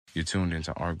You're tuned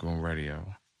into Argoon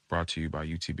Radio, brought to you by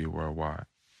UTB Worldwide.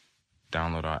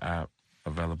 Download our app,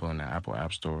 available in the Apple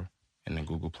App Store and the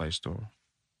Google Play Store.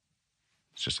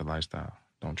 It's just a lifestyle.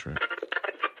 Don't trip.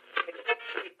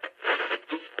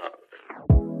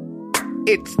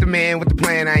 It's the man with the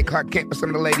plan. I ain't Clark Kent, but some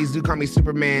of the ladies do call me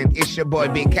Superman. It's your boy,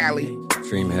 Big Cali.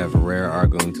 Dreamhead for Rare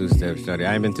Argoon two-step study.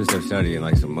 I ain't been two-step study in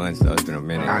like some months, though. It's been a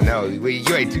minute. I know.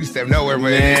 You ain't two-step nowhere,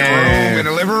 but in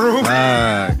the living room.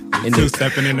 In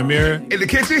Two-stepping in the mirror. In the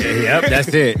kitchen. Yep, that's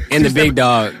it. In the big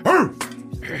dog.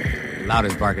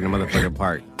 Loudest bark in the motherfucking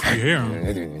park. You hear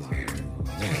him.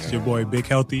 It's your boy, Big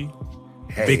Healthy.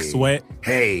 Hey. Big Sweat.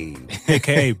 Hey.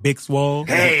 A.K.A. Big Swole.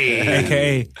 Hey.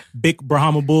 A.K.A. Big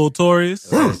Brahma Bull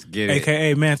Taurus. Let's get it.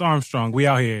 A.K.A. Mance Armstrong. We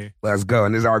out here. Let's go.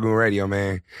 And this is Argoon Radio,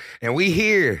 man. And we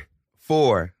here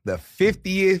for the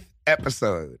 50th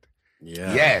episode.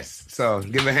 Yeah. Yes. So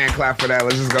give a hand clap for that.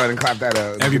 Let's just go ahead and clap that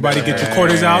up. Everybody get your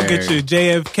quarters out. Get your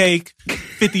JFK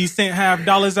 50 cent $half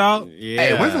out. Yeah.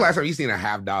 Hey, when's the last time you seen a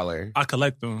 $half? I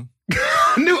collect them.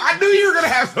 I knew you were going to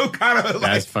have some kind of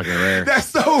like... That's fucking rare. That's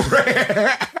so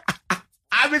rare. I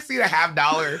haven't seen a $half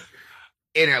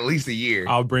in at least a year.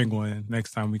 I'll bring one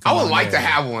next time we come. I would on like there. to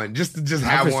have one. Just I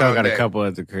have for one. sure on got deck. a couple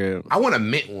at the crib. I want a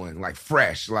mint one, like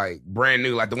fresh, like brand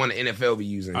new, like the one the NFL be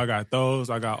using. I got those.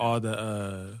 I got all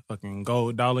the fucking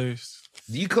gold dollars.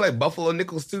 Do you collect Buffalo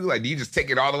nickels too? Like, do you just take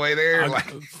it all the way there?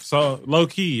 So low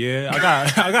key, yeah.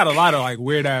 I got a lot of like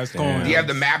weird ass coins. Do you have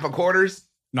the map of quarters?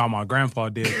 No, my grandpa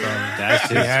did. That's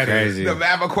just crazy. The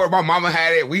map of quarters. My mama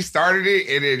had it. We started it,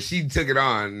 and then she took it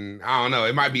on. I don't know.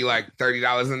 It might be like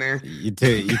 $30 in there. You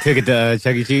took it to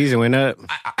Chuck E. Cheese and went up?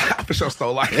 I for sure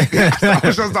stole like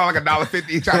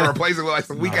 $1.50 trying to replace it with like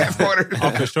some weak ass quarters.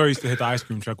 I for sure used to hit the ice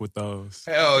cream truck with those.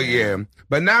 Hell yeah.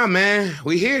 But now, man,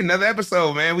 we here. Another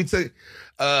episode, man. We took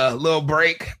a little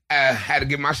break. Had to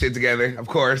get my shit together, of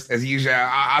course, as usual.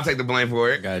 I'll take the blame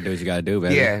for it. Gotta do what you gotta do,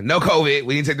 baby. Yeah, no COVID.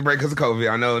 We didn't take the break because of COVID.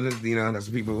 I know, that's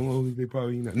what people, they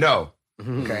probably, No.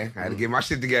 Okay. I had to get my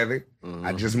shit together.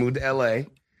 I just moved to LA.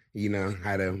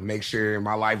 Had to make sure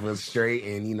my life was straight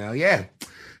and, yeah.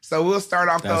 So we'll start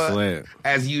off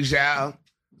as usual.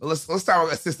 Let's start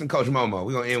with assistant coach Momo.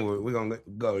 We're gonna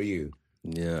go to you.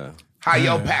 Yeah. How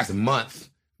your past month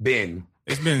been?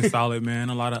 It's been solid, man.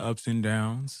 A lot of ups and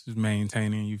downs. Just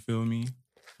maintaining, you feel me?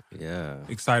 Yeah.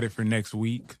 Excited for next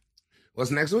week.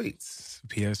 What's next week?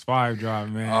 PS5 drop,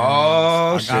 man.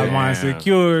 Oh, I got mine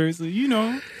secured, so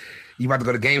You about to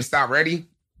go to GameStop ready?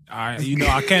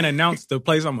 I can't announce the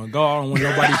place I'm gonna go. I don't want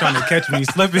nobody trying to catch me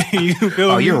slipping. You feel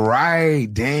me? Oh, you're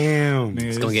right. Damn.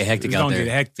 It's gonna get hectic it's out gonna there.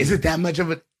 Get hectic. Is it that much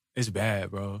of a... It's bad,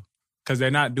 bro. Because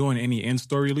they're not doing any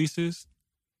in-store releases.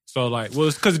 So,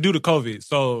 it's because due to COVID.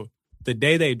 So, the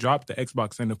day they drop the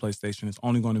Xbox and the PlayStation, it's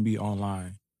only going to be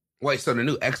online. Wait, so the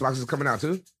new Xbox is coming out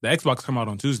too? The Xbox come out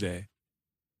on Tuesday.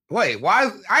 Wait,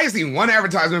 why? I ain't seen one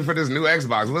advertisement for this new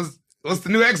Xbox. What's the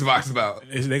new Xbox about?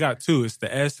 They got two. It's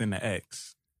the S and the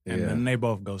X. And then they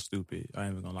both go stupid. I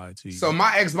ain't even going to lie to you. So,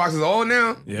 my Xbox is old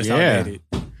now? Yeah, it's outdated.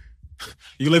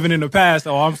 You living in the past,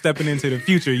 I'm stepping into the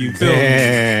future, you feel me?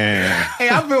 Hey,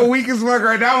 I feel weak as fuck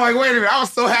right now. I'm like, wait a minute. I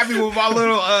was so happy with my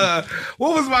little,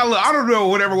 what was my little, I don't know,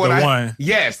 whatever one. One.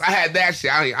 Yes, I had that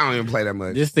shit. I don't even play that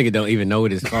much. This nigga don't even know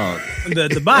what it's called.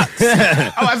 the box.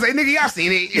 I say, nigga, y'all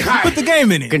seen it. Put the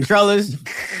game in it. Controllers,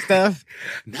 stuff.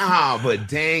 Nah, but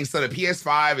dang. So the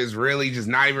PS5 is really just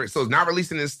not even, so it's not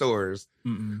releasing in stores,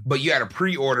 but you had to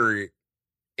pre-order it,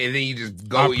 and then you just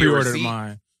go with your receipt.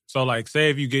 Mine. So, say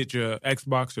if you get your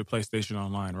Xbox or PlayStation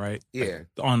online, right? Yeah.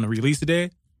 On the release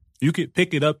day, you could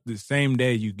pick it up the same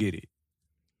day you get it.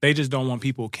 They just don't want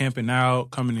people camping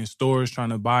out, coming in stores, trying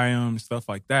to buy them, stuff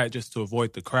like that, just to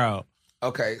avoid the crowd.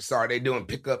 Okay, so are they doing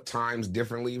pickup times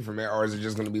differently from there, or is it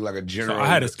just going to be like a general? So I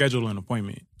had to schedule an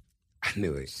appointment. I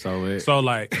knew it. So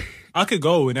I could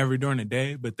go whenever during the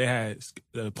day, but they had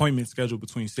the appointment scheduled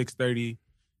between 6 to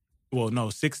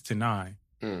 9.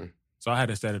 So I had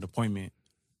to set an appointment.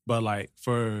 But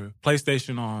for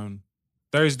PlayStation on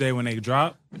Thursday when they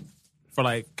drop,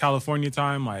 for California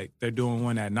time, they're doing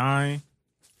one at 9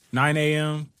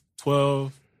 a.m.,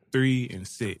 12, 3, and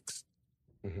 6.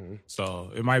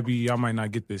 So it might be, I might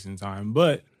not get this in time.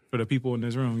 But for the people in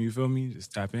this room, you feel me?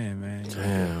 Just tap in, man.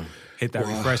 Damn. Hit that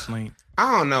refresh link.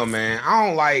 I don't know, man.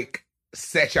 I don't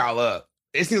set y'all up.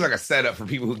 It seems like a setup for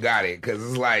people who got it, because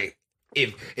it's like,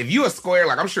 if you a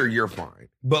Square, I'm sure you're fine.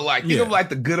 But think of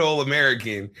the good old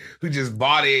American who just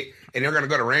bought it and they're gonna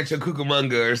go to Rancho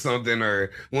Cucamonga or something,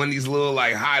 or one of these little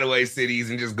hideaway cities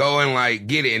and just go and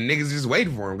get it, and niggas just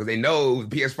waiting for them because they know the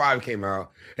PS5 came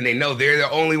out and they know they're the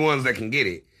only ones that can get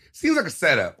it. Seems like a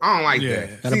setup. I don't like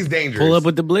that. Seems dangerous. Pull up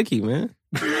with the blicky, man.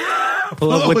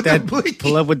 Pull up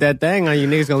with that thing on you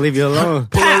niggas gonna leave you alone.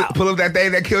 Pull up that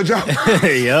thing that killed y'all.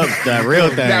 Yup, that real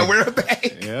thing. That real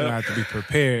thing. Yeah. I have to be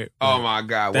prepared. Oh my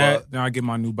God. Now I get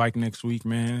my new bike next week,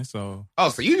 man. So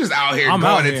you just out here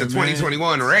going into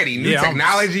 2021 already. New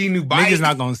technology, new bike. Niggas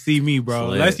not gonna see me,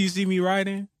 bro. Unless you see me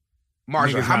riding.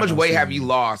 Marshall, how much weight have you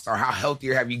lost or how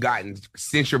healthier have you gotten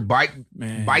since your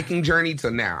biking journey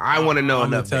to now? I want to know.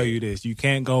 I'm going to tell you this. You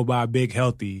can't go by big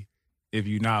healthy if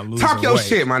you're not losing Talk your weight.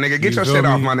 Shit, my nigga. Get your shit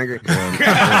off, my nigga.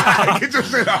 Get your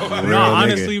shit off, my nigga. No,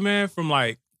 honestly, man, from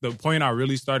like the point I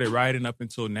really started riding up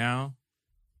until now,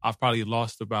 I've probably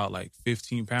lost about like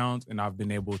 15 pounds and I've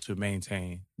been able to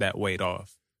maintain that weight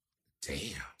off. Damn.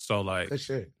 So like, good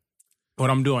shit. What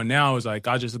I'm doing now is like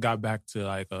I just got back to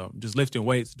like just lifting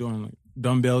weights, doing like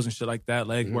dumbbells and shit like that,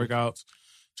 leg workouts.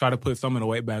 Try to put some of the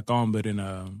weight back on, but in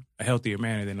a healthier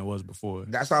manner than it was before.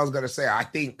 That's what I was gonna say. I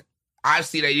think I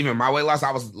see that even my weight loss.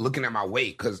 I was looking at my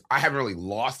weight because I haven't really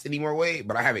lost any more weight,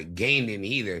 but I haven't gained any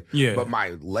either. Yeah. But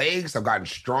my legs have gotten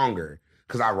stronger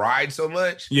because I ride so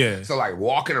much. Yeah. So like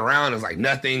walking around is like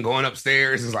nothing. Going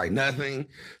upstairs is like nothing.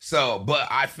 So, but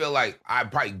I feel like I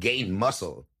probably gained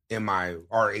muscle. It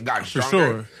got stronger. For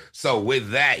sure. So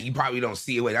with that, you probably don't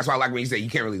see it. That's why I like when you say you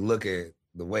can't really look at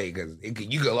the weight because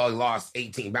you could only lost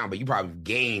 18 pounds, but you probably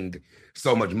gained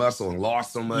so much muscle and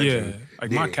lost so much. Yeah,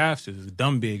 like my calves is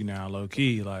dumb big now, low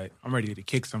key. Like I'm ready to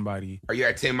kick somebody. Are you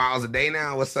at 10 miles a day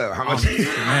now? What's up? How much?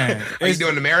 Man, are you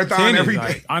doing the marathon every day?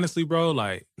 Like, honestly, bro,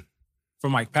 like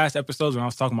from like past episodes when I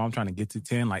was talking about I'm trying to get to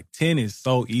 10, like 10 is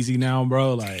so easy now,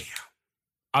 bro. Like.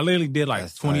 I literally did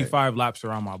like 25 laps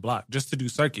around my block just to do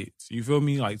circuits. You feel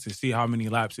me? Like to see how many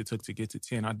laps it took to get to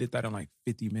 10. I did that in like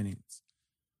 50 minutes.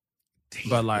 Damn,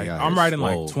 but like I'm riding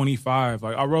like 25.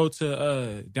 Like I rode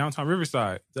to downtown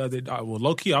Riverside the other day. Well,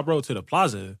 low key, I rode to the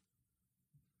plaza.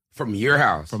 From your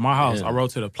house? From my house. Yeah. I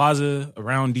rode to the plaza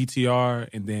around DTR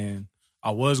and then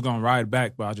I was gonna ride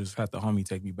back, but I just had the homie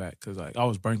take me back because like I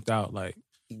was burnt out. Like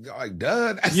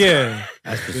duh. Yeah.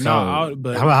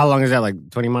 But how long is that? Like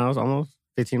 20 miles almost?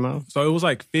 15 miles? So it was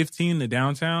like 15 to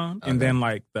downtown. Okay. And then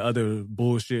like the other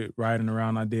bullshit riding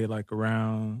around I did like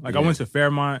around. Like I went to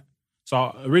Fairmont.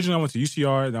 So originally I went to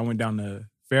UCR. Then I went down to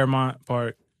Fairmont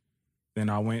Park. Then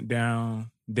I went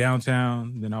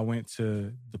downtown. Then I went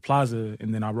to the plaza.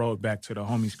 And then I rode back to the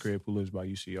homie's crib who lives by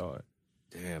UCR.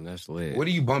 Damn, that's lit. What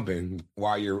are you bumping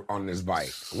while you're on this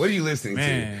bike? What are you listening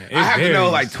to? I have to know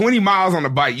like 20 miles on the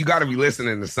bike. You got to be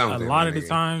listening to something. A lot of the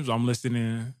times I'm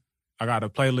listening. I got a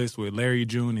playlist with Larry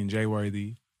June and Jay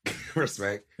Worthy.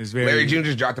 Respect. Larry June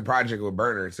just dropped the project with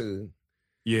Burner too.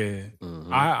 Yeah,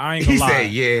 I ain't gonna lie.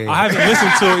 He said, "Yeah." I haven't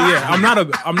listened to it yet.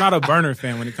 I'm not a Burner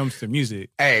fan when it comes to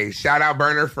music. Hey, shout out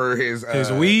Burner for his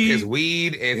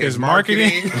weed, and his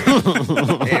marketing.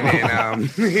 And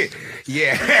then,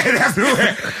 yeah, that's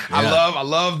what I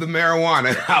love the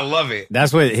marijuana. I love it.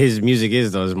 That's what his music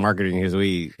is, though. Is marketing his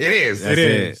weed. It is. It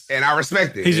is, and I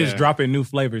respect it. He's just dropping new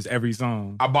flavors every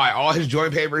song. I buy all his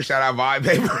joint papers. Shout out Vibe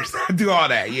papers. I do all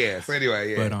that. Yeah. So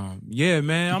anyway, yeah. But yeah,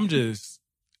 man,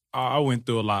 I went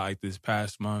through a lot like this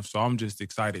past month, so I'm just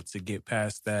excited to get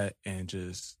past that and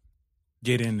just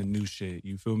get into new shit.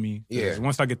 You feel me? Yeah.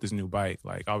 Once I get this new bike,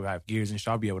 like I'll have gears and shit,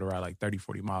 I'll be able to ride like 30,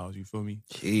 40 miles. You feel me?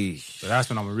 Jeez. So that's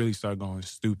when I'm gonna really start going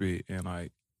stupid and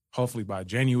like hopefully by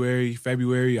January,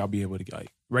 February, I'll be able to get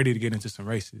like ready to get into some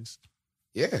races.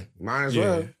 Yeah, might as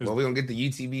well. Well, we're going to get the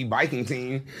UTB biking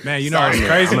team. Man, you know what's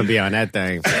crazy? I'm going to be on that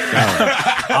thing.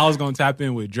 I was going to tap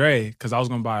in with Dre because I was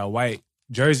going to buy a white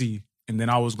jersey and then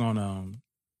I was going to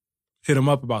hit him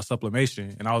up about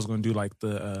sublimation and I was going to do like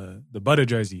the butter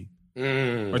jersey.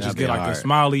 Or just get like the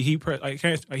smiley heat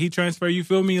transfer, you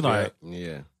feel me? Like,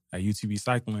 yeah. Like UTB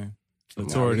cycling, the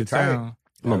tour of the town.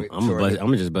 I'm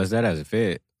gonna just bust that as a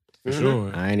fit. For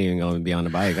sure. I ain't even gonna be on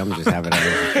the bike. I'm gonna just have it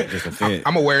as just a fit.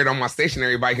 I'm gonna wear it on my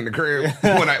stationary bike in the crib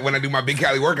when I do my Big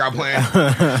Cali workout plan.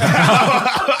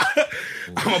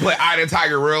 I'm gonna play Eye of the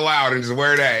Tiger real loud and just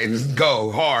wear that and just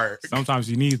go hard. Sometimes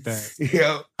you need that.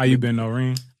 Yep. How you been,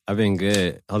 Noreen? I've been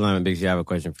good. Hold on, Big C, I have a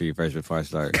question for you first before I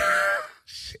start.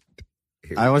 Shit.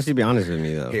 I want you to be honest with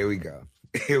me though. Here we go.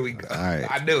 All right.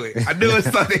 I knew it.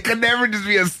 Something could never just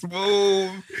be a smooth.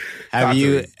 Have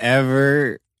you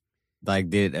ever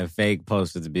did a fake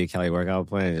post with the Big Cali workout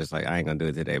plan and just like, I ain't gonna do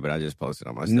it today, but I just posted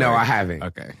on my story? No, I haven't.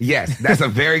 Okay. Yes, that's a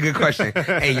very good question.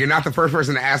 Hey, you're not the first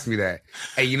person to ask me that.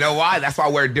 Hey, you know why? That's why I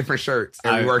wear different shirts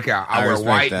every workout. I wear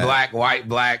white,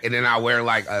 black, and then I wear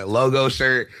like a logo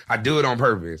shirt. I do it on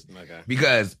purpose. Okay.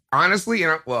 Because honestly,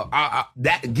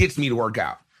 that gets me to work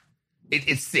out.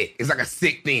 It's sick. It's like a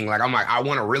sick thing. Like I'm like, I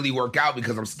want to really work out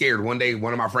because I'm scared one day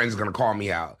one of my friends is gonna call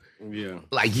me out. Yeah.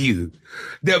 Like you.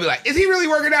 They'll be like, is he really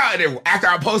working out? And then after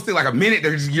I post it, like a minute,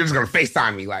 you're just going to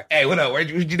FaceTime me. Like, hey, what up? What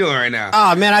you doing right now?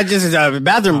 Oh, man, I just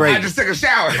bathroom break. I just took a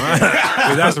shower.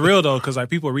 But that's real, though, because like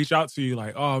people reach out to you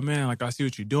like, oh, man, like I see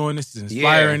what you're doing. This is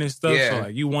inspiring and stuff. So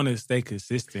like you want to stay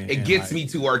consistent. It gets me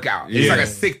to work out. It's like a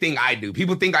sick thing I do.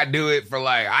 People think I do it for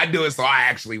like, I do it so I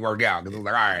actually work out. Because I'm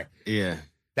like, all right. Yeah.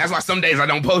 That's why some days I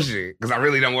don't post it because I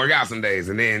really don't work out some days.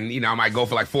 And then, I might go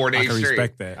for like 4 days I can straight.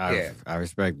 respect that. I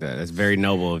respect that. That's very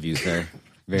noble of you, sir.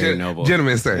 Very noble.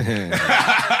 Gentlemen, sir.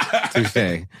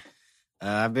 Touche.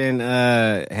 I've been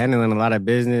handling a lot of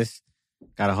business.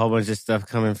 Got a whole bunch of stuff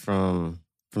coming from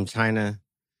China.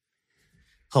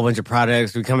 Whole bunch of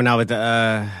products. We're coming out with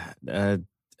I'm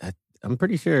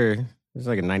pretty sure it's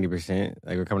like a 90%.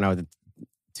 Like we're coming out with the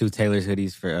 2 Taylor's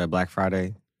hoodies for Black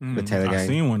Friday. The Taylor gang. I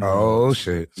seen one. Oh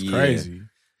shit! It's crazy.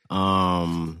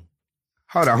 Hold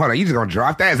on. You just gonna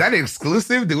drop that? Is that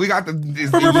exclusive? Do we got the?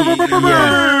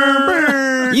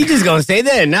 You just gonna say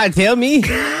that and not tell me?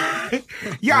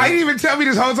 Yeah, I didn't even tell me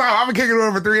this whole time. I've been kicking it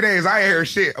over for 3 days. I ain't heard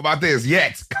shit about this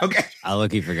yet. Okay. I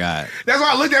look-y forgot. That's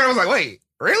why I looked at it. I was like, wait,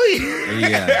 really?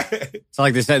 Yeah. So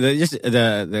like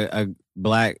a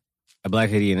black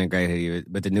hoodie and a gray hoodie,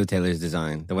 but the new Taylor's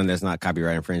design, the one that's not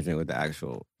copyright infringement with the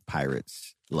actual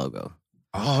Pirates logo.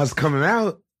 Oh, it's coming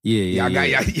out. Yeah.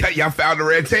 Y'all found the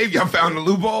red tape. Y'all found the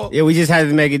loophole. Yeah, we just had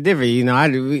to make it different. The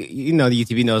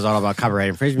UTB knows all about copyright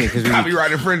infringement because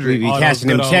copyright infringement. We be cashing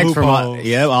them checks from all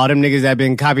them niggas that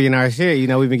been copying our shit.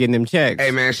 We've been getting them checks.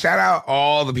 Hey man, shout out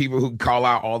all the people who call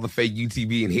out all the fake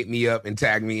UTB and hit me up and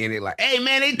tag me in it. Like, hey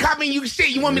man, they copying you shit.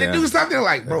 You want me to do something?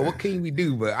 Like, bro, what can we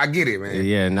do? But I get it, man.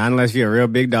 Yeah, not unless you're a real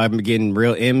big dog getting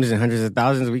real M's and hundreds of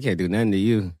thousands. We can't do nothing to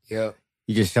you. Yep.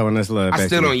 You just showing us love. I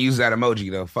still don't use that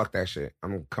emoji though. Fuck that shit.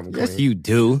 I'm coming clean. Yes, you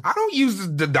do. I don't use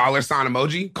the dollar sign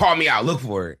emoji. Call me out. Look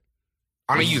for it.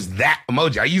 I don't use that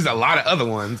emoji. I use a lot of other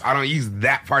ones. I don't use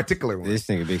that particular one. This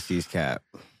nigga Big C's cap.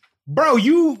 Bro,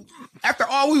 after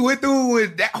all we went through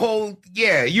with that whole,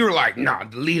 you were like, nah,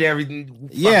 delete everything.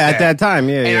 Fuck at that time,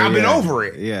 and I've been over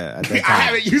it. Yeah, at that time. I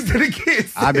haven't used it again.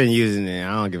 I've been using it.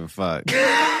 I don't give a fuck.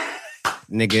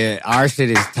 Nigga, our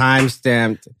shit is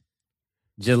time-stamped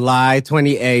July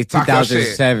 28th,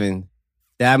 2007.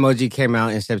 That emoji came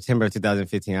out in September of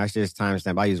 2015. Our shit is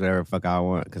timestamped. I use whatever the fuck I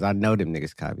want because I know them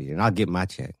niggas copied it. And I'll get my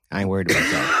check. I ain't worried about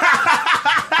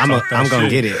that. I'm gonna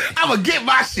get it. I'm gonna get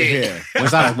my shit. Yeah.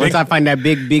 Once I find that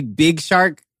big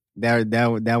shark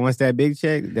that wants that big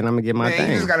check, then I'm gonna get my thing.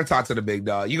 You just gotta talk to the big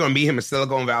dog. You're gonna meet him in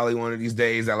Silicon Valley one of these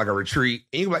days at like a retreat,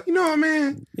 and you're like, you know what,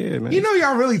 man? Yeah, man. You know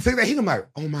y'all really took that. He gonna be like,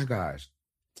 oh my gosh,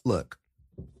 look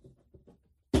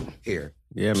here.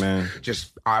 Yeah, man.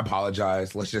 I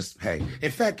apologize. Let's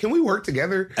in fact, can we work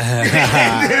together?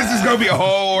 This is going to be a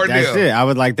whole ordeal. That's it. I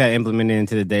would like that implemented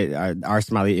into the our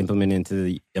Smiley implemented into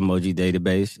the emoji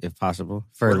database, if possible,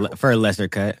 for a lesser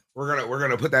cut. We're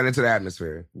gonna put that into the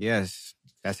atmosphere. Yes,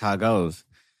 that's how it goes.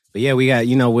 But yeah, we got,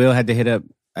 Will had to hit up,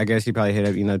 I guess he probably hit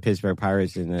up, the Pittsburgh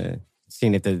Pirates and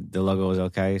seeing if the logo was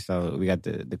okay. So we got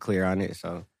the clear on it.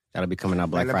 So that'll be coming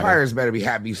out Black Friday. The Pirates better be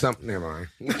happy. Never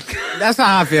mind. That's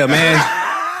how I feel, man.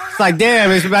 It's like,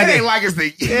 damn, it's like... It ain't like it's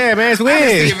the... Yeah, man, it's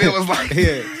Wiz. If it was like...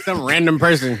 some random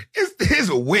person. It's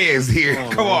Wiz here.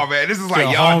 Come on, man. This is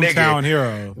like y'all hometown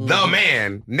hero. The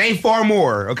man. Name 4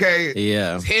 more, okay?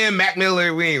 Yeah. It's him, Mac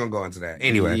Miller. We ain't gonna go into that.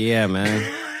 Anyway. Yeah,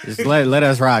 man. Just let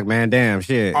us rock, man. Damn,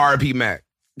 shit. R.I.P. Mac.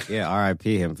 Yeah,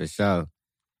 R.I.P. him for sure.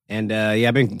 And,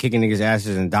 I've been kicking niggas'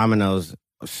 asses in dominoes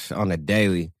on the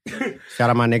daily. Shout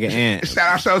out my nigga Ant.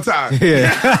 Shout out Showtime.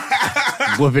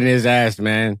 Yeah. Whooping his ass,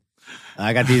 man.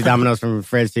 I got these dominoes from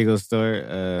Fred Siegel's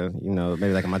store,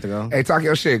 maybe like a month ago. Hey, talk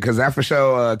your shit, because that for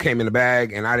sure came in the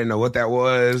bag, and I didn't know what that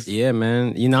was. Yeah,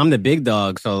 man. I'm the big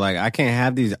dog, so, like, I can't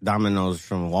have these dominoes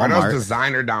from Walmart. Are those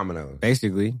designer dominoes?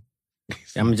 Basically.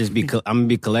 I'm gonna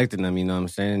be collecting them, you know what I'm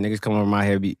saying? Niggas come over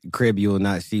my crib, you will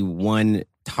not see one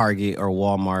Target or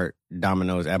Walmart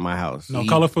dominoes at my house. No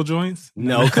colorful joints?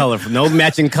 No colorful. No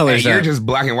matching colors. Hey, you're just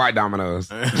black and white dominoes.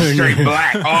 Straight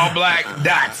black. All black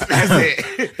dots. That's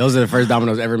it. Those are the first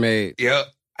dominoes ever made. Yep.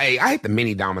 Hey, I hate the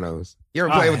mini dominoes. You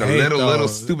ever play with the little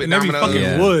stupid dominoes?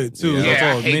 Fucking wood, too.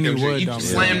 Yeah, I hate mini them. wood You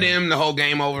slam them, the whole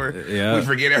game over. Yeah. We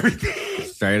forget everything.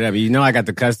 Straight up. I got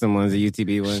the custom ones, the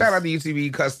UTB ones. Shout out to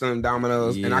UTB custom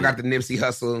dominoes. Yeah. And I got the Nipsey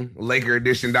Hussle Laker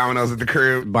edition dominoes at the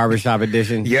crib. Barbershop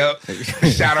edition. Yep.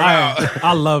 Shout them out.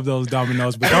 I love those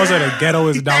dominoes, but those are the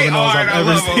ghettoest dominoes I've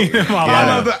ever seen in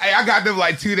my life. I got them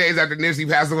like 2 days after Nipsey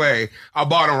passed away. I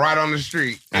bought them right on the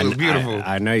street. It was beautiful.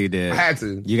 I know you did. I had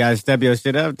to. You got to step your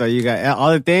shit up, though. You got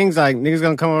all the things, like, niggas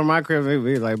gonna come over to my crib.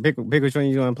 We like pick which one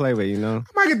you want to play with. You know.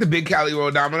 I might get the big Cali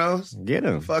roll dominoes. Get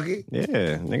them. Fuck it.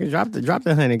 Yeah, nigga, drop the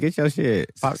 100. Get your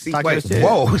shit. Talk wait,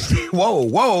 your shit.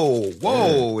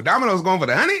 whoa. Domino's going for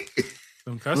the 100?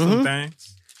 Some custom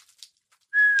things.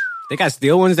 They got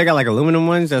steel ones. They got like aluminum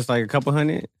ones. That's like a couple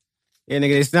 $100. Yeah,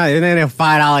 nigga, it ain't a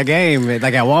 $5 game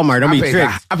like at Walmart. Don't be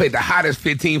tricked. I paid the hottest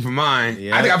 15 for mine.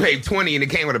 Yeah. I think I paid 20 and it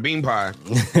came with a bean pie.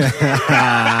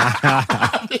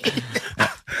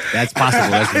 That's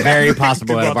possible. That's very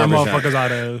possible at a Brought them barbershop. motherfuckers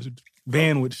out of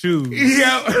van with shoes.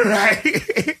 Yeah,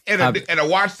 right. and a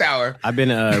watchtower. I've been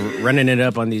running it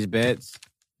up on these bets.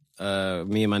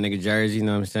 Me and my nigga Jersey, you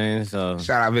know what I'm saying? So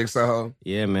Shout out Vic Soho.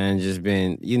 yeah, man, just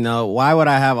been, why would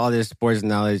I have all this sports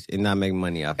knowledge and not make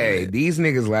money off of Hey, it? these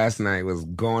niggas last night was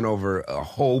going over a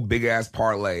whole big ass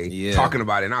parlay, Yeah. talking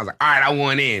about it. And I was like, all right, I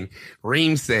won in.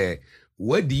 Reem said,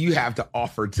 what do you have to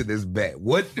offer to this bet?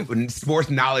 What sports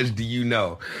knowledge do you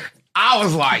know? I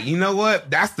was like, you know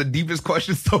what? That's the deepest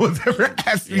question someone's ever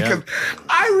asked me, because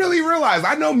I really realized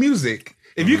I know music.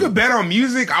 If you could bet on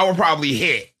music, I would probably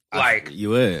hit. Like,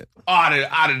 You would.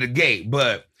 out of the gate.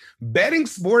 But betting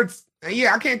sports,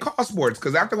 yeah, I can't call sports,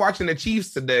 because after watching the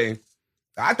Chiefs today,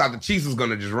 I thought the Chiefs was going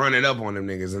to just run it up on them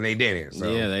niggas, and they didn't. So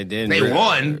Yeah, they did. They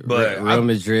won, but Real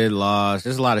Madrid lost.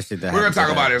 There's a lot of shit that we're going happened. to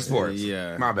talk about it in sports.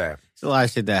 Yeah. My bad. There's a lot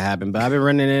of shit that happened, but I've been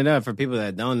running it up for people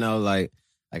that don't know. Like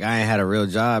I ain't had a real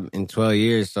job in 12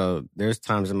 years, so there's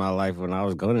times in my life when I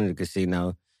was going to the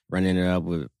casino, running it up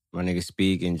with my nigga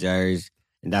Speak and Jerry's,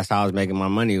 and that's how I was making my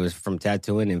money. It was from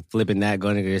tattooing and flipping that,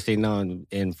 going to the casino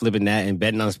and flipping that and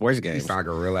betting on sports You games. sound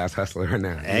like a real ass hustler right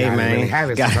now. Hey, I didn't man. really have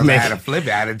it. Gotta Sometimes I make had to flip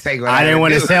it. I had to take what I didn't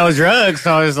want to do. sell drugs,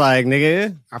 so it's like,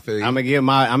 nigga, I feel you. I'm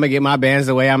gonna get my bands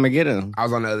the way I'm gonna get them. I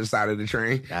was on the other side of the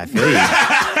train. I feel you.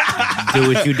 Do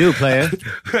what you do, player.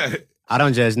 I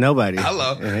don't judge nobody.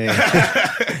 Hello.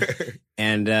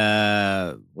 And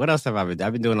what else have I been doing?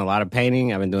 I've been doing a lot of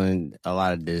painting. I've been doing a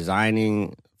lot of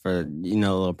designing for,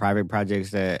 little private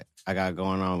projects that I got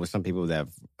going on with some people that,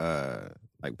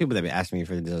 like people that been asking me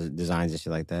for designs and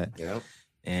shit like that. Yep.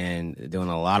 And doing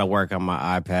a lot of work on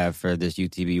my iPad for this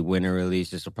UTB winter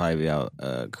release. This will probably be out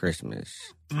Christmas.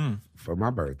 For my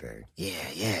birthday. Yeah,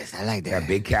 yes, I like That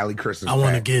big Cali Christmas I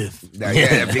want a pack. gift. That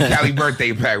big Cali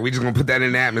birthday pack. We just gonna put that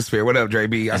in the atmosphere. What up, Dre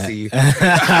B? I see you.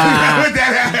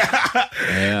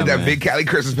 That big Cali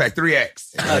Christmas pack,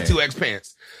 3X, 2X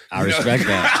pants. I respect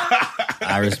that.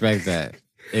 I respect that.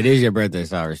 It is your birthday,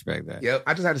 so I respect that. Yep,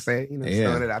 I just had to say it.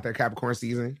 Throwing it out there, Capricorn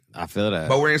season. I feel that.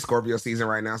 But we're in Scorpio season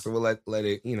right now, so we'll let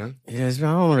it, Yes, I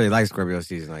don't really like Scorpio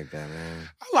season like that, man.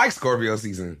 I like Scorpio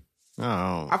season.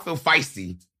 Oh, I feel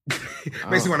feisty.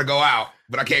 Makes me want to go out,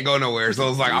 but I can't go nowhere. So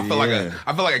it's like I feel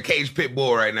like a caged pit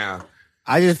bull right now.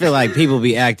 I just feel like people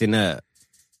be acting up.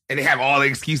 And they have all the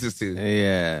excuses to.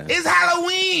 Yeah. It's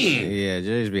Halloween. Yeah,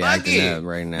 just be Fuck acting it. up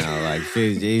right now. Like,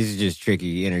 it's just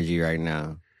tricky energy right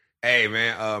now. Hey,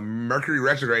 man, Mercury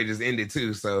retrograde just ended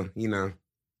too. So,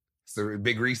 it's a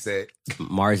big reset.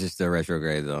 Mars is still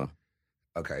retrograde, though.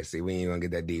 Okay, see, we ain't gonna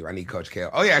get that deep. I need Coach Kel.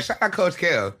 Oh, yeah, shout out Coach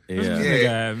Kel.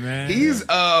 Yeah. Man. He's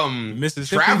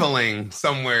Mississippi? traveling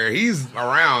somewhere. He's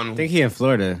around. I think he in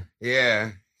Florida.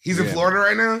 Yeah. He's in Yeah. Florida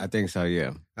right now? I think so,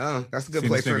 yeah. Oh, that's a good Seen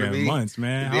place this for him nigga to in be. months,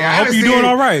 man. Yeah, I hope haven't you seen doing him.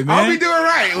 all right, man. Hope you doing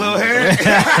right, little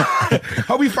hair.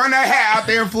 Hope you find that hat out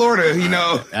there in Florida,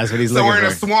 That's what he's somewhere in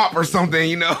looking a for. swamp or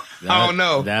something, I don't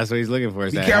know. That's what he's looking for.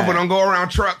 is Be that careful, hat. don't go around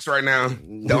trucks right now.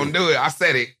 Don't do it. I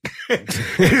said it.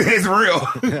 It's real.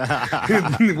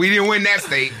 We didn't win that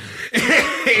state.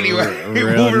 Anyway,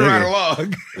 Real moving right nigga.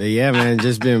 along. But yeah, man, I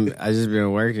just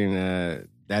been working.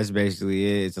 That's basically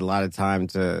it. It's a lot of time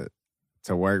to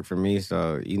work for me.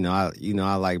 So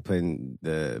I like putting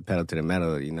the pedal to the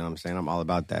metal. You know what I'm saying? I'm all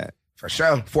about that. For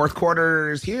sure. Fourth quarter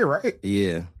is here, right?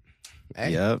 Yeah.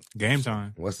 Hey. Yep. Game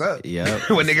time. What's up? Yep.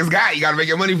 What niggas got? You got to make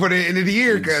your money for the end of the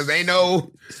year because ain't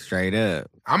no. Straight up.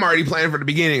 I'm already planning for the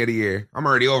beginning of the year. I'm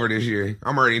already over this year.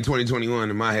 I'm already in 2021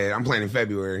 in my head. I'm planning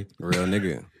February. Real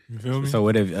nigga. You feel me? So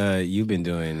what have you been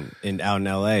doing out in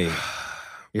LA?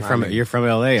 You're My from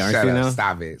LA, aren't Shut you up. now?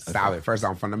 Stop it. Stop it. First,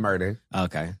 I'm from the murder.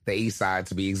 Okay. The east side,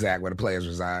 to be exact, where the players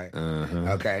reside. Uh-huh.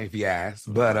 Okay, if you ask.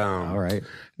 But, All right.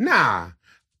 nah.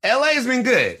 LA's been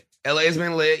good. LA's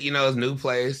been lit. It's a new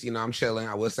place. I'm chilling.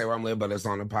 I would say where I'm lit, but it's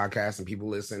on the podcast and people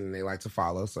listen and they like to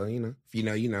follow. So, if you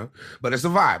know, you know. But it's a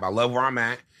vibe. I love where I'm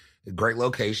at. Great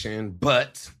location.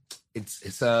 But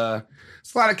it's a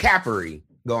lot of cappery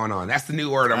going on. That's the new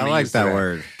word I'm I going to like use. that today.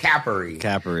 word. Cappery.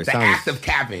 Capper. The act of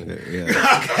capping.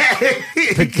 Yeah.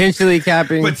 Okay. Potentially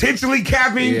capping. Potentially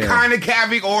capping, Yeah. kind of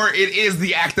capping, or it is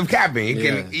the act of capping. It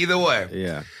can Yeah. either way.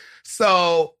 Yeah.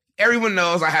 So everyone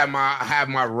knows I have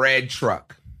my red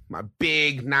truck, My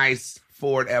big, nice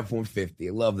Ford F-150.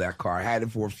 I love that car. I had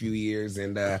it for a few years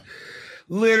and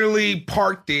literally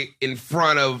parked it in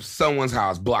front of someone's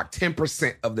house, blocked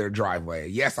 10% of their driveway.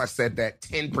 Yes, I said that,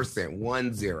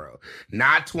 10%, 10.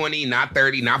 Not 20, not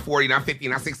 30, not 40, not 50,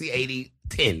 not 60, 80,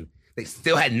 10. They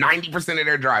still had 90% of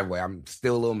their driveway. I'm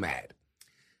still a little mad.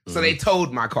 So they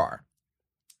towed my car.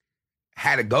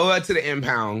 Had to go out to the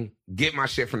impound, get my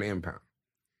shit from the impound.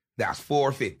 That's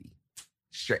 $450.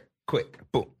 Straight, quick,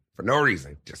 boom, for no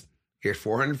reason. Just here's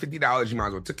 $450. You might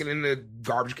as well took it in the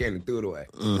garbage can and threw it away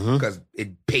because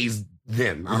it pays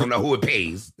them. I don't know who it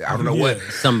pays. I don't know what.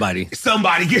 Somebody gets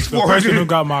 $400. The person who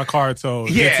got my car towed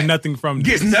gets nothing from it.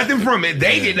 Gets nothing from it.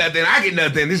 They get nothing. I get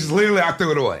nothing. This is literally I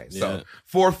threw it away. So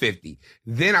 $450.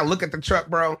 Then I look at the truck,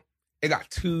 bro. It got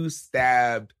 2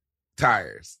 stabbed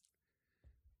tires.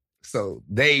 So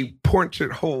they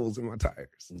punctured holes in my tires.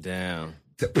 Damn.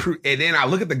 And then I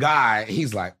look at the guy.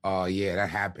 He's like, "Oh yeah, that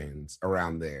happens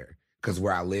around there because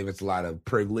where I live, it's a lot of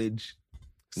privilege.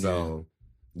 So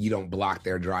you don't block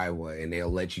their driveway, and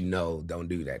they'll let you know. Don't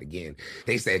do that again."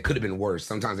 They said it could have been worse.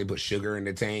 Sometimes they put sugar in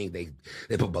the tank. They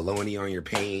put bologna on your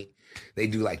paint. They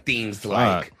do like things to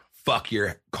like fuck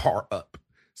your car up.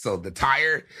 So the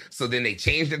tire. So then they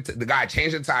changed it. The guy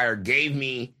changed the tire, gave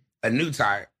me a new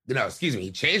tire. No, excuse me.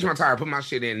 He changed my tire, put my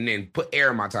shit in, and then put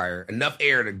air in my tire. Enough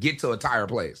air to get to a tire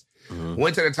place.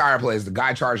 Went to the tire place. The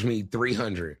guy charged me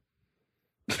 $300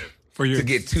 to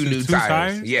get 2 new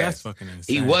tires. Yeah, that's fucking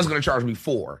insane. He was gonna charge me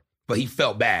 $400, but he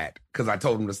felt bad because I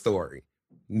told him the story.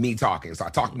 Me talking, so I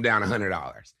talked him down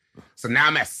 $100. So now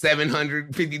I'm at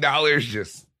 $750,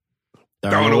 just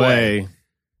thrown away.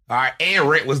 All right, and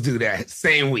rent was due that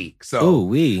same week. So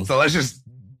let's just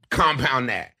compound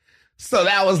that. So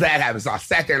that was that happened. So I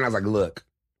sat there and I was like, look,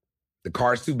 the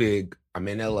car's too big. I'm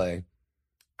in LA.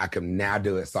 I can now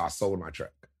do it. So I sold my truck.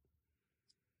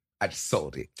 I just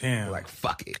sold it. Damn. Like,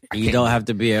 fuck it. You don't have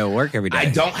to be at work every day.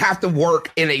 I don't have to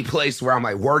work in a place where I'm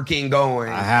like working, going.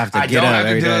 I have to get up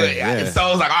every day. Yeah. So I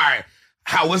was like,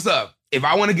 all right, what's up? If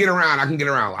I want to get around, I can get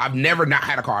around. I've never not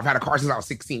had a car. I've had a car since I was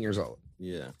 16 years old.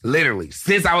 Yeah. Literally.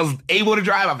 Since I was able to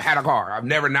drive, I've had a car. I've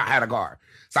never not had a car.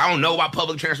 So I don't know about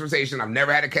public transportation. I've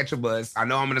never had to catch a bus. I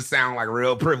know I'm going to sound like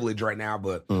real privileged right now,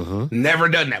 but never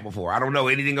done that before. I don't know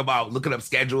anything about looking up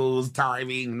schedules,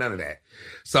 timing, none of that.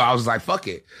 So I was like, fuck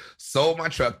it. Sold my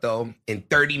truck, though, in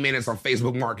 30 minutes on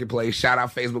Facebook Marketplace. Shout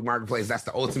out Facebook Marketplace. That's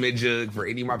the ultimate jug for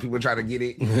any of my people trying to get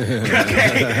it.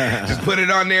 Okay? Just put it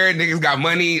on there. Niggas got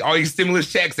money. All these stimulus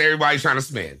checks, everybody's trying to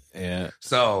spend. Yeah.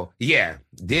 So, yeah,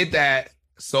 did that.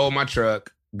 Sold my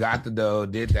truck. Got the dough.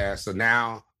 Did that. So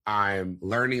now I'm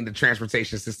learning the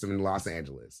transportation system in Los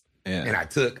Angeles. Yeah. And I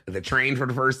took the train for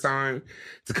the first time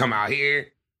to come out here.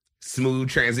 Smooth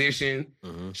transition.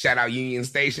 Shout out Union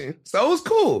Station. So it was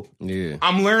cool. Yeah.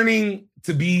 I'm learning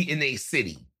to be in a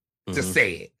city, to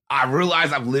say it. I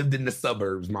realize I've lived in the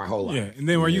suburbs my whole life. Yeah, and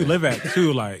then where you live at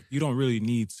too, like you don't really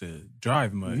need to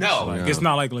drive much. No, like, it's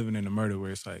not like living in a murder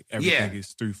where it's like everything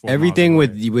is 3-4. Everything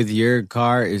with your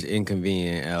car is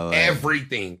inconvenient. LA.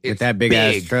 Everything with that big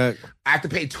ass truck. I have to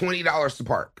pay $20 to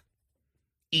park,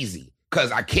 easy,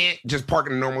 because I can't just park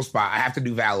in a normal spot. I have to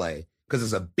do valet because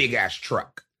it's a big ass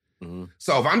truck.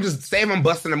 So if I'm just say if I'm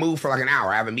busting a move for like an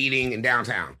hour, I have a meeting in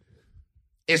downtown,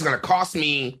 it's gonna cost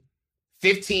me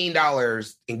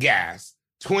 $15 in gas,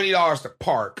 $20 to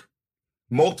park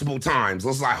multiple times.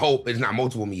 Let's like hope it's not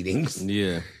multiple meetings.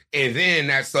 Yeah. And then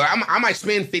I might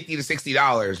spend $50 to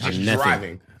 $60 just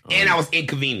driving. And I was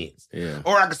inconvenienced. Yeah.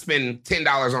 Or I could spend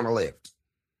 $10 on a Lyft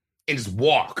and just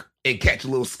walk and catch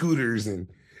little scooters and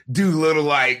do little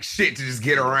like shit to just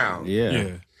get around.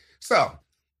 Yeah. So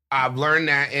I've learned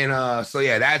that, and so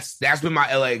yeah, that's been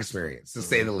my LA experience, to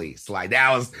say the least. Like that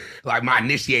was like my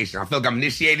initiation. I feel like I'm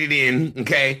initiated in,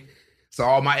 okay? So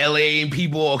all my LA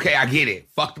people, okay, I get it.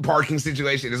 Fuck the parking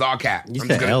situation. It's all cap. You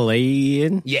said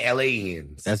LA-ian? Yeah,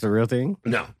 LA-ians. That's a real thing?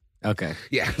 No. Okay.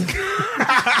 Yeah.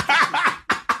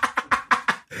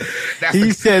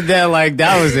 He said that like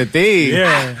that was a thing.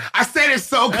 Yeah. I said it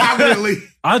so confidently.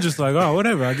 I was just like, oh,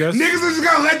 whatever, I guess. Niggas was just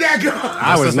gonna let that go.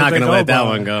 I was not gonna let that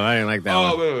one go. I didn't like that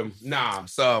one. Man. Nah.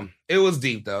 So it was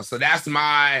deep though. So that's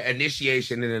my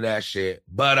initiation into that shit.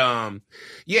 But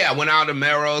yeah, I went out to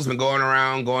Melrose, been going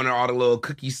around, going to all the little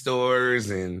cookie stores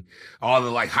and all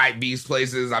the like hype beast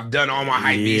places. I've done all my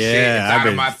hype beast shit. It's out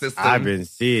of my system. I've been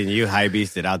seeing you hype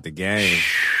beasted out the game.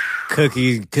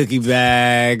 Cookie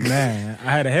bags. Man,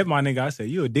 I had to hit my nigga. I said,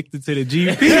 you addicted to the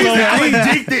GP? I'm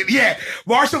addicted. Yeah.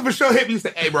 Marshall for sure hit me and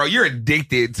said, hey, bro, you're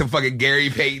addicted to fucking Gary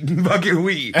Payton fucking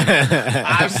weed.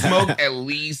 I've smoked at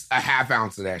least a half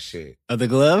ounce of that shit. Of the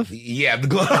glove? Yeah, the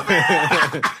glove.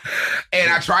 And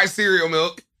I tried cereal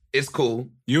milk. It's cool.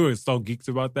 You were so geeked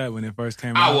about that when it first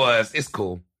came I out. was. It's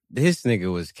cool. This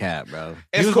nigga was cap, bro.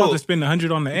 He It's was cool. about to spend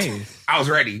 100 on the A's. I was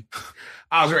ready.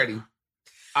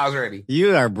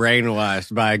 You are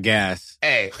brainwashed by gas.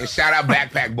 Hey, and shout out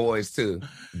Backpack Boys too.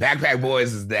 Backpack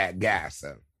Boys is that gas.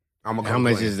 So I'm gonna How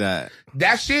much is that?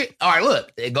 that shit? All right,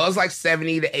 look, it goes like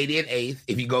 70 to 80 an eighth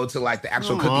if you go to like the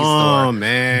actual cookie Oh store.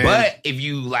 man. But if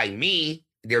you like me,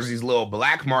 there's these little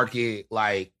black market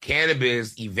like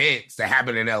cannabis events that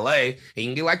happen in LA, and you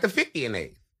can get like the 50 an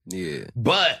eighth. yeah.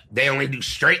 But they only do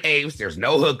straight eighths. There's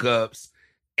no hookups,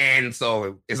 and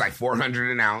so it's like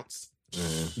 400 an ounce,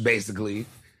 basically.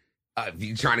 If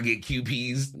you're trying to get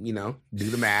QPs, you know, do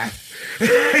the math.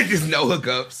 Just no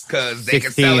hookups because they can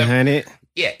sell it. 1600.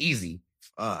 Yeah, easy.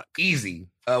 Fuck. Easy.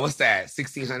 What's that?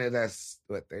 1600. That's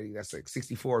what 30. That's like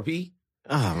 64p.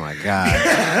 Oh my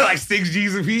god. Like 6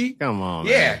 G's a p. Come on.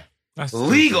 Yeah, Man. That's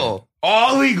legal.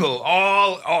 All legal.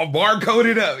 All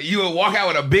barcoded up. You would walk out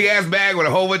with a big ass bag with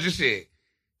a whole bunch of shit.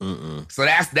 So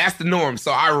that's the norm.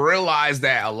 So I realized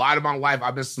that a lot of my life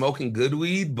I've been smoking good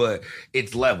weed, but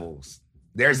it's levels.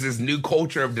 There's this new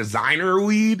culture of designer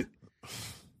weed.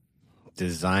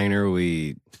 Designer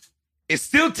weed. It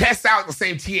still tests out the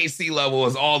same THC level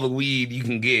as all the weed you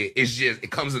can get. It's just,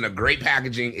 it comes in a great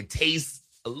packaging. It tastes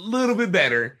a little bit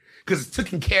better because it's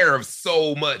taken care of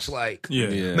so much, like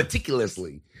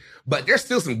meticulously. But there's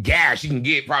still some gas you can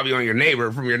get probably on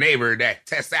from your neighbor that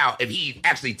tests out. If he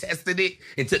actually tested it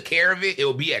and took care of it, it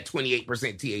will be at 28%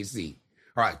 THC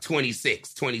or like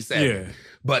 26, 27. Yeah.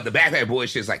 But the Backpack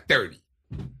Boys shit's like 30.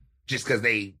 Just because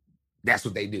that's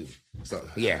what they do. So,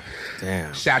 yeah.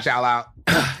 Damn. Shout y'all out.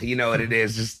 You know what it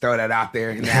is. Just throw that out there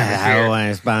in the I atmosphere. want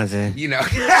to sponsor. You know.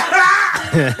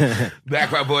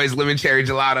 Backpack Boys, lemon cherry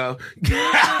gelato.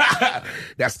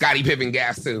 That's Scottie Pippen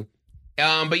gas, too.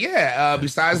 But yeah,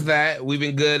 besides that, we've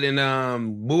been good in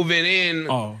moving in.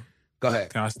 Oh. Go ahead.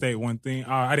 Can I state one thing?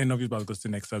 I didn't know if you was about to go to the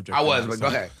next subject. I was, but go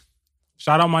ahead.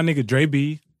 Shout out my nigga Dre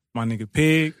B, my nigga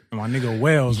Pig, and my nigga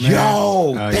Wells, man.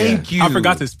 Yo, thank you. I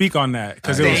forgot to speak on that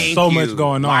because there was so much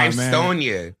going on, man.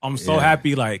 Lifestonia. I'm so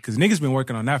happy, like, because niggas been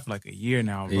working on that for like a year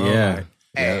now, bro. Yeah. Like,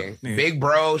 Hey, Big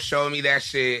Bro showed me that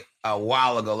shit a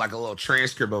while ago, like a little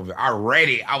transcript of it. I read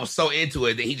it. I was so into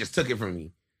it that he just took it from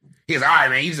me. He was like, all right,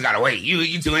 man, you just gotta wait. You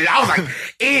do it. I was like,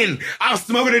 I was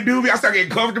smoking a doobie. I started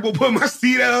getting comfortable, putting my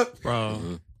seat up.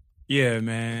 Bro. Yeah,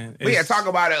 man. But yeah, talk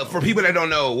about it. For people that don't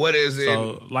know, what is it?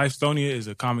 So, Lifestonia is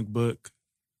a comic book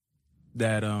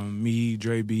that me,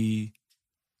 Dre B,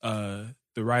 the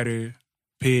writer,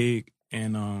 Pig,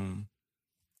 and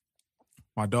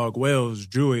my dog Wells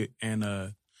drew it.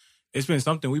 And it's been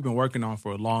something we've been working on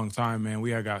for a long time, man.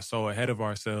 We had got so ahead of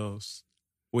ourselves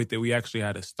with it. We actually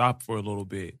had to stop for a little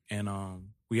bit. And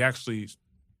we actually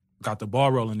got the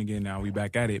ball rolling again now. We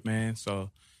back at it, man.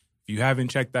 So if you haven't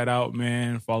checked that out,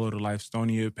 man, follow the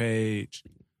Lifestonia page.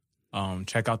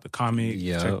 Check out the comic.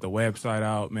 Yep. Check the website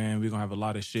out, man. We're gonna have a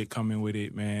lot of shit coming with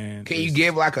it, man. Can you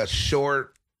give like a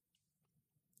short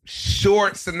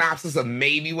synopsis of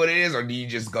maybe what it is, or do you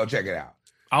just go check it out?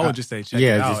 I would just say check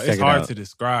it out. just It's check it hard out. to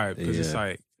describe because it's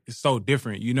like it's so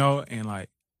different, you know? And like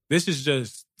this is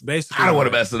just basically I don't want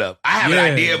to mess it up. I have an Yeah.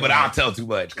 idea, but I'll tell too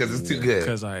much because it's too good.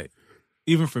 Because like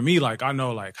even for me, like I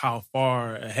know like how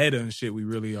far ahead of shit we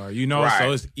really are, you know? Right.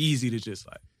 So it's easy to just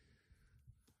like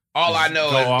All I Just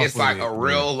know go off is it's with like it. a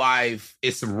real life.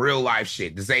 It's some real life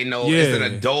shit. This ain't no. Yeah. It's an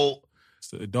adult.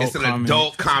 it's an adult It's an comic.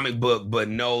 adult comic book, but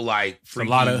no like It's a freaky,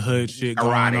 lot of hood shit going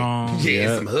erotic. on. Yeah, Yeah.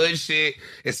 it's some hood shit.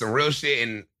 It's some real shit,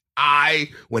 and I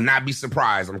would not be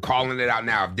surprised. I'm calling it out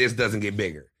now if this doesn't get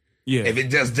bigger. Yeah. If it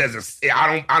just doesn't,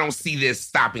 I don't see this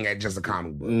stopping at just a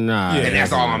comic book. Nah. Yeah. And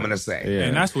that's all I'm gonna say. Yeah.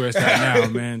 And that's where it's at now,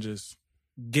 man. Just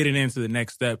getting into the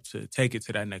next step to take it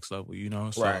to that next level, you know?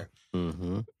 So Right.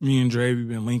 Mm-hmm. me and Dre, we've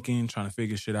been linking, trying to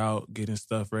figure shit out, getting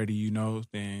stuff ready, you know,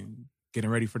 then getting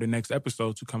ready for the next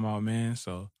episode to come out, man.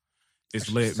 So it's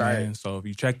That's lit, exciting. man. So if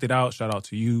you checked it out, shout out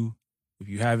to you. If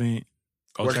you haven't,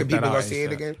 go Where check can that people out. go see it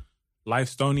ASAP. again?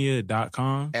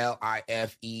 Lifestonia.com.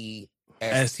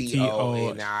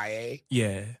 LIFESTONIA.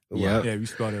 Yeah. Yep. Yeah, you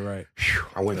spelled it right. Phew,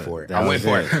 I went for it. That I went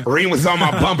was for it. it. Reem was on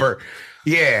my bumper.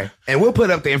 Yeah. And we'll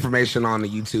put up the information on the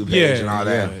YouTube page Yeah, and all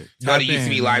that. yeah. Go to Tap in, UTB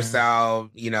man. Lifestyle.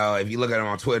 You know, if you look at them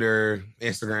on Twitter,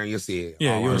 Instagram, you'll see it.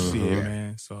 Yeah, all you'll on see there. it, Yeah.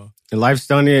 man. So And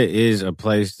Lifestonia is a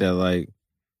place that like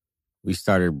we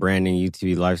started branding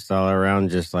UTB Lifestyle around,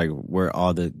 just like where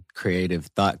all the creative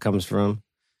thought comes from.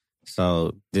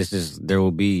 So there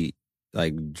will be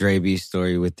like Dre B's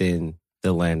story within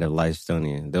the land of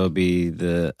Lifestonia. There will be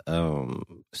the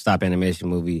stop animation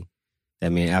movie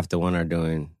that me and After One are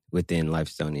doing within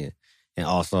Lifestonia. And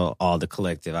also all the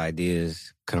collective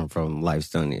ideas come from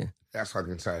Lifestonia. That's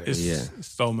fucking tight. It's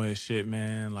so much shit,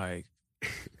 man. Like,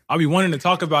 I'll be wanting to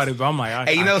talk about it, but I'm like,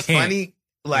 hey, you know, it's funny.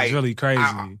 Like, it's really crazy.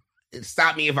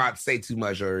 Stop me if I say too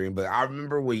much, Irene, but I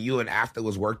remember when you and After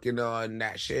was working on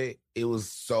that shit. It was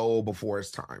so before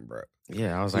its time, bro.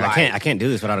 Yeah, I was like, I can't do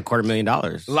this without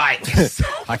 $250,000. Like,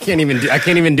 I can't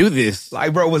even do this.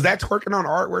 Like, bro, was that twerking on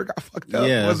art where it got fucked up?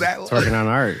 Yeah, was that twerking on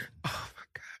art? Oh my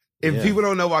god! If people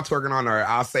don't know about twerking on art,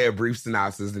 I'll say a brief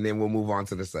synopsis and then we'll move on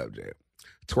to the subject.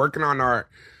 Twerking on art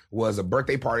was a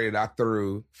birthday party that I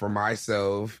threw for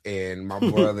myself and my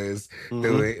brothers.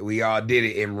 We all did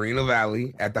it in Moreno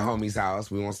Valley at the homie's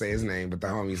house. We won't say his name, but the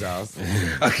homie's house.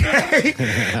 Okay.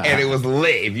 And it was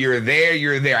lit. If you're there,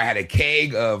 you're there. I had a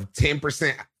keg of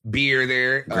 10% beer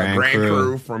there. Grand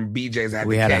Cru from BJ's.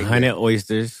 We had 100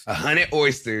 oysters. 100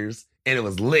 oysters. And it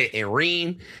was lit. And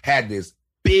Reem had this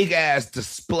big ass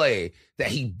display that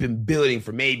he'd been building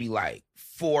for maybe like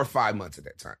 4 or 5 months at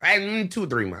that time. And 2 or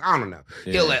 3 months. I don't know.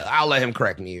 Yeah. I'll let him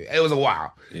correct me. It was a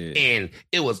while. Yeah. And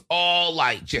it was all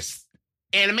like just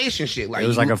animation shit. Like, it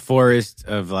was like a forest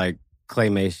of like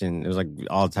claymation. It was like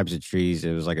all types of trees.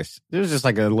 It was just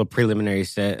like a little preliminary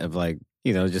set of like,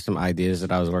 you know, just some ideas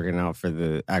that I was working out for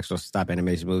the actual stop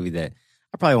animation movie that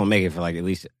I probably won't make it for like at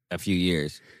least a few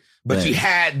years. But you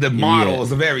had the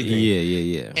models of everything.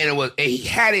 Yeah. And he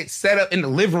had it set up in the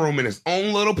living room in his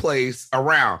own little place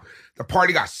around. The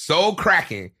party got so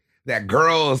cracking that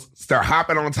girls start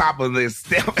hopping on top of this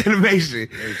step animation.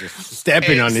 They were just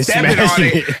stepping on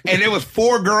it. And there was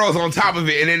 4 girls on top of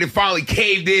it. And then it finally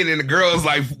caved in and the girls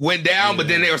like went down, but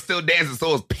then they were still dancing. So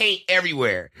it was paint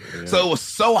everywhere. Yeah. So it was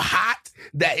so hot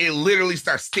that it literally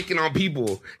started sticking on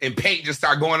people and paint just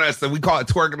started going on. So we call it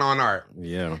twerking on art.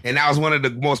 Yeah. And that was one of the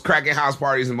most cracking house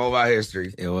parties in mobile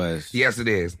history. It was. Yes, it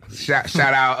is. Shout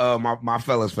out my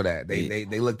fellas for that.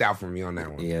 They looked out for me on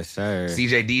that one. Yes, sir.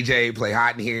 CJ DJ play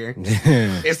hot in here.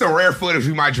 It's the rare footage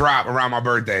we might drop around my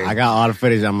birthday. I got all the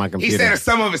footage on my computer. He said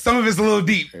some of it's a little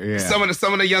deep. Yeah. Some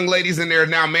of the young ladies in there are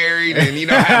now married and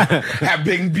have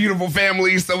big beautiful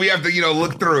families, so we have to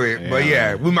look through it. Yeah. But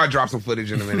yeah, we might drop some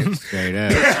footage in a minute. Straight up.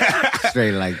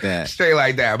 Straight like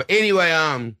that. But anyway,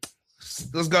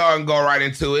 let's go and go right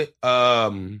into it.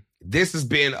 This has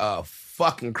been a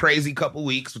fucking crazy couple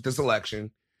weeks with this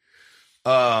election.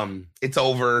 It's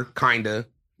over, kinda.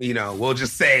 We'll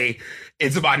just say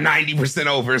it's about 90%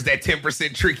 over. It's that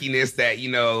 10% trickiness that,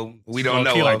 we don't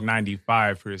know. Like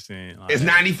 95%. Like, it's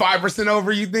 95%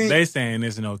 over, you think? They saying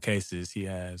there's no cases he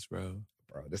has, bro.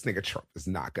 Bro, this nigga Trump is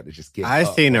not going to just get I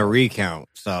seen a recount,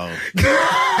 so...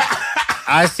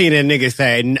 I seen a nigga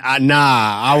say, nah,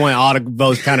 I want all the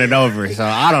votes counted over, so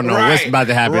I don't know what's about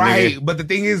to happen. Right, nigga. But the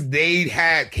thing is, they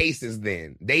had cases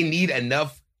then. They need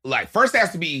enough, first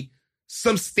has to be,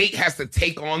 some state has to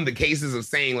take on the cases of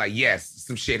saying, yes,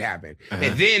 some shit happened. Uh-huh.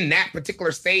 And then that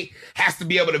particular state has to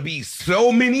be able to be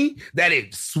so many that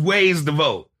it sways the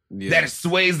vote, that it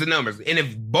sways the numbers. And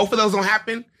if both of those don't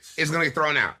happen, it's going to get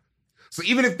thrown out. So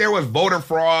even if there was voter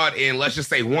fraud in, let's just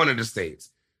say, one of the states,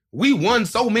 we won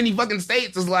so many fucking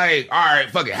states. It's like, all right,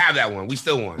 fuck it, have that one. We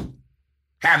still won.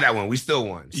 Have that one. We still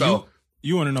won. So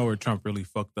you want to know where Trump really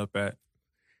fucked up at?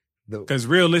 Because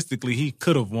realistically, he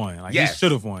could have won. He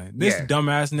should have won. This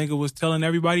dumbass nigga was telling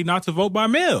everybody not to vote by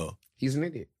mail. He's an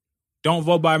idiot. Don't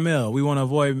vote by mail. We want to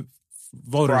avoid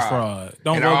voter fraud.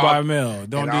 Don't vote by mail.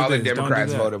 Don't do this. All the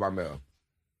Democrats voted by mail.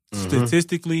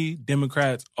 Statistically,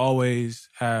 Democrats always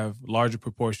have larger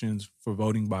proportions for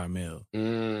voting by mail.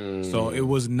 So it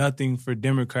was nothing for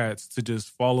Democrats to just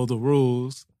follow the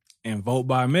rules and vote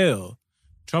by mail.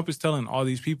 Trump is telling all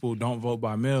these people don't vote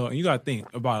by mail. And you got to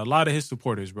think about a lot of his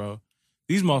supporters, bro.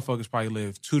 These motherfuckers probably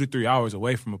live 2 to 3 hours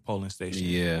away from a polling station.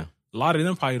 Yeah. A lot of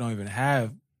them probably don't even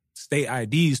have state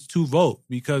IDs to vote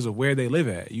because of where they live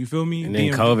at. You feel me? And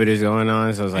then COVID is going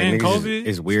on, so it's like niggas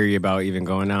is weary about even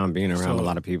going out and being around a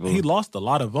lot of people. He lost a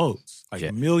lot of votes,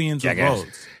 millions of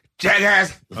votes.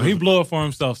 Jackass! He blew it for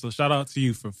himself, so shout out to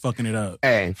you for fucking it up.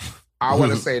 Hey, I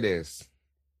want to say this.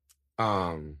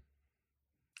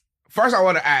 First, I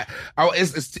want to add,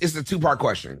 it's a 2-part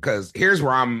question, because here's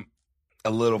where I'm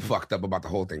a little fucked up about the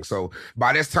whole thing. So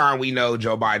by this time, we know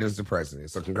Joe Biden's the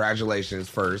president. So congratulations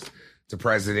first to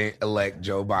President-elect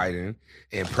Joe Biden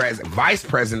and Vice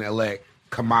President-elect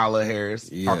Kamala Harris.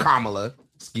 Or Kamala,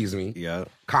 excuse me. Yeah.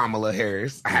 Kamala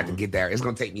Harris. I had to get there. It's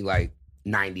going to take me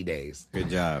 90 days. Good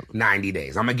job. 90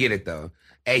 days. I'm going to get it, though.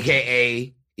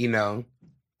 AKA,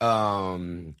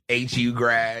 HU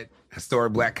grad,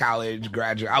 historic Black college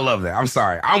graduate. I love that. I'm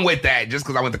sorry. I'm with that just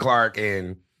because I went to Clark,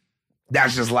 and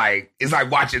that's just it's like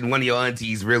watching one of your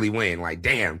aunties really win.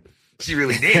 Damn. She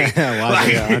really did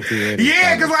it.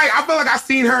 Yeah, because like I feel like I've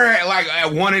seen her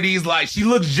at one of these. Like she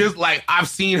looks just like I've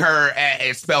seen her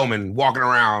at Spelman walking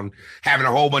around having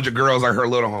a whole bunch of girls like her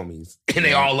little homies, and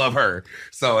they all love her.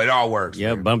 So it all works.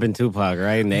 Yep, man. bumping Tupac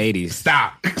right in the 80s.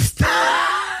 Stop.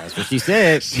 That's what she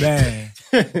said. Man.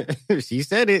 She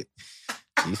said it.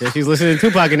 She said she was listening to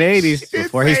Tupac in the 80s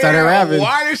before he started rapping.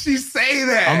 Why did she say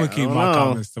that? I'm gonna keep my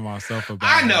comments to myself about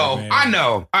I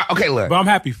know. Okay, look. But I'm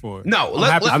happy for it. No,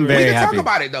 I'm we very can happy. talk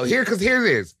about it though. Here it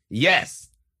is. Yes,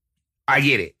 I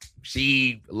get it.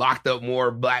 She locked up more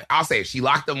black. I'll say it. She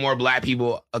locked up more black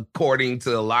people according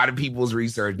to a lot of people's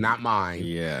research, not mine.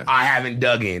 Yeah. I haven't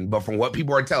dug in, but from what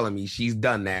people are telling me, she's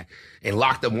done that and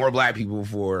locked up more black people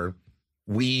for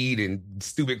weed and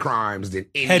stupid crimes than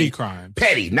any Petty crimes.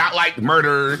 Petty, not like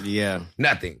murder. Yeah.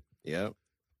 Nothing. Yep.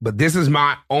 But this is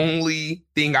my only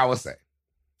thing I would say.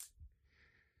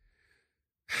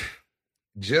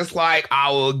 Just like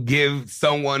I will give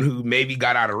someone who maybe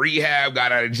got out of rehab,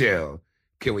 got out of jail,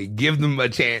 can we give them a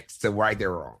chance to right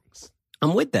their wrongs?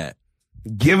 I'm with that.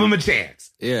 Give them a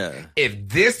chance. Yeah. If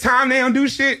this time they don't do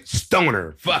shit, stone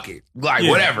her. Fuck it. Like,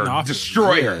 whatever. No,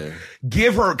 destroy her.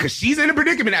 Give her, because she's in a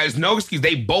predicament now. There's no excuse.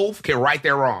 They both can right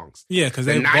their wrongs. Yeah, because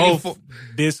they 94 both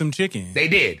did some chicken. They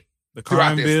did. The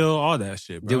crime this. bill, all that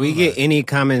shit, bro. Did we get any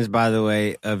comments, by the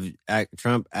way, of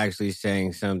Trump actually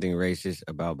saying something racist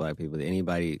about black people? Did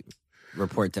anybody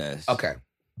report to us? Okay.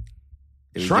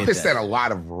 Did we Trump get has that? said a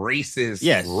lot of racist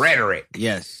Yes. rhetoric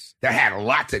Yes. that had a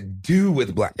lot to do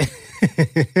with black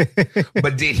people.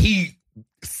 But did he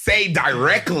say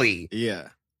directly Yeah.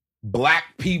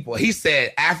 black people? He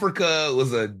said Africa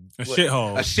was a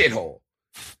shithole. A shithole.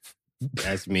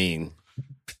 That's mean.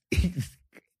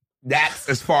 That's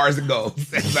as far as it goes.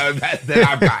 that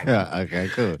I've got. Okay,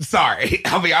 cool. Sorry.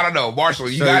 I mean, I don't know. Marshall,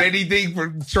 you got anything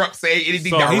for Trump saying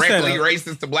anything So he said directly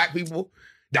racist to black people?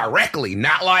 Directly,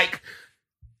 not like,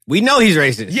 We know he's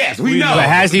racist. yes, we know. But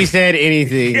has he said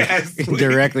anything Yes, we-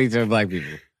 directly to black people?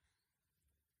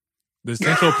 The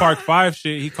Central Park 5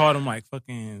 shit, he called him like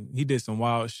fucking, he did some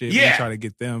wild shit. Yeah. He tried to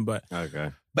get them, but Okay.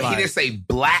 But he Like- didn't say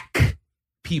black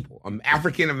people,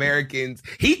 African Americans.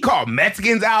 He called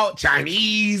Mexicans out,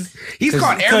 Chinese. He's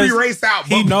called every because race out.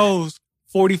 he but- knows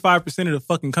 45% of the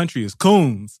fucking country is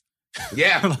coons.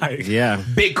 Yeah. Like, Yeah.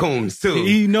 Big coons, too.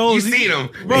 He knows. You see them.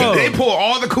 Bro. They pull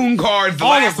all the coon cards the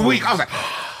All of last them. week. I was like,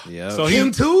 Yeah. So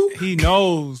him too? He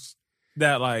knows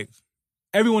that, like,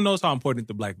 everyone knows how important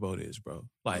the black vote is, bro.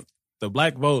 Like, the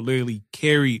black vote literally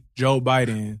carried Joe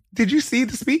Biden. Did you see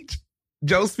the speech?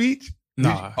 Joe's speech?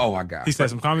 Nah. Oh, my God. He said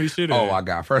some comedy shit. Oh, my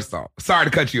God. First off, sorry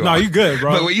to cut you No, off. you good,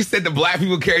 bro. But when you said the black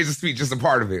people carries the speech, just a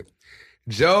part of it.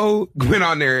 Joe went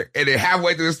on there, and then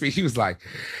halfway through the speech, he was like,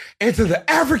 and to the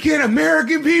African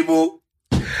American people,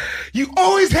 you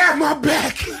always have my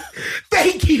back.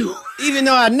 Thank you. Even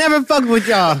though I never fucked with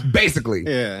y'all. Basically.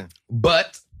 Yeah.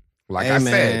 But, like Hey, I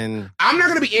said, man. I'm not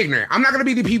going to be ignorant. I'm not going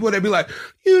to be the people that be like,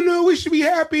 you know, we should be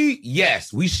happy.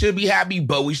 Yes, we should be happy,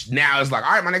 but now it's like,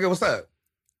 all right, my nigga, what's up?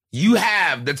 You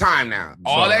have the time now.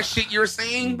 All that shit you're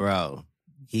saying. Bro,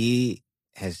 he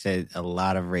has said a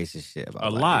lot of racist shit about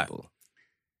A black lot. people.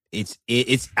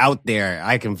 It's out there.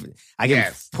 I can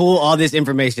Yes. pull all this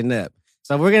information up.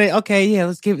 So we're gonna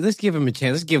let's give him a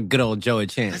chance. Let's give good old Joe a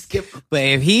chance. Let's give. But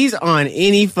if he's on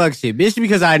any fuck shit, bitch,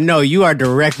 because I know you are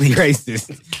directly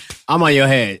racist, I'm on your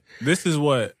head. This is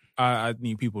what I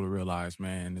need people to realize,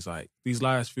 man. It's like these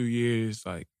last few years,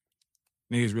 like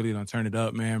niggas really done turned it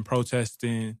up, man.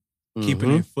 Protesting, keeping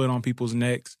their foot on people's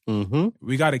necks. Mm-hmm.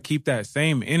 We got to keep that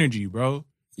same energy, bro.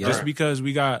 Yeah. Just because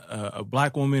we got a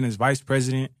black woman as vice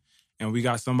president and we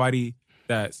got somebody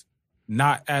that's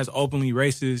not as openly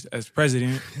racist as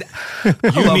president, I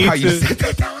love need how you to- said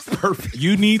that. That was perfect.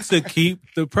 you need to keep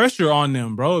the pressure on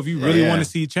them, bro. If you really Yeah. want to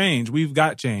see change, we've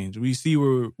got change. We see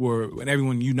where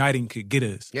everyone uniting could get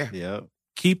us. Yeah. Yep.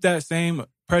 Keep that same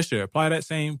pressure. Apply that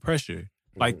same pressure.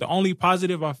 Like the only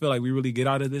positive I feel like we really get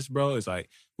out of this, bro, is like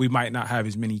we might not have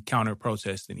as many counter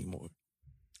protests anymore.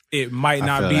 It might I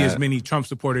not feel be as that. many Trump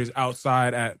supporters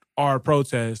outside at our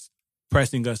protests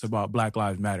pressing us about Black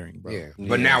Lives Mattering, bro. Yeah.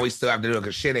 But Yeah. now we still have to do it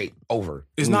because shit ain't over.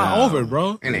 It's not No. over,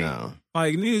 bro. It ain't. No.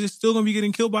 Like niggas is still gonna be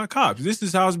getting killed by cops. This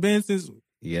is how it's been since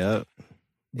Yep.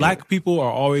 Black people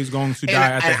are always going to And-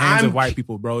 die at the and hands I'm- of white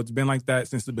people, bro. It's been like that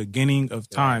since the beginning of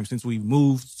time, since we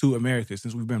moved to America,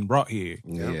 since we've been brought here.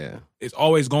 Yeah. It's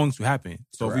always going to happen.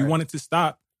 So if we Right. want it to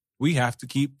stop, we have to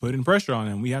keep putting pressure on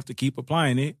them. We have to keep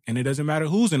applying it. And it doesn't matter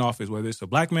who's in office, whether it's a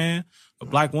black man, a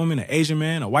black woman, an Asian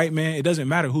man, a white man. It doesn't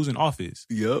matter who's in office.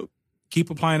 Yep. Keep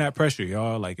applying that pressure,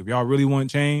 y'all. Like if y'all really want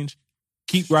change,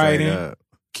 keep Straight rioting, up.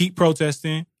 keep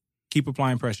protesting, keep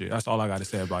applying pressure. That's all I got to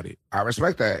say about it. I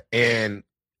respect that. And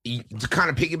to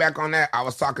kind of piggyback on that, I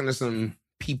was talking to some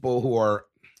people who are,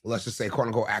 let's just say, quote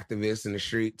unquote, activists in the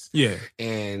streets. Yeah.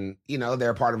 And, you know,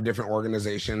 they're part of different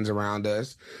organizations around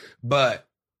us. But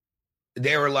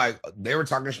they were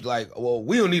talking like, well,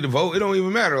 we don't need to vote. It don't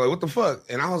even matter. Like, what the fuck?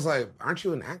 And I was like, aren't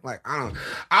you an act? Like, I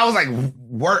was like,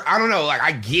 work. I don't know. Like,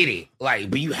 I get it.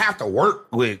 Like, but you have to work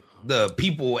with the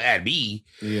people at B.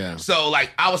 Yeah. So,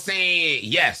 like, I was saying,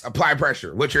 yes, apply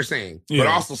pressure, what you're saying, but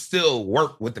also still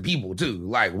work with the people too.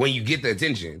 Like, when you get the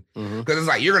attention, because it's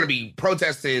like, you're going to be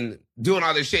protesting, doing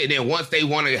all this shit. And then once they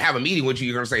want to have a meeting with you,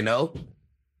 you're going to say no.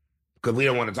 Because we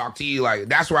don't want to talk to you. Like,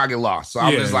 that's where I get lost. So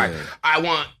I was just like, I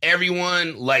want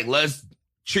everyone, like, let's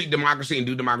treat democracy and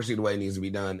do democracy the way it needs to be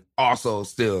done. Also,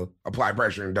 still apply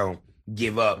pressure and don't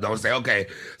give up. Don't say, okay,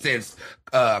 since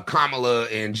Kamala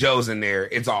and Joe's in there,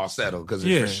 it's all settled. Because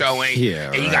it's for showing.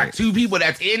 Yeah, and you got two people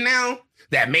that's in now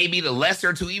that may be the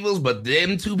lesser two evils, but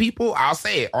them two people, I'll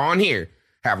say it on here,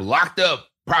 have locked up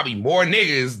probably more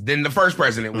niggas than the first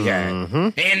president we had.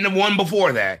 And the one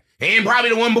before that. And probably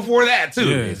the one before that, too.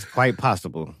 Yeah, it's quite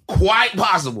possible. Quite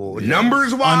possible. Yeah.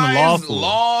 Numbers-wise,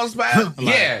 laws,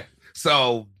 yeah.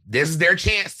 So this is their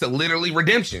chance to literally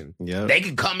redemption. Yep. They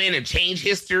can come in and change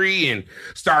history and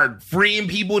start freeing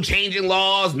people, changing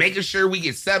laws, making sure we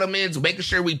get settlements, making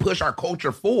sure we push our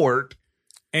culture forward.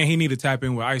 And he need to tap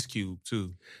in with Ice Cube,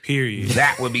 too. Period.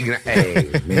 That would be good. Hey,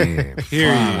 man.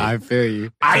 Period. I feel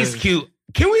you. Ice Cube.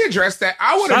 Can we address that?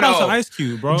 I want to know. Shout out to Ice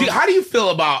Cube, bro. How do you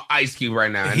feel about Ice Cube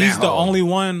right now? He's the only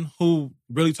one who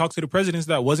really talked to the presidents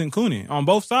that wasn't cooning on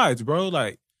both sides, bro.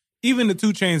 Like, even the 2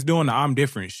 Chainz doing the I'm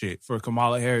different shit for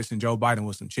Kamala Harris and Joe Biden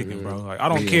was some chicken, bro. Like, I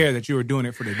don't care that you were doing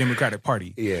it for the Democratic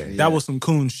Party. That was some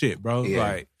coon shit, bro.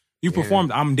 Like, you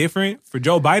performed I'm different for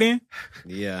Joe Biden.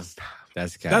 Yeah.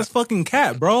 That's cap. That's fucking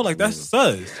cap, bro. Like, that's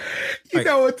sus. You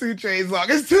know what 2 Chainz like?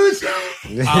 It's 2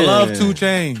 Chainz. I love 2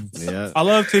 Chainz. Yeah. I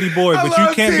love Titty Boy, but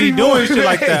you can't be doing shit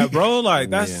like that, bro. Like,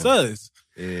 that's sus.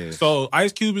 Yeah. So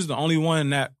Ice Cube is the only one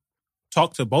that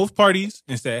talked to both parties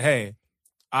and said, hey,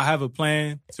 I have a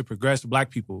plan to progress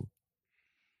black people.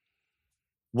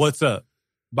 What's up?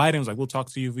 Biden was like, we'll talk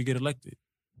to you if we get elected.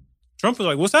 Trump was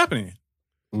like, what's happening?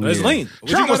 Let's link.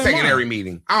 Trump was taking every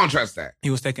meeting. I don't trust that. He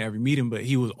was taking every meeting, but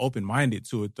he was open-minded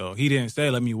to it, though. He didn't say,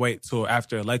 let me wait till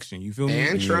after election. You feel me?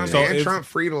 And Trump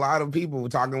freed a lot of people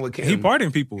talking with Kim. He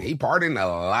pardoned people. He pardoned a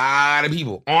lot of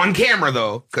people. On camera,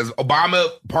 though, because Obama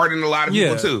pardoned a lot of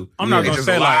people, too. I'm not going to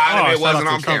say, like, it wasn't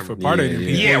on camera. For pardoning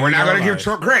people. Yeah, we're not going to give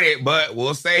Trump credit, but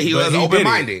we'll say he was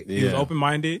open-minded. He was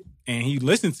open-minded. And he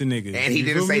listened to niggas. And he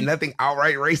didn't say nothing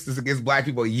outright racist against black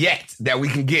people yet that we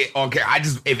can get on camera.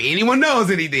 If anyone knows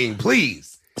anything,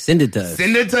 please send it to us.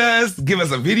 Send it to us. Give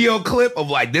us a video clip of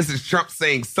like, this is Trump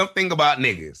saying something about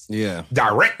niggas. Yeah.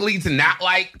 Directly to not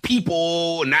like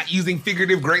people, not using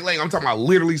figurative great language. I'm talking about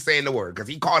literally saying the word because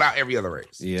he called out every other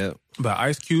race. Yeah. But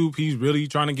Ice Cube, he's really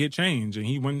trying to get change. And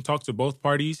he went and talked to both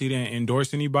parties. He didn't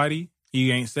endorse anybody. He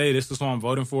ain't say this is who I'm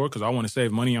voting for because I want to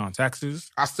save money on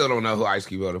taxes. I still don't know who Ice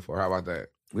Cube voted for. How about that?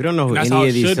 We don't know who any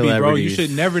of these celebrities. Bro. You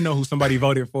should never know who somebody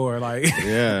voted for. Like,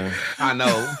 yeah, I know.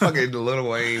 Fucking Lil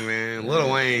Wayne, man.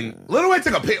 Lil Wayne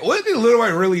took a pic. What did Lil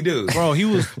Wayne really do? Bro, he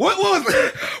was. What was?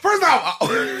 First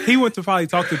off, he went to probably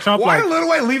talk to Trump. Why did Lil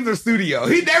Wayne leave the studio?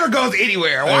 He never goes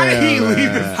anywhere. Why did he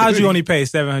leave the studio? How'd you only pay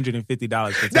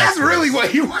 $750 for? That's really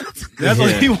what he wanted to know. That's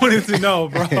what he wanted to know,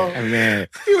 bro. Man,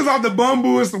 he was off the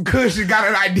bamboo and some kush and got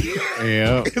an idea.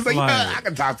 Yeah, it's like, I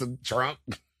can talk to Trump.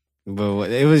 But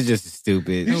it was just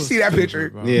stupid. Did you see that picture?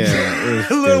 Bro. Yeah.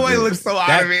 Lil Wayne looks so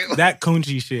out of it. That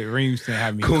Coochie shit, Reemston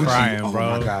had me crying, bro.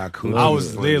 Oh my God, Coochie. I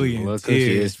was literally in tears. Coochie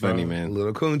is funny, man.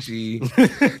 Little Coochie.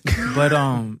 But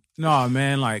no,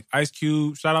 man, like Ice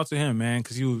Cube, shout out to him, man,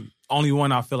 because he was only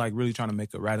one I feel like really trying to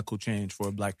make a radical change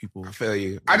for black people. I feel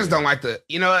you. I just don't like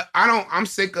I'm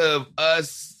sick of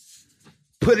us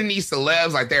putting these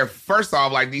celebs like first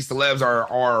off, like these celebs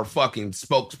are fucking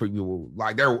spokespeople.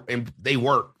 Like they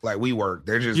work like we work.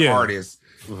 They're just artists.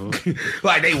 Mm-hmm.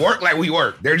 Like they work like we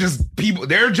work. They're just people.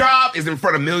 Their job is in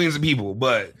front of millions of people.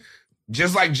 But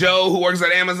just like Joe who works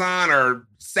at Amazon or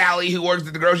Sally who works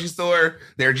at the grocery store,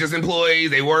 they're just employees.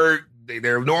 They work.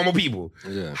 They're normal people.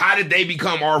 Yeah. How did they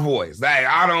become our voice? Like,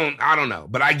 I don't know,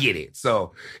 but I get it.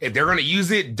 So if they're gonna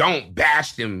use it, don't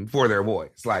bash them for their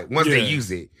voice. Like once they use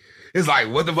it. It's like,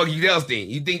 what the fuck you else think?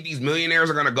 You think these millionaires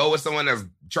are going to go with someone that's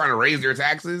trying to raise their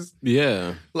taxes?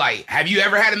 Yeah. Like, have you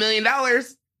ever had $1 million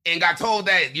and got told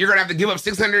that you're going to have to give up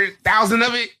 $600,000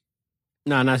 of it?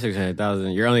 No, not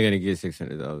 600,000. You're only gonna get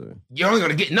 600,000. You're only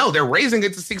gonna get they're raising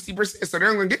it to 60%, so they're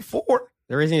only gonna get 4.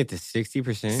 They're raising it to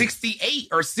 60%. 68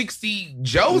 or 60.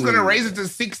 Joe's gonna raise it to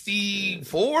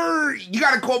 64. You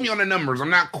gotta quote me on the numbers.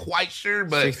 I'm not quite sure,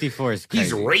 but 64 is crazy.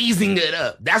 he's raising it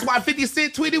up. That's why 50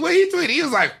 Cent tweeted what he tweeted. He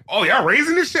was like, "Oh, y'all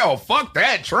raising this shit? Oh, fuck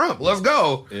that, Trump. Let's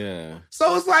go." Yeah.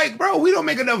 So it's like, bro, we don't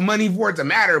make enough money for it to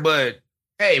matter, but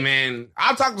hey, man,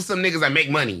 I'll talk to some niggas that make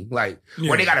money, like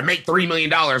where they gotta make $3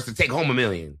 million to take home $1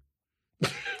 million.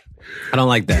 I don't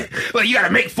like that. Like you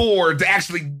gotta make 4 to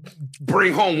actually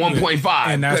bring home 1.5,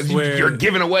 and that's where you're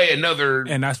giving away another.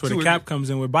 And that's where the cap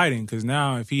comes in with Biden, because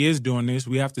now if he is doing this,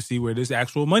 we have to see where this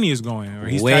actual money is going. Or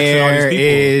he's taxing all these people.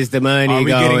 Where is the money going? Are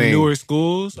we getting newer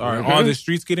schools? Are all the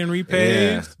streets getting repaved?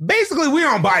 Yeah. Basically, we're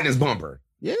on Biden's bumper.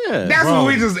 Yeah, that's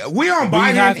what we on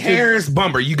Biden Harris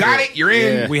bumper. You got it. You're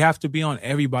in. Yeah. We have to be on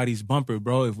everybody's bumper,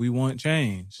 bro. If we want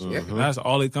change, that's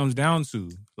all it comes down to.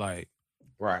 Like,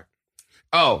 right.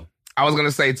 Oh, I was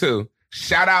gonna say too.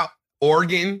 Shout out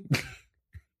Oregon.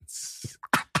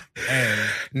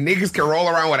 Niggas can roll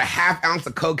around with a half ounce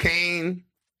of cocaine.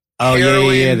 Oh,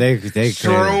 heroin, yeah. They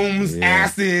shrooms,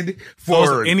 acid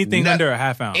for anything under a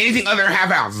half ounce. Anything under a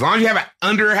half ounce. As long as you have it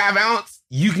under a half ounce,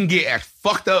 you can get as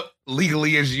fucked up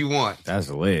legally as you want. That's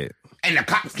lit. And the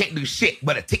cops can't do shit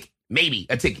but a ticket. Maybe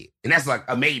a ticket. And that's like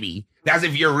a maybe. That's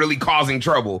if you're really causing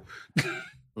trouble.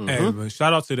 Hey, but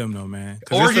shout out to them though, man.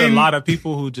 Because there's a lot of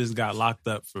people who just got locked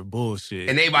up for bullshit.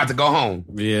 And they about to go home.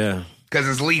 Yeah. Because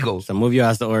it's legal. So move your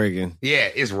ass to Oregon. Yeah,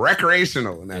 it's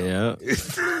recreational now. Yeah.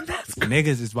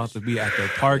 Niggas is about to be at the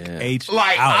park H.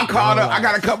 Like, I called up, I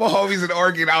got a couple homies in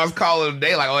Oregon. I was calling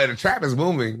today, like, oh, the trap is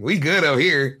booming. We good up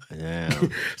here. Yeah.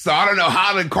 So I don't know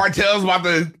how the cartel's about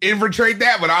to infiltrate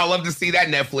that, but I'd love to see that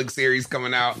Netflix series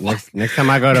coming out. Next time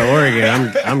I go to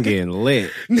Oregon, I'm getting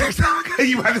lit. Next time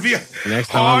you about to be next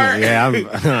time I'm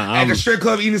at the strip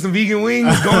club eating some vegan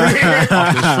wings, going in.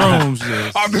 Off the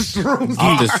shrooms. Off the shrooms.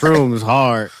 Off the shrooms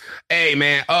hard. Hey,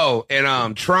 man. Oh,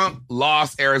 and Trump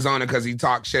lost Arizona because he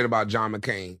talked shit about John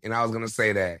McCain. And I was going to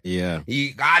say that. Yeah.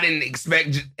 I didn't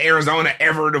expect Arizona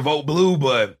ever to vote blue,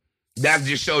 but that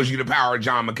just shows you the power of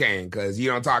John McCain because you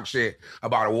don't talk shit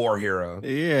about a war hero.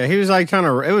 Yeah, he was like trying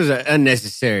to, it was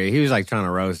unnecessary. He was like trying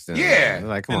to roast him. Yeah.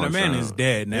 Like, come and on, the man Trump. is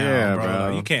dead now,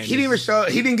 bro. You can't. He didn't even show,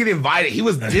 he didn't get invited. He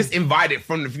was disinvited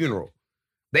from the funeral.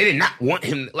 They did not want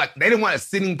him, like, they didn't want a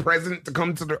sitting president to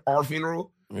come to our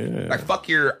funeral. Yeah. Like, fuck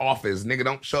your office, nigga.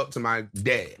 Don't show up to my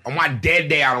dead. On my dead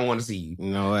day, I don't want to see you.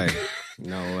 No way.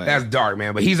 No way. That's dark,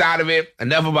 man. But he's out of it.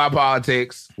 Enough about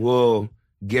politics. We'll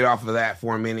get off of that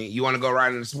for a minute. You want to go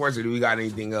right into sports, or do we got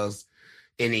anything else?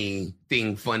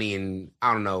 Anything funny and,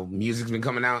 I don't know, music's been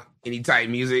coming out? Any type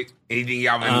music? Anything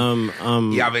y'all been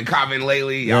copping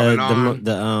lately? Y'all been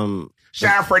on?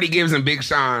 Shout out Freddie Gibbs and Big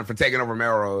Sean for taking over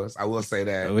Melrose. I will say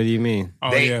that. What do you mean? For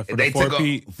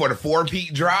the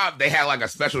 4-peat drop, they had like a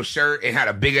special shirt and had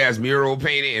a big ass mural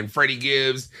painted, and Freddie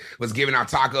Gibbs was giving out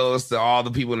tacos to all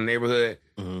the people in the neighborhood.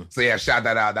 Mm-hmm. So yeah, shout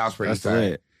that out. That was pretty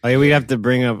tight. Oh, yeah, we have to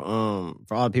bring up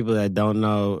for all the people that don't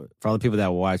know, for all the people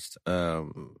that watched The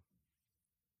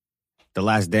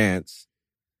Last Dance.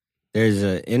 There's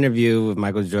an interview with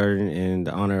Michael Jordan in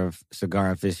the honor of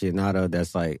Cigar Aficionado.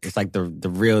 That's like, it's like the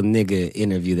real nigga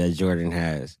interview that Jordan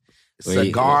has.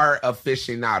 Cigar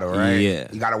Aficionado, right? Yeah.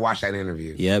 You got to watch that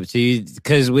interview. Yep. So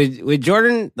because with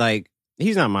Jordan, like,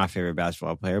 he's not my favorite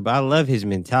basketball player, but I love his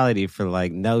mentality for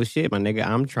like, no shit, my nigga,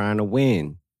 I'm trying to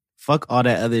win. Fuck all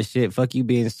that other shit. Fuck you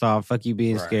being soft. Fuck you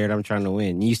being scared. I'm trying to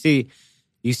win. You see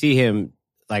him,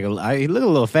 like, he look a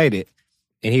little faded.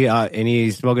 And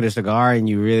he's smoking a cigar, and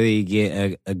you really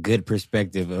get a good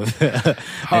perspective of.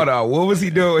 Hold on, what was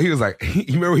he doing? He was like,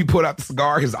 you remember he put out the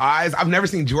cigar, his eyes? I've never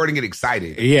seen Jordan get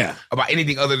excited. Yeah, about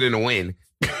anything other than a win.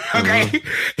 Okay,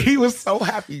 he was so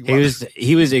happy.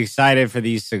 He was excited for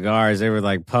these cigars. They were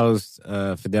like post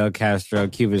Fidel Castro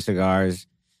Cuban cigars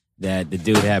that the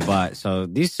dude had bought. So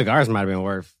these cigars might have been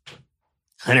worth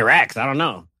 100 racks. I don't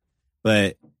know,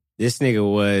 but this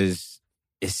nigga was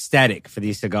ecstatic for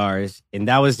these cigars, and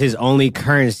that was his only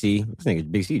currency. This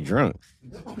nigga Big C drunk.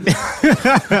 I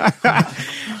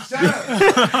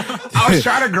was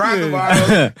trying to grind the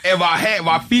bottle, and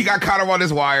my feet got caught up on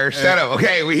this wire. Shut up.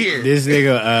 Okay, we here. This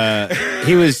nigga,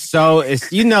 he was so,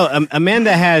 a man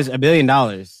that has $1 billion,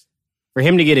 for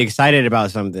him to get excited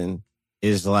about something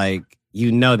is like,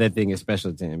 that thing is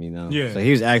special to him, Yeah. So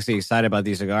he was actually excited about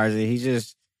these cigars, and he's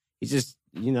just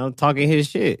talking his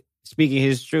shit. Speaking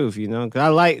his truth, because I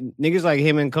like niggas like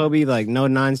him and Kobe, like no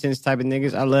nonsense type of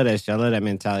niggas. I love that shit. I love that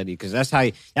mentality because that's how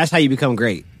you become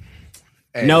great.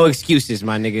 Hey, no excuses,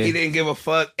 my nigga. He didn't give a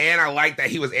fuck, and I like that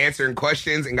he was answering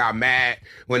questions and got mad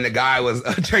when the guy was.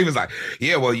 He was like,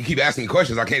 "Yeah, well, you keep asking me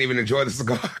questions. I can't even enjoy the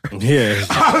cigar." Yeah,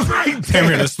 I was like, Came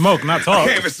here to smoke, not I talk.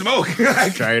 can't even smoke.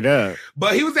 Like, straight up.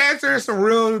 but he was answering some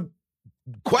real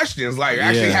questions, like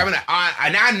actually having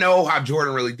and I know how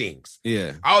Jordan really thinks.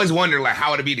 Yeah, I always wonder, like,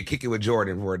 how would it be to kick it with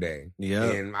Jordan for a day? Yeah.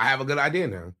 And I have a good idea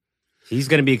now. he's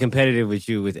gonna be competitive with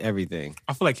you with everything.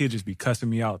 I feel like he'll just be cussing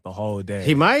me out the whole day.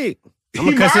 He might. I'm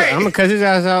He gonna might. cuss his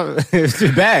ass out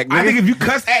back. I nigga. think if you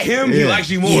cuss at him, he likes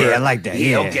you more. Yeah, I like that.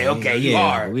 Yeah, okay, you yeah,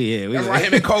 are. We That's why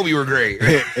him and Kobe were great.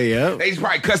 Yep. They just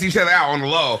probably cuss each other out on the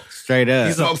low. Straight up.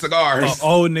 He's Smoke cigars. An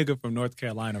old nigga from North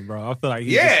Carolina, bro. I feel like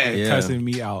he's Yeah. just cussing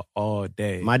me out all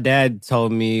day. My dad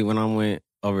told me when I went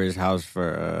over his house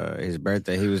for his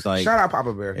birthday, he was like, Shout out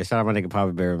Papa Bear. "Hey, shout out my nigga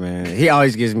Papa Bear, man. He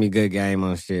always gives me good game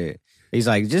on shit." He's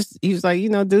like, you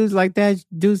know, dudes like that,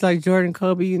 dudes like Jordan,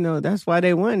 Kobe, you know, that's why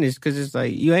they won this, because it's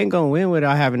like, you ain't gonna win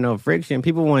without having no friction.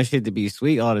 People want shit to be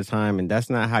sweet all the time, and that's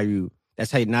not how you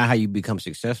become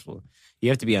successful. You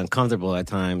have to be uncomfortable at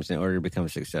times in order to become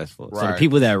successful. So the Right.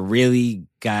 people that really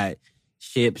got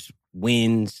ships,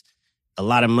 wins, a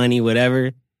lot of money,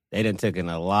 whatever, they done taken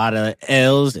a lot of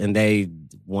L's and they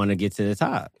want to get to the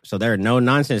top. So there are no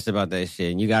nonsense about that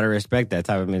shit, and you got to respect that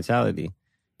type of mentality.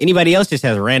 Anybody else just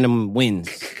has random wins.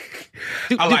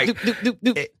 I like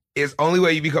it's only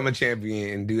way you become a champion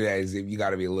and do that is if you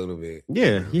got to be a little bit.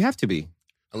 Yeah, you have to be.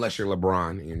 Unless you're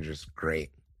LeBron and you're just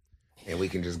great. And we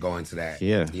can just go into that.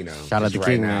 Yeah. You know. Shout out just to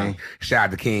King, man. Shout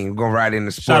out to King. We're going right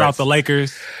into sports. Shout out the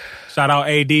Lakers. Shout out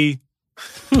AD.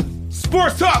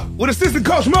 Sports Talk with assistant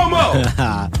coach Momo.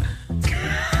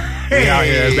 We out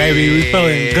here, baby. We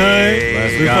feeling good.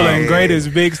 Let's We go. feeling great, as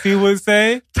Big C would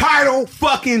say. Title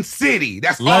fucking city.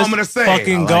 That's all Let's I'm going to say.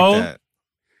 fucking go.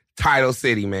 Title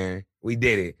city, man. We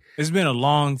did it. It's been a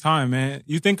long time, man.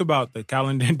 You think about the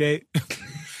calendar date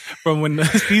from when the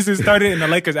season started and the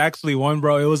Lakers actually won,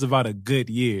 bro. It was about a good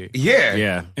year. Yeah.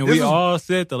 Yeah, And This we was- all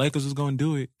said the Lakers was going to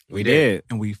do it. we did.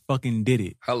 And we fucking did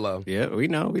it. Hello. Yeah, we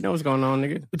know what's going on,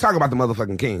 nigga. We talk about the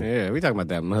motherfucking King. Yeah, we talking about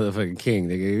that motherfucking King,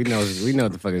 nigga. We know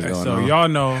what the fuck is going So on. y'all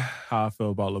know how I feel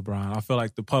about LeBron. I feel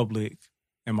like the public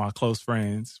and my close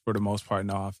friends, for the most part,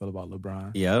 know how I feel about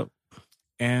LeBron. Yep.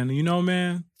 And you know,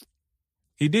 man,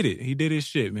 he did it. He did his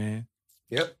shit, man.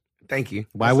 Yep. Thank you.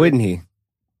 Why wouldn't he?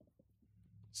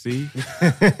 See?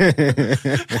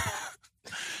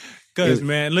 Because,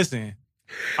 man, listen,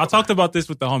 I talked about this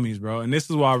with the homies, bro, and this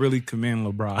is why I really commend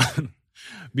LeBron.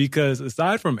 Because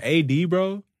aside from AD,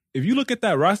 bro, if you look at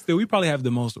that roster, we probably have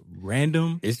the most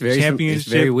random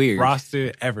championship very weird.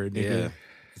 roster ever, nigga. Yeah.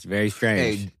 It's very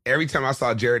strange. Hey, every time I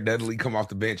saw Jared Dudley come off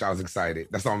the bench, I was excited.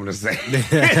 That's all I'm going to say.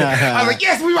 I was like,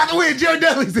 yes, we about to win. Jared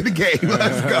Dudley's in the game.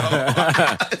 Let's go.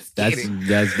 Let's get it.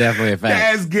 That's definitely a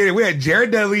fact. Let's get it. We had Jared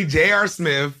Dudley, J.R.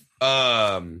 Smith,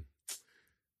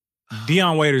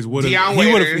 Deion Waiters would Deion have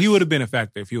Waiters. he would have been a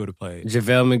factor if he would have played.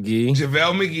 JaVale McGee.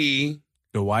 JaVale McGee,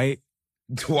 Dwight,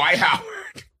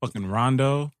 Howard, fucking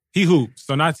Rondo. He hoops,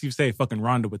 so not to say fucking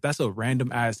Rondo, but that's a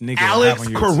random ass nigga. to have Alex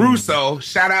on your Caruso.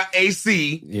 Shout out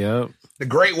AC, Yep. the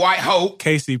Great White Hope.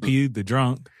 team. KCP, the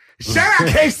drunk. Shout out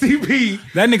KCP.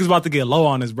 That nigga's about to get low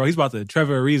on us, bro. He's about to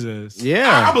Trevor Ariza us.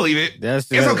 Yeah. I believe it. That's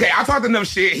It's okay. I talked enough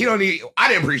shit. He don't need. I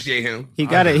didn't appreciate him. He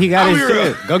got it. He got I'll his be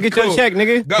real. shit. Go get Cool. your check,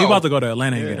 nigga. Go. He about to go to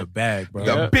Atlanta and get a bag, bro.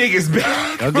 the biggest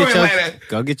bag Go from get your Atlanta.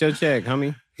 go get your check,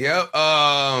 homie. Yep.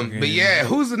 But yeah,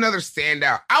 who's another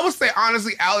standout? I would say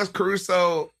honestly, Alex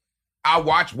Caruso. I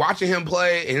watching him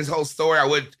play and his whole story.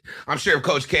 I'm sure if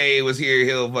Coach K was here,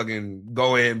 he'll fucking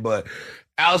go in. But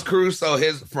Alex Caruso,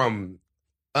 his from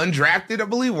undrafted, I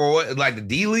believe, or what, like the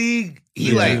D League.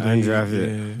 He like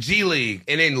undrafted. Yeah. G League,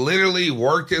 and then literally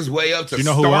worked his way up to You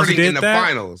know who else starting did in the that?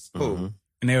 finals. Who? Mhm.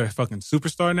 And they're a fucking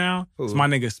superstar now. Who? It's my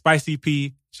nigga Spicy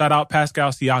P. Shout out Pascal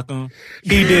Siakam.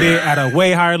 He did it at a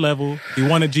way higher level. He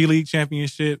won a G League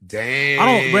championship. Damn. I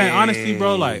don't, Brent, honestly,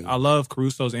 bro, like, I love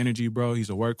Caruso's energy, bro. He's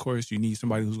a workhorse. You need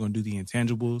somebody who's going to do the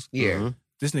intangibles. Yeah. Mhm.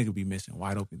 This nigga be missing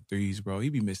wide open threes, bro. He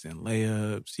be missing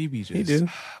layups. He be just He do.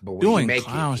 But when doing he make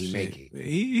clown it, he shit. make it.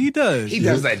 He does. He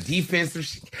does that defensive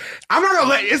shit. I'm not gonna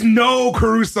let. It's no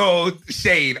Caruso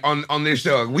shade on this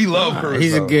show. We love Caruso.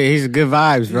 He's a good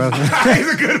vibes, bro.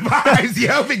 He's a good vibes.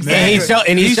 Yep, exactly.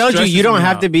 And he He showed you stresses you don't me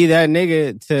have out. to be that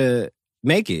nigga to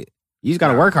make it. You just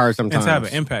gotta work hard and sometimes. to have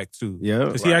an impact, too. Yeah,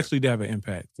 Because he actually did have an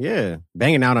impact. Yeah,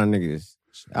 banging out on niggas.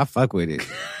 I fuck with it.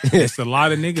 It's a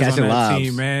lot of niggas Catching on that lobs.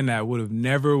 team, man, that would have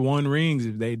never won rings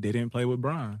if they didn't play with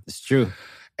Bron. It's true.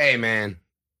 Hey man,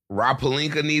 Rob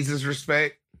Pelinka needs his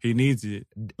respect. He needs it.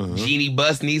 Jeannie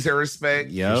Buss needs her respect.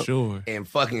 Yep. For sure. And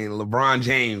fucking LeBron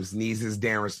James needs his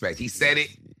damn respect. He said it.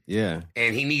 Yeah.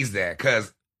 And he needs that.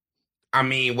 Because, I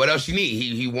mean, what else you need?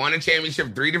 He won a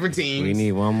championship, 3 different teams. We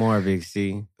need one more, Big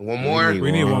C. One more?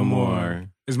 We need one more.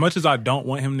 As much as I don't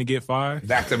want him to get 5.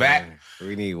 Back to back?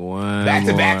 We need one Back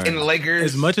to back more. in the Lakers?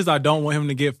 As much as I don't want him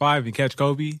to get 5 and catch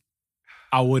Kobe,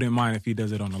 I wouldn't mind if he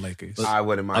does it on the Lakers. I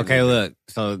wouldn't mind. Okay, either. look.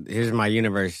 So here's my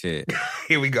universe shit.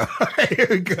 Here we go. Here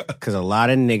we go. Because a lot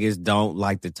of niggas don't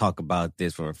like to talk about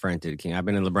this when referring to the king. I've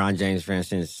been a LeBron James fan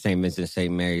since St. Vincent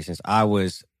St. Mary since I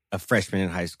was a freshman in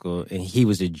high school and he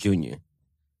was a junior.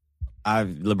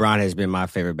 LeBron has been my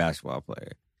favorite basketball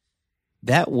player.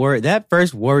 That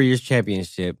first Warriors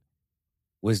championship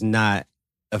was not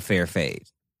a fair fade.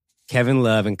 Kevin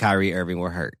Love and Kyrie Irving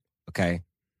were hurt. Okay.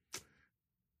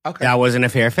 That wasn't a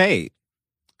fair fade.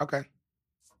 Okay.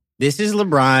 This is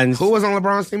LeBron's. Who was on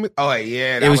LeBron's team? Oh,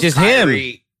 yeah. It was just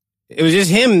Kyrie. him. It was just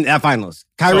him at finals.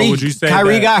 Kyrie, would you say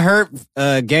Kyrie that- got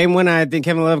hurt game when I think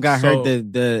Kevin Love got hurt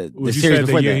the Would you series say the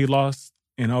before year that. he lost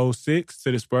in 06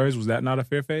 to the Spurs, was that not a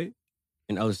fair fade?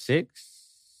 In 06?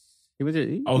 He was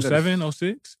 07,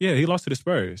 06? Yeah, he lost to the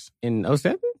Spurs. In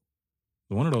 07?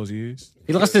 One of those years.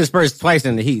 He lost to the Spurs twice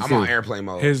in the Heat. I'm too. on airplane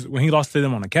mode. When he lost to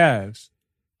them on the Cavs.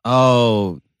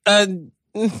 Oh. I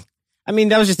mean,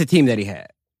 that was just the team that he had.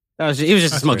 He was just a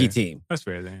That's smoky fair. team. That's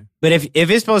fair then. But if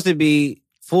it's supposed to be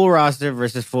full roster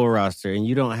versus full roster and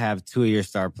you don't have 2 of your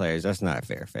star players, that's not a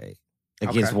fair fade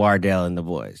against Okay. Wardell and the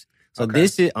boys. So Okay.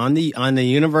 this is on the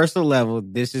universal level,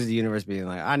 this is the universe being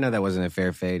like, I know that wasn't a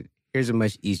fair fade. Here's a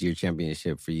much easier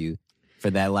championship for you for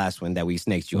that last one that we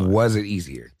snaked you on. Was it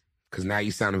easier? Because now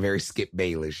you sound very Skip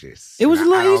Bayless. It was a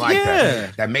And I little don't like easier.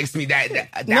 that. That makes me that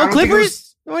I No don't think it was-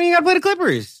 Clippers? Why you gotta play the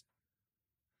Clippers?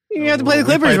 You have to play the We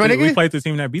Clippers, played my the- We nigga. played the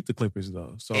team that beat the Clippers,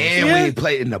 though. So And Yeah. we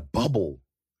played in the bubble.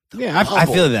 Yeah, I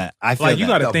feel that. I feel like, you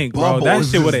that. got to The think, bro. bubble That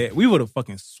was shit just- we would have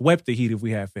fucking swept the Heat if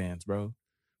we had fans, bro.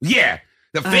 Yeah.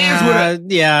 The fans would have.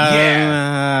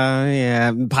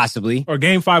 Yeah, possibly. Or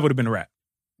Game 5 would have been a wrap.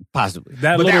 Possibly.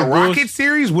 That But little that bullshit- Rockets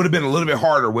series would have been a little bit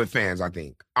harder with fans, I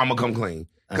think. I'm going to come clean.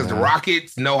 Because the Uh-huh.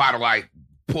 Rockets know how to, like,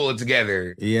 pull it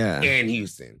together Yeah. in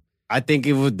Houston. I think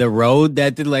it was the road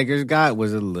that the Lakers got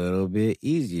was a little bit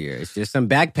easier. It's just some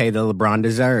back pay that LeBron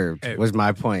deserved, Hey. was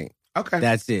my point. Okay.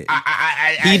 That's it.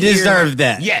 I He hear deserved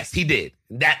that. Yes, he did.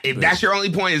 If that's your only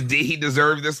point, is did he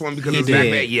deserve this one because He of his back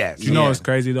did. pay? Yes. You know Yeah. what's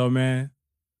crazy, though, man?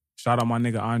 Shout out my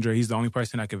nigga Andre. He's the only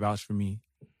person that can vouch for me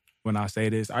when I say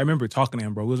this. I remember talking to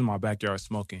him, bro. He was in my backyard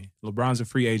smoking. LeBron's a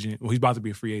free agent. Well, he's about to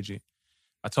be a free agent.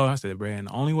 I told him, I said, bro, and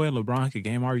the only way LeBron could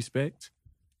gain my respect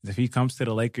is if he comes to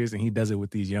the Lakers and he does it with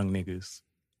these young niggas.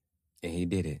 And he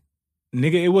did it.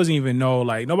 Nigga, it wasn't even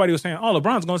nobody was saying, oh,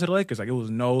 LeBron's going to the Lakers. Like, it was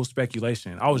no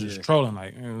speculation. I was just trolling,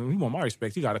 like, he want my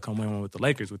respect. He got to come win one with the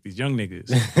Lakers with these young niggas.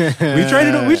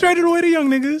 we traded away the young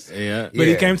niggas. Yeah. But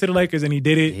he Yeah. came to the Lakers and he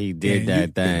did it. He did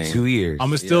And that thing. 2 years. I'm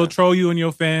going to still Yeah. troll you and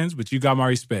your fans, but you got my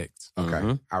respect. Okay.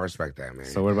 Mhm. I respect that, man.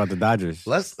 So what about the Dodgers?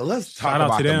 let's talk Shout out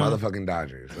about to the them. motherfucking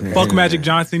Dodgers. Okay? Fuck Magic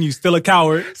Johnson. You still a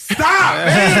coward. Stop,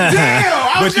 man.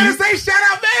 Damn. I was But going you- to say shout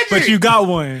out Magic. But you got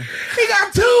one. He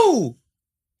got 2.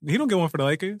 He don't get one for the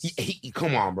Lakers.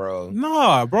 Come on, bro.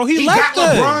 Nah, bro. He He left got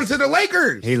us. LeBron to the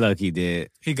Lakers. He look, he did.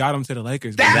 He got him to the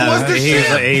Lakers. That bro. was the he's,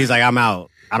 shit. he's like, I'm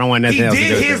out. I don't want nothing He else to do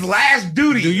did with his this. last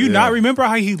duty. Do you Yeah. not remember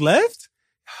how he left?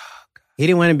 He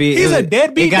didn't want to be. He's it a was-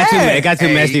 deadbeat It got dad. It got too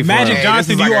Hey, messy for Magic him.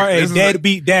 Johnson, this is you like are a- a this is like-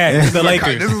 deadbeat dad to the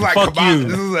Lakers. This is like Fuck you.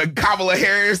 This is a Kamala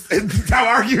Harris type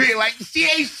argument. Like she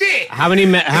ain't shit. How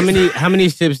many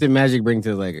ships did Magic bring to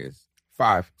the Lakers?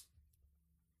 5.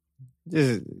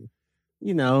 Just, he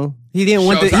didn't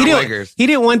want Showtime Lakers. he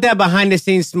didn't want that behind the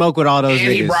scenes smoke with all those And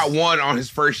niggas. he brought 1 on his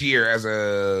first year as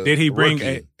a Did he bring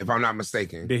rookie, if I'm not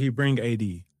mistaken. Did he bring AD?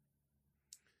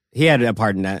 He had a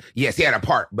part in that. Yes, he had a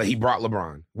part, but he brought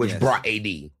LeBron, which Yes. brought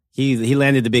AD. He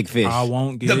landed the big fish. I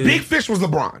won't get The big fish was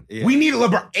LeBron. Yeah. We needed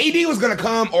LeBron. AD was going to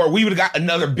come, or we would have got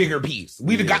another bigger piece.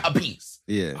 We'd have got a piece.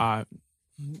 Yeah.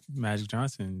 Magic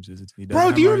Johnson just he doesn't Bro,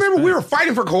 have do you my remember respect. we were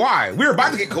fighting for Kawhi? We were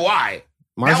about to get Kawhi.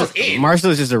 was it.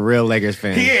 Marshall is just a real Lakers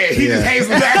fan. Yeah, he just hates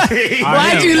me back. I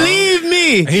Why'd am, you bro. leave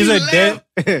me? He's You a dead.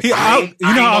 You I know how I ain't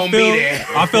gonna be feel. there.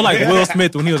 I feel like Will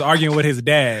Smith when he was arguing with his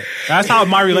dad. That's how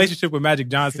my relationship with Magic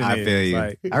Johnson I is. feel you.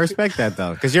 Like, I respect that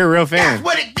though, because you're a real That's fan.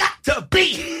 what it got to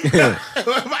be.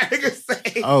 What my nigga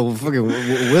say? Oh, fucking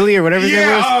Willie or whatever his name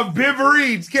was. Yeah, Ben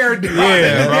Vereen's character.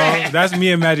 yeah, bro. That's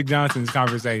me and Magic Johnson's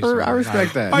conversation. I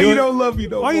respect that. Why you don't love me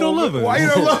no Why you don't more? love us? Why you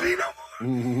don't love me no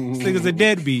more? This nigga's a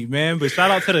deadbeat, man. But shout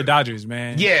out to the Dodgers,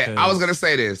 man. Yeah, I was gonna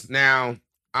say this. Now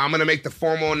I'm gonna make the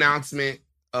formal announcement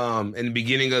in the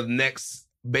beginning of next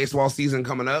baseball season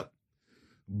coming up.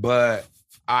 But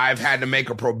I've had to make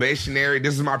this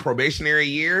is my probationary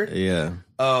year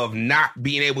of not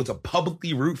being able to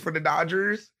publicly root for the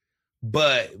Dodgers,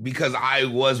 but because I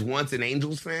was once an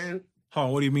Angels fan. Oh,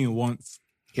 what do you mean once?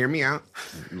 Hear me out.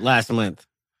 Last month.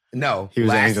 No, he was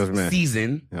last Angels man.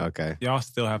 Season. Okay. Y'all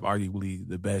still have arguably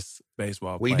the best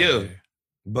baseball player. We do,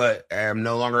 but I'm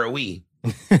no longer a we.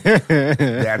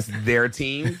 That's their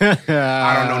team. I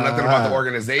don't know nothing about the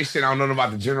organization. I don't know nothing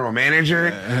about the general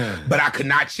manager, but I could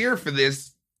not cheer for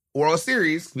this World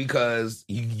Series because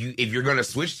you if you're going to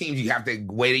switch teams, you have to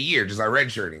wait a year, just like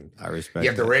redshirting. I respect You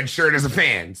have to redshirt as a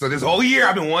fan. So this whole year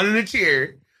I've been wanting to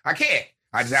cheer. I can't.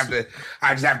 I just have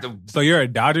to. So you're a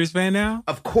Dodgers fan now?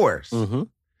 Of course. Mm-hmm.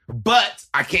 But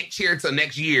I can't cheer till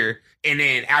next year. And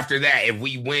then after that, if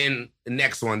we win the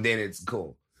next one, then it's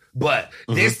cool. But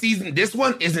this season, this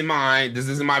one isn't mine. This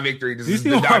isn't my victory. This is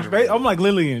the Dodgers. I'm like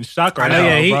literally in shock right now.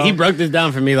 Yeah, he broke this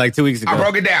down for me like 2 weeks ago. I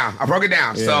broke it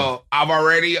down. Yeah. So I've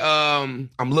already, I'm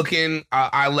looking,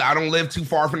 I don't live too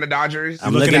far from the Dodgers.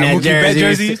 I'm looking at Mookie Betts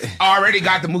jerseys. I already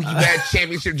got the Mookie Betts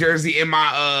championship jersey in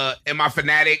my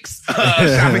Fanatics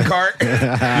shopping cart.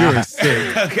 You're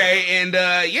sick. Okay. And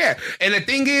yeah. And the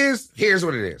thing is, here's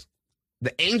what it is.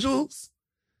 The Angels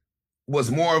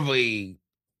was more of a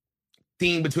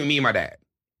thing between me and my dad.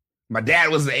 My dad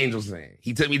was the Angels fan.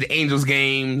 He took me to Angels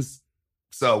games.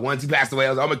 So once he passed away, I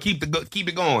was like, I'm gonna keep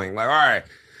it going. Like, all right.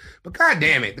 But god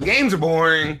damn it, the games are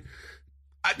boring.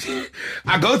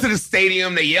 I go to the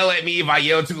stadium, they yell at me if I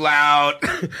yell too loud.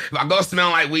 If I go smell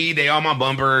like weed, they on my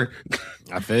bumper.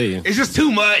 I feel you. It's just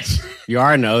too much. You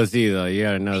are in the OC though. You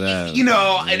gotta know that. You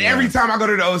know, and every time I go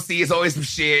to the OC, it's always some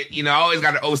shit. You know, I always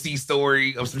got an OC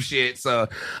story of some shit. So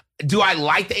do I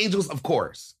like the Angels? Of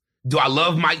course. Do I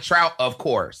love Mike Trout? Of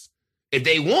course. If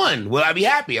they won, will I be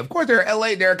happy? Of course, they're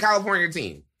LA, they're a California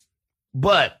team.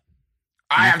 But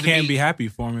I can't be happy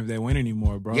for them if they win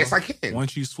anymore, bro. Yes, I can.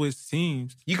 Once you switch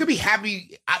teams, you could be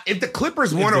happy if the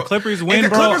Clippers won. If the Clippers win,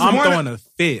 bro, I'm throwing a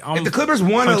fit. If the Clippers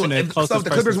won, if the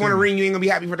Clippers won a ring, you ain't gonna be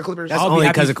happy for the Clippers. That's only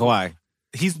because of Kawhi.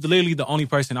 He's literally the only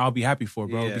person I'll be happy for,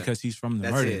 bro, because he's from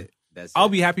the murder. That's I'll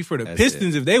be happy for the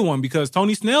Pistons if they won because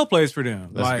Tony Snell plays for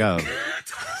them. Let's go.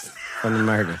 From the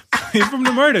murder. He's from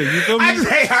the murder. You feel me? I just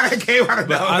hate how that came out of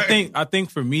nowhere. I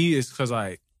think for me, it's because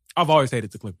like I've always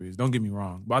hated the Clippers. Don't get me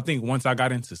wrong, but I think once I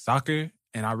got into soccer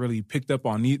and I really picked up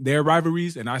on their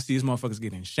rivalries, and I see these motherfuckers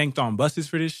getting shanked on buses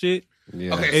for this shit.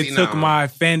 Yeah. Okay, it took my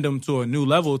fandom to a new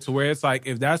level to where it's like,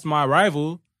 if that's my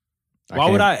rival, why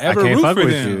would I ever root for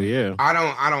them? Yeah.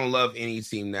 I don't love any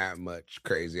team that much.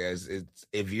 Crazy as it's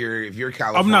if you're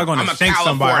California. I'm not going to shank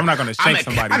somebody. I'm not going to shank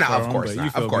somebody.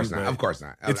 Of course not. Of course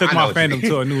not. It took my fandom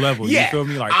to a new level. Yeah. You feel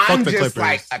me? Like fuck the Clippers. I'm just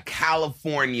like a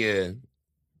California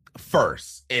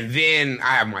first, and then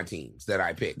I have my teams that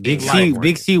I pick. Big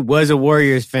C was a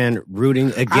Warriors fan rooting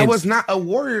against. I was not a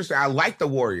Warriors fan. I like the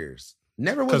Warriors.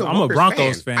 Never was. I'm a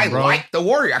Broncos fan, bro. I like the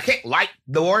Warriors. I can't like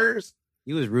the Warriors.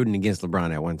 You was rooting against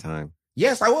LeBron at one time.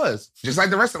 Yes, I was. Just like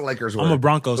the rest of the Lakers were. I'm a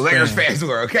Broncos fan. The Lakers fans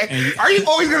were, okay? Are you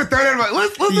always going to throw that?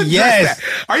 Let's address that.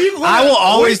 I will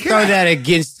always throw that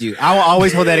against you. I will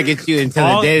always hold that against you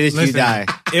until the day that you die.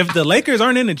 If the Lakers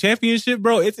aren't in the championship,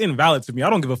 bro, it's invalid to me. I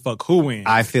don't give a fuck who wins.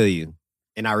 I feel you.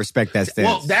 And I respect that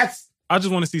stance. Well, I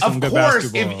just want to see some good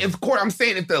basketball. Of course, I'm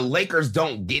saying if the Lakers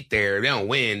don't get there, they don't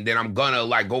win, then I'm going to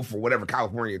like go for whatever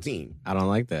California team. I don't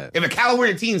like that. If a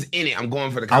California team's in it, I'm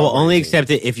going for the I California will only team. accept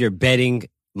it if you're betting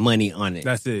money on it.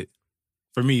 That's it.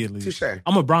 For me, at least. Touché.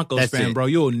 I'm a Broncos fan, bro.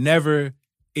 You'll never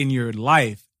in your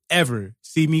life ever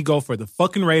see me go for the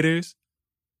fucking Raiders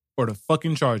or the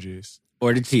fucking Chargers.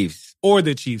 Or the Chiefs. Or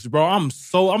the Chiefs, bro. I'm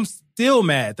still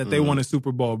mad that they won a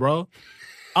Super Bowl, bro.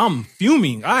 I'm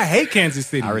fuming. I hate Kansas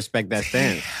City. I respect that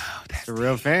stance. That's a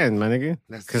real fan, my nigga.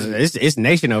 Because it's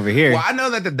nation over here. Well, I know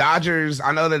that the Dodgers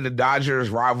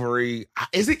rivalry,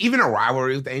 is it even a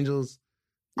rivalry with the Angels?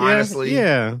 Honestly.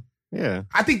 Yeah.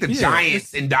 I think the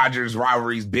Giants and Dodgers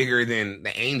rivalry is bigger than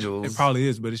the Angels. It probably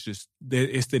is, but it's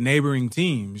the neighboring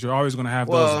teams. You're always going to have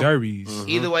those derbies.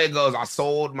 Either way it goes, I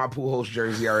sold my Pujols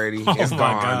jersey already. Oh It's my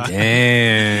gone. God.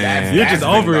 Damn. You're just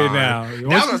over it now. It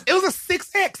was a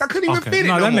 6X. I couldn't even fit it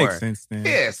no that more. makes sense then.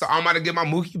 Yeah, so I'm about to get my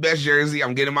Mookie Betts jersey.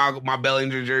 I'm getting my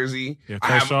Bellinger jersey. Yeah,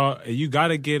 Kershaw, you got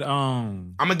to get...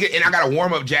 I'm going to get... And I got a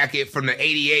warm-up jacket from the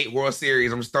 88 World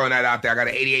Series. I'm just throwing that out there. I got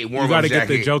an 88 warm-up jacket. You got to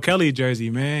get the Joe Kelly jersey,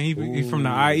 man. He from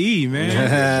the IE,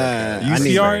 man.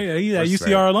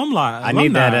 UCR alumni.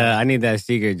 I need that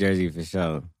Seager jersey for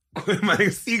sure. My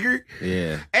Seager?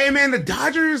 Yeah. Hey, man, the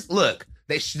Dodgers, look,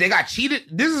 they got cheated.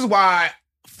 This is why,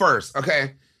 first,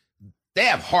 okay, they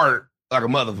have heart like a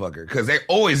motherfucker because they're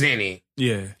always in it.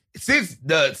 Yeah. since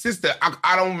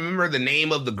I don't remember the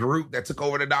name of the group that took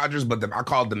over the Dodgers, but I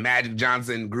call it the Magic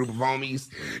Johnson group of homies.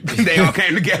 They all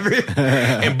came together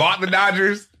and bought the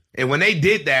Dodgers. And when they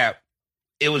did that,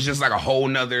 it was just like a whole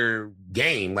nother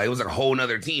game. Like it was like a whole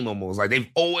nother team almost. Like they've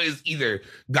always either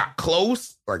got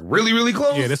close, like really, really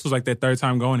close. Yeah, this was like their third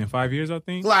time going in 5 years, I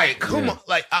think. Like, come on.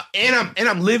 Like, and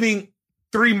I'm living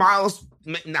 3 miles,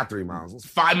 not 3 miles,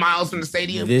 5 miles from the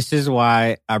stadium. This is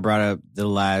why I brought up the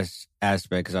last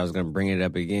aspect, because I was going to bring it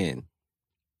up again.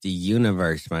 The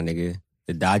universe, my nigga.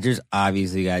 The Dodgers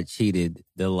obviously got cheated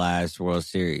the last World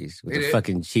Series with the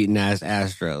fucking cheating ass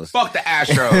Astros. Fuck the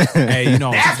Astros. Hey, you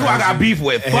know that's who I got beef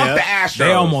with. Fuck the Astros.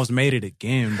 They almost made it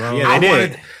again, bro. Yeah, they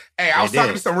did. I was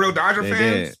talking to some real Dodger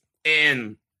fans,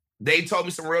 and they told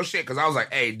me some real shit because I was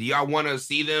like, "Hey, do y'all want to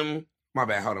see them?" My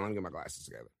bad. Hold on, let me get my glasses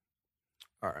together.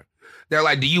 All right. They're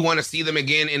like, "Do you want to see them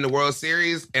again in the World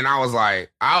Series?" And I was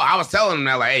like, I was telling them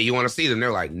that, like, "Hey, you want to see them?"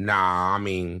 They're like, "Nah, I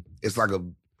mean, it's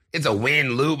a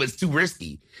win-lose, but it's too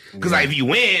risky." Because like if you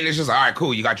win, it's just all right,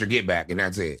 cool, you got your get back, and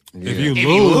that's it. Yeah. If you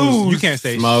lose, you can't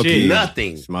say shit.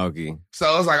 Nothing. Smoky.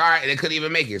 So it's like, all right, they couldn't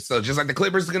even make it. So just like the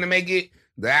Clippers are gonna make it,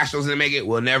 the Astros gonna make it.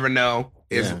 We'll never know.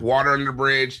 It's water under the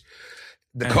bridge.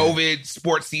 The COVID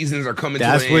sports seasons are coming to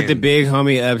an end. That's what the big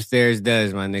homie upstairs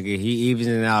does, my nigga. He evens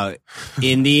it out.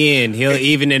 In the end, he'll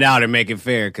even it out and make it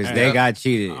fair because they got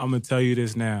cheated. I'm going to tell you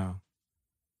this now.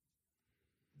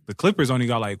 The Clippers only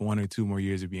got like 1 or 2 more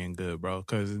years of being good, bro.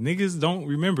 Because niggas don't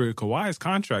remember Kawhi's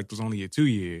contract was only a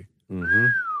 2-year. Mm-hmm.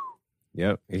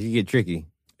 Yep. It could get tricky.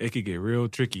 It could get real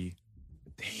tricky.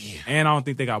 Damn. And I don't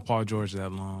think they got Paul George that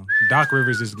long. Doc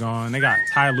Rivers is gone. They got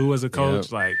Ty Lue as a coach.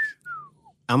 Yep. Like,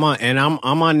 I'm on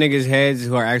niggas' heads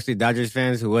who are actually Dodgers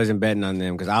fans who wasn't betting on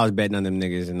them because I was betting on them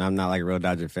niggas and I'm not like a real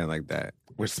Dodger fan like that.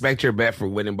 Respect your bet for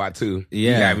winning by 2.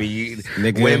 Yeah.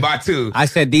 Nigga, winning by 2. I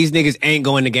said these niggas ain't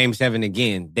going to Game 7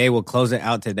 again. They will close it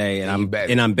out today, and I'm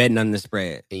betting on the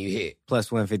spread. And you hit.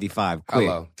 Plus 155. Quick.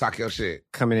 Hello. Talk your shit.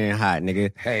 Coming in hot,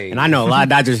 nigga. Hey. And I know a lot of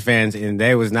Dodgers fans, and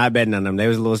they was not betting on them. They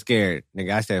was a little scared.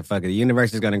 Nigga, I said, fuck it. The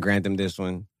universe is going to grant them this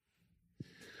one.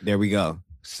 There we go.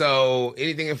 So,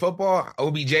 anything in football?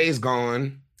 OBJ is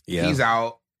gone. Yeah. He's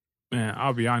out. Man,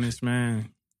 I'll be honest,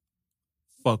 man.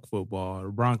 Fuck football. The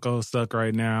Broncos suck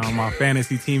right now. My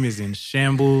fantasy team is in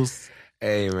shambles.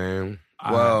 Hey, man.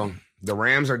 Well, the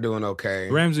Rams are doing okay.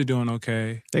 Rams are doing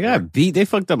okay. They got beat. They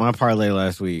fucked up my parlay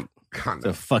last week.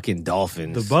 The fucking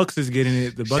Dolphins. The Bucks is getting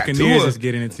it. The Buccaneers is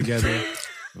getting it together.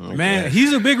 Man,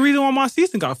 he's a big reason why my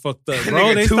season got fucked up,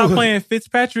 bro. They stopped playing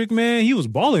Fitzpatrick, man. He was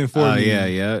balling for me.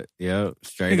 Yeah.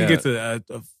 Straight up. He gets a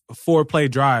 4-play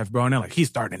drive, bro, and they're like, he's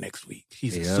starting next week.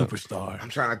 He's a superstar. I'm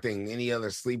trying to think any other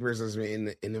sleepers that's been in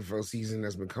the NFL season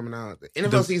that's been coming out. The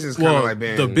NFL season's kind of like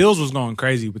been... The Bills was going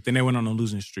crazy, but then they went on a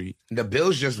losing streak. The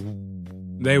Bills just...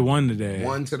 They won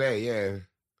today. Yeah.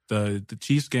 The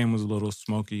Chiefs game was a little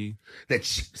smoky.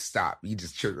 Stop. You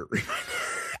just triggered me.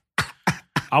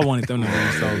 I wanted them to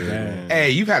win so bad.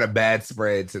 Hey, you've had a bad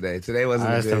spread today. Today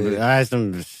wasn't good. I had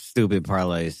some stupid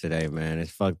parlays today, man.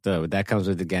 It's fucked up. But that comes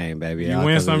with the game, baby. You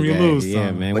win some, you lose some.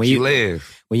 Yeah, man. But you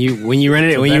live. When you run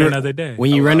it, another day.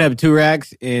 When you run up 2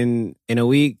 racks in a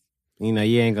week, you know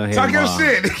you ain't gonna hit talk them your all.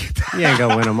 Shit. You ain't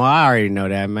gonna win them all. I already know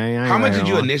that, man. How much did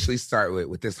you initially start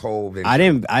with this whole venture? I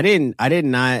did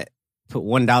not put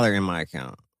 $1 in my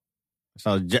account.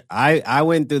 So I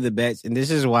went through the bets, and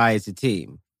this is why it's a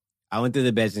team. I went through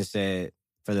the bets and said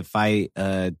for the fight,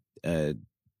 what's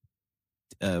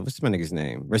my nigga's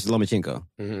name? Versus Lomachenko.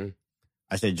 Mm-hmm.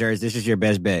 I said, Jers, this is your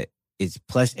best bet. It's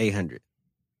plus 800.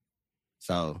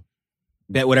 So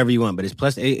bet whatever you want, but it's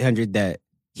plus 800 that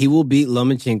he will beat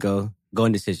Lomachenko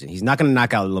going decision. He's not going to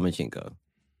knock out Lomachenko,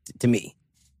 to me.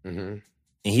 Mm-hmm. And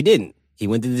he didn't. He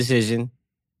went to the decision,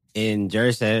 and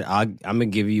Jers said, I'm going to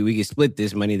give you, we can split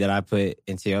this money that I put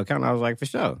into your account. I was like, for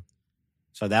sure.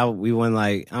 So that we won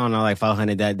like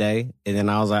 500 that day. And then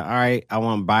I was like, all right, I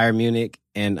want Bayern Munich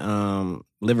and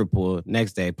Liverpool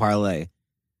next day, parlay.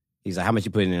 He's like, how much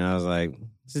you putting in? I was like,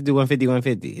 let's just do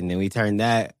 150. And then we turned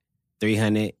that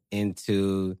 300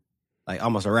 into like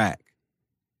almost a rack.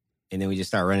 And then we just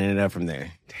start running it up from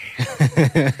there.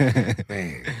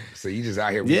 Man, so you just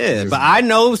out here. Yeah, but I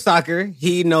know soccer.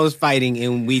 He knows fighting,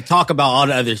 and we talk about all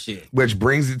the other shit. Which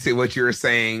brings it to what you were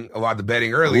saying about the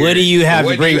betting earlier. What do you have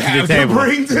to bring to the table?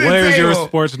 Where's your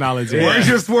sports knowledge? Where's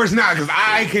your sports knowledge? Because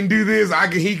I can do this.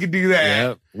 He can do that.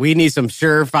 Yep. We need some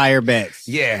surefire bets.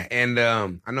 Yeah, and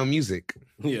I know music.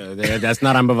 Yeah, that's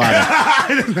not on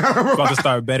Bovada. About to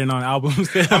start betting on albums.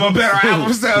 I'm a bet on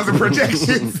album sales and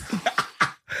projections.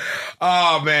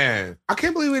 Oh, man. I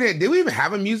can't believe we didn't. Did we even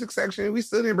have a music section? We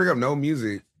still didn't bring up no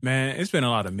music. Man, it's been a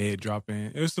lot of mid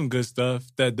dropping. It was some good stuff.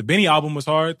 The Benny album was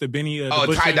hard. The Benny.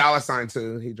 Ty Dolla $ign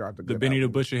too. He dropped a good the Benny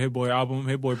album. the Butcher Hit Boy album.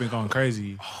 Hit Boy been going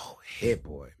crazy. Oh, Hit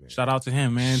Boy, man. Shout out to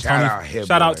him, man.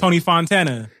 Shout out Tony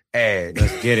Fontana. Hey,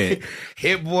 Let's get it.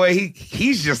 Hit Boy,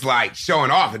 he's just like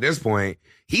showing off at this point.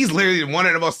 He's literally one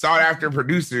of the most sought after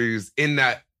producers in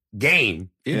the game.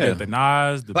 Yeah, the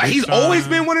Nas, the like Big he's Sean. always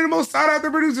been one of the most sought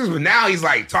after producers, but now he's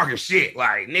like talking shit.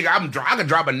 Like, nigga, I could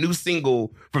drop a new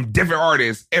single from different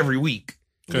artists every week.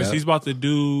 Because he's about to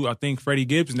do, I think, Freddie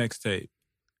Gibbs' next tape.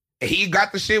 He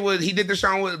got the shit with, he did the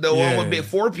Sean with the one with Big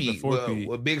 4P,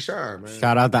 with Big Sean, man.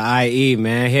 Shout out to IE,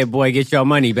 man. Hit Boy, get your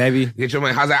money, baby. Get your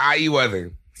money. How's that IE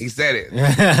weather? He said it.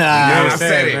 I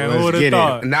said it. Man. Who would have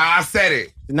thought? Nah, I said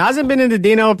it. Nas has been in the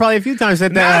Dino probably a few times.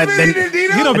 Said that. Nas been in the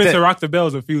Dino? He done been to Rock the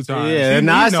Bells a few times. Yeah, he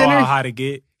Nas know Center? how to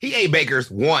get. He ate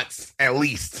Baker's once, at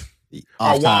least.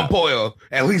 Off Or top. Wampoil,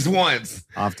 at least once.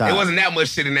 Off top. It wasn't that much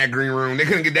shit in that green room. They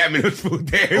couldn't get that many food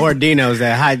there. Or Dino's,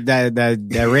 that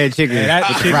red chicken Hey, that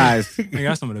with chicken- fries. They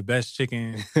got some of the best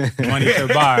chicken money could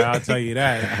buy. I'll tell you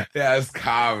that. Yeah, it's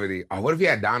comedy. Oh, what if he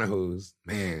had Donahue's?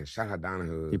 Man, shout out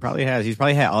Donahue's. He probably has. He's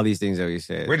probably had all these things that we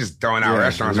said. We're just throwing out Yeah.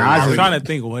 restaurants. Nas right now. I'm is- trying to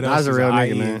think of what Nas else a is real an nigga,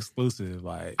 IE man. exclusive.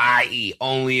 Like, IE,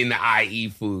 only in the IE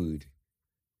food.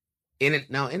 In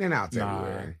and out's Nah.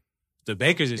 everywhere. the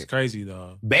Bakers is crazy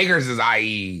though. Baker's is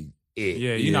IE. It.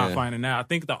 Yeah, you're not Yeah. finding that. I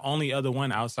think the only other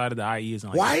one outside of the IE is in,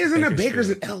 like, Why isn't there Baker's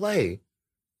Bakersfield. in LA?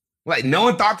 Like, no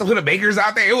one thought to put a Baker's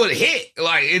out there. It would hit.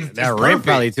 Like, it's That it's rate perfect.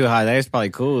 probably too high. That's probably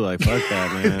cool. Like, fuck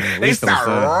that, man. They Waste some start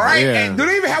stuff. right. Yeah. Do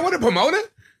they even have one in Pomona?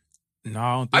 No,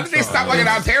 I don't I think think they so. stopped like in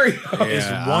Ontario. It's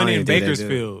Yeah, I one don't in even think they do.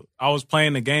 Bakersfield. I was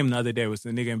playing the game the other day with the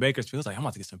nigga in Bakersfield. He was like, I'm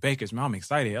about to get some Bakers, man. I'm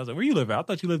excited. I was like, where you live at? I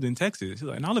thought you lived in Texas. He's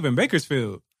like, no, I live in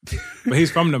Bakersfield. But he's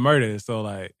from the murder, so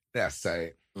like, That's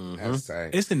tight. That's tight.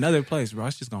 it's another place, bro.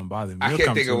 It's just gonna bother me. I It'll can't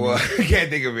come think to of me. what. I can't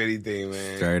think of anything,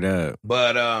 man. Straight up.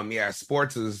 But yeah,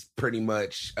 sports is pretty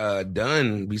much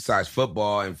done. Besides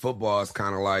football, and football is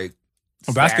kind of like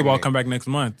Well, basketball stagnant. come back next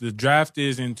month. The draft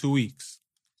is in 2 weeks.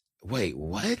 Wait,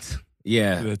 what?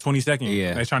 Yeah. The 22nd.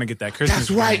 Yeah. They're trying to get that Christmas.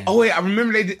 That's right. plan. Oh wait, I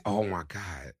remember they did. Oh my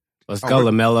god, Let's Oh, go,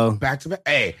 we're- LaMelo. back to back.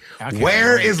 Hey, I can't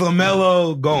where wait. is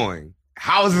LaMelo going?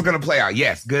 How is this going to play out?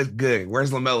 Yes, good. Where's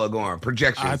LaMelo going?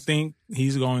 Projections. I think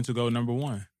he's going to go number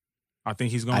one. I think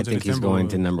he's going I to think the he's going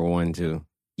to Timberwolves. number one, too.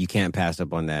 You can't pass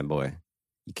up on that, boy.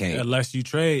 You can't. Unless you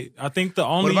trade. I think the What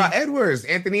only about Edwards?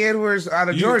 Anthony Edwards out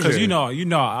of Georgia. because you know,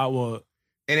 I will.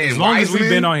 and then As long as we've Wiseman?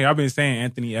 been on here, I've been saying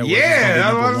Anthony Edwards. Yeah, is that's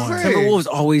gonna be what number I'm one. saying. Timberwolves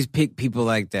always pick people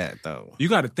like that, though. You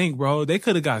got to think, bro. They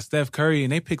could have got Steph Curry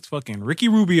and they picked fucking Ricky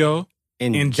Rubio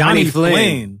And Johnny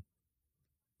Flynn.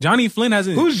 Johnny Flynn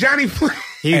hasn't. Who's Johnny Flynn?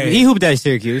 He hooped at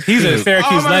Syracuse. He's a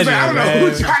Syracuse Oh, my legend. bad. I don't know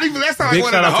man. who Johnny Flynn. That's not Big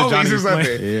like one of shout the out to homies Johnny or something.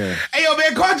 Flynn. Yeah. Hey, yo,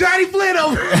 man, call Johnny Flynn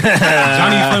over.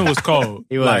 Johnny Flynn was cold.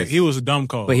 He was. Like, he was dumb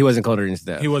cold. But he wasn't colder than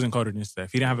Steph. He wasn't colder than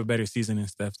Steph. He didn't have a better season than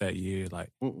Steph that year. Like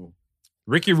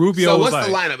Ricky Rubio So was what's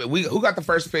like the lineup? Who got the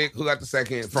first pick? Who got the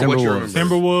second? From what you Timberwolves.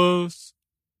 remember? Timberwolves,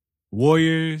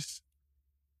 Warriors.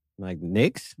 Like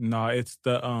Knicks? No, it's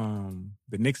the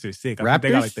Knicks are sick. I think they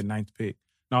got Raptors? like the 9th pick.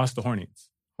 No, it's the Hornets.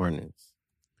 Hornets.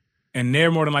 And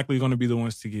they're more than likely going to be the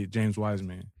ones to get James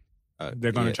Wiseman.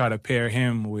 They're going to Yeah. try to pair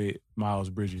him with Miles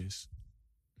Bridges.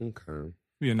 Okay.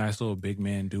 Be a nice little big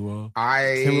man duo.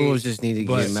 Timberwolves just need to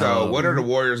But- get So Melo. what are the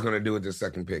Warriors going to do with the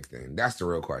second pick then? That's the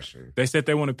real question. They said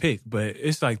they want to pick, but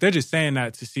it's like they're just saying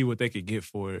that to see what they could get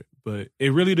for it. But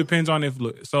it really depends on if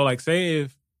so. Like, say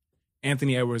if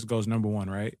Anthony Edwards goes number one,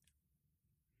 right?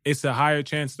 It's a higher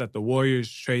chance that the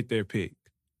Warriors trade their pick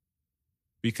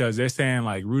because they're saying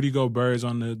like Rudy Gobert's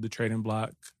on the trading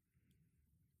block.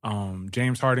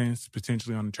 James Harden's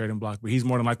potentially on the trading block, but he's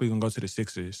more than likely going to go to the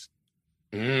Sixers.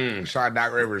 Shout out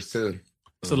Doc Rivers too.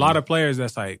 It's a lot of players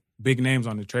that's like big names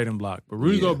on the trading block, but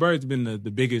Rudy Yeah. Gobert's been the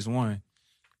biggest one.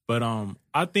 But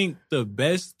I think the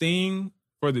best thing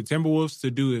for the Timberwolves to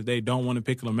do if they don't want to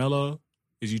pick LaMelo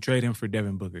is you trade him for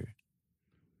Devin Booker.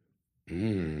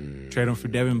 Trade him for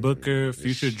Devin Booker,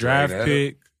 future Straight draft up.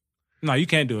 pick. No, you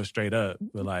can't do it straight up,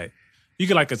 but like you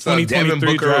get like a So 2023 Devin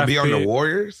Booker draft will be on pick. the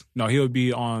Warriors? No, he'll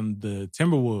be on the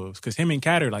Timberwolves because him and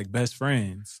Cat are like best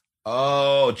friends.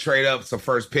 Oh, trade up some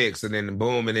first picks and then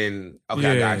boom and then okay,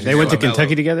 I Yeah. got you. They went to LaMelo.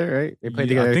 Kentucky together, right? They played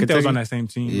together I at think they was Kentucky? on that same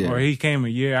team, Yeah. or he came a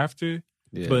year after.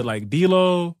 Yeah. But like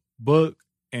D'Lo, Book,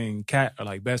 and Cat are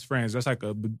like best friends. That's like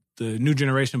the new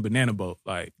generation banana boat.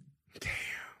 Like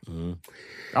Mhm.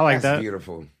 I like That's that.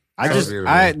 beautiful. I That's just,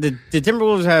 beautiful. the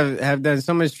Timberwolves have done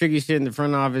so much tricky shit in the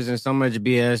front office and so much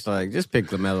BS. Like, just pick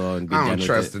LaMelo and be I done don't with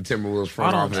trust it. the Timberwolves I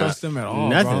front don't office trust them at all.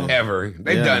 Nothing. Bro. ever.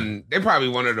 They've Yeah. done. They're probably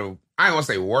one of the. I don't want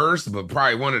to say worst, but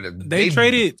probably one of the. They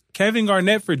traded Kevin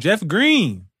Garnett for Jeff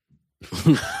Green.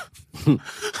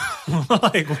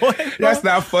 Like what? Bro? That's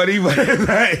not funny, but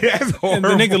that's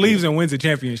horrible. And the nigga leaves and wins a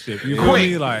championship. You feel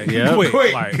me? Like quick.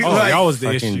 Like, oh, Like, y'all was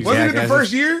the fucking issue. Wasn't it the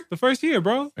first year? The first year,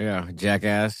 bro. Yeah,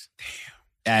 jackass.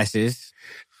 Damn. Asses.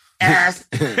 Ass.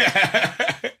 Oh,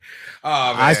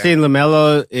 man. I think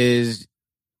LaMelo is,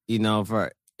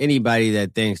 for anybody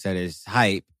that thinks that is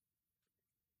hype,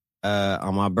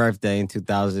 on my birthday in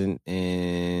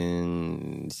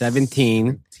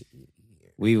 2017,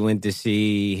 we went to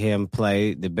see him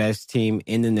play the best team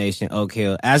in the nation, Oak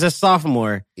Hill, as a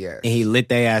sophomore, and he lit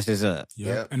their asses up.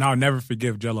 Yep. And I'll never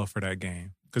forgive Jello for that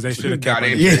game. Because they should have got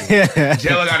kept injured. Yeah.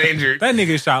 Jello got injured. That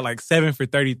nigga shot like 7 for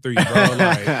 33, bro.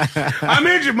 Like, I'm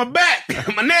injured. My back.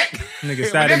 My neck. nigga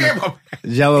sat in the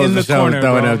Jello in the was the show corner,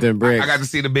 throwing bro. up them bricks. I got to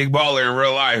see the big baller in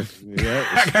real life. Yep.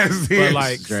 I got to see But it.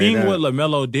 like Straight seeing up. what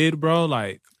LaMelo did, bro,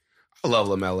 like, I love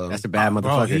LaMelo. That's a bad bro,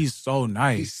 motherfucker. he's so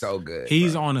nice. He's so good.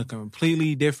 He's bro. on a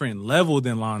completely different level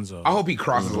than Lonzo. I hope he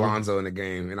crosses Lonzo in the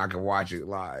game and I can watch it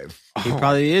live. He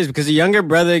probably is, because a younger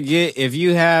brother if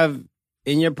you have,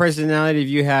 in your personality, if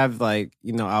you have like,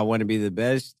 I want to be the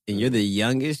best, and you're the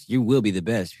youngest, you will be the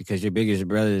best, because your biggest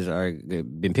brothers they've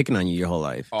been picking on you your whole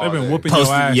life. All They've been day. whooping your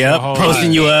ass. Yep, your whole posting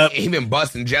life. you up. He been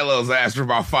busting Jello's ass for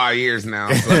about 5 years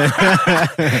now. So.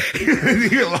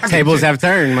 Tables have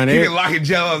turned, my He been nigga. locking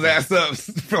Jello's ass up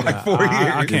for like 4 years.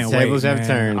 I can't wait, Tables have man.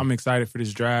 turned. I'm excited for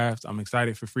this draft. I'm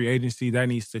excited for free agency. That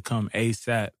needs to come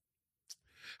ASAP.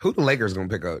 Who the Lakers gonna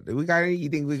pick up? Do we got any? You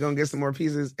think we gonna get some more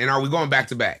pieces? And are we going back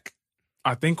to back?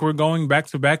 I think we're going back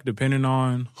to back depending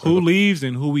on who leaves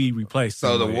and who we replace.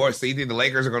 So the with. Warriors. So you think the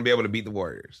Lakers are gonna be able to beat the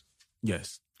Warriors?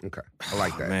 Yes. Okay, I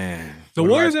like that. Man. The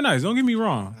What Warriors about- are nice. Don't get me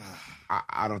wrong.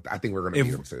 I don't. I think we're gonna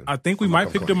beat them too. I think we I'm might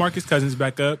not pick gonna claim. DeMarcus Cousins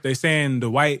back up. They're saying the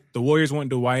Warriors want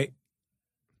Dwight.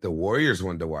 The Warriors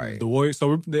won Dwight. The Warriors.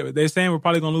 So they're saying we're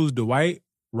probably gonna lose Dwight,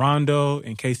 Rondo,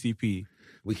 and KCP.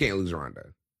 We can't lose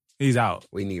Rondo. He's out.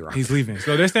 We need Rondo. He's leaving.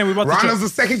 So they're saying we're about Rondo's to. the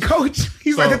second coach.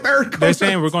 He's So like the third coach. They're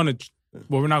saying we're going to.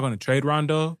 Well, we're not going to trade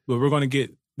Rondo, but we're going to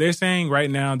get. They're saying right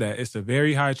now that it's a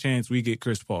very high chance we get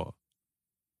Chris Paul.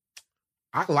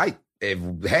 I like.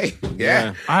 Hey,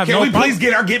 yeah. I have Can no we problem. please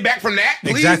get back from that?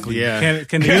 Please? Exactly. Yeah.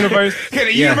 Can the universe? Can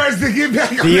the Yeah. universe get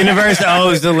back? The universe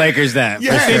owes the Lakers that.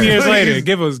 Yeah. for 10 sure. years please. later,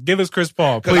 give us Chris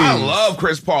Paul, Because please. I love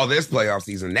Chris Paul this playoff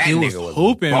season. That He was nigga was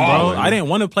hooping, bro. balling. I didn't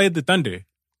want to play the Thunder.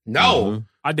 No,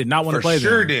 I did not want for to play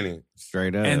sure them. didn't.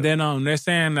 Straight up. And then they're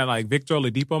saying that like Victor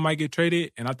Oladipo might get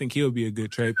traded, and I think he'll be a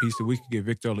good trade piece if we could get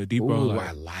Victor Oladipo, Ooh, like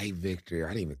I like Victor. I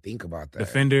didn't even think about that.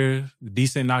 defender,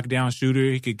 decent knockdown shooter.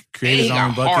 He could create And his he own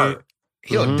got bucket. heart.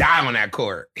 He'll Mhm. die on that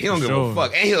court. He don't For give a sure.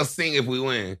 fuck, and he'll sing if we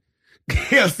win.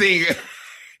 He'll sing.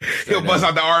 He'll bust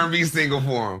out the R&B single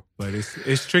for him. But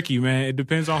it's tricky, man. It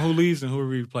depends on who leaves and who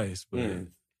we replace. But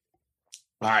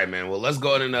All right, man. Well, let's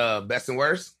go into best and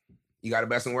worst. You got a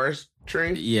best and worst,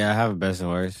 Tree? Yeah, I have a best and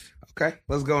worst. Okay,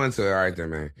 let's go into it. All right, there,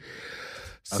 man.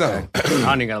 So, Okay. I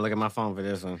don't even gotta look at my phone for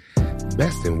this one.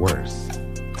 best and worst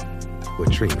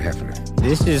with Tree Hefner.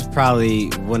 This is probably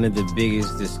one of the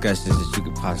biggest discussions that you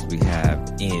could possibly have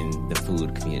in the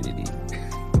food community.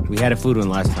 We had a food one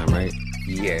last time, right?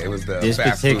 Yeah, it was the This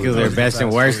fast particular food. best and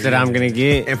fast worst food, that yeah. I'm gonna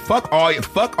get. And fuck all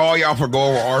y'all for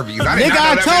going with Arby's. I did Nigga, not know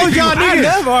I that told many y'all people- I niggas.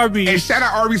 love Arby's. And shout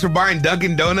out Arby's for buying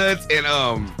Dunkin' Donuts and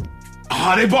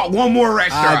they bought one more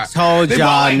restaurant. I told They y'all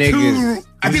bought, like, niggas.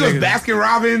 I think it was Niggas. Baskin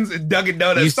Robbins and Dunkin'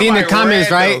 Donuts. You seen the Somebody comments,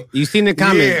 ran, right? though. You seen the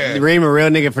comments. Yeah. Reem a real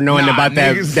nigga for knowing Nah, about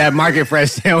niggas- that market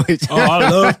fresh sandwich. Oh, I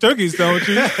love turkey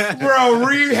sandwiches. Bro,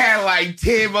 Reed had like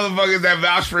 10 motherfuckers that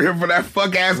vouched for him for that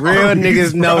fuck ass Real Arby's.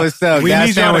 niggas know what's up. We That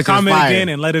need y'all to sandwich is comment fire. again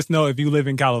and let us know if you live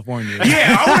in California.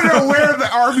 Yeah, I want to know where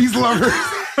the Arby's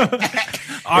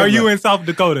lovers. Are you in South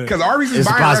Dakota? Because Arby's is It's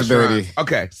a buying possibility. restaurants.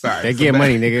 Okay, sorry. They So get back-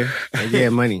 money, nigga. They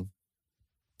get money.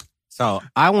 So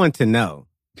I want to know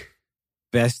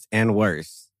best and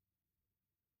worst.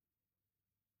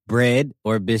 Bread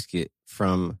or biscuit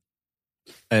from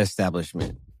an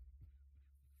establishment.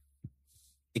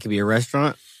 It could be a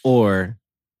restaurant or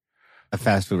a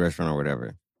fast food restaurant or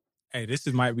whatever. Hey,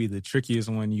 might be the trickiest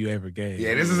one you ever gave.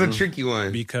 Yeah, this is a tricky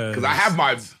one. because I have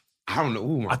my, I don't know.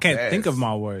 Ooh, my I can't best. think of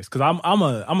my words because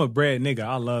I'm a bread nigga.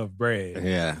 I love bread.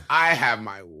 Yeah. I have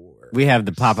my word. We have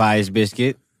the Popeyes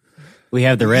biscuit. We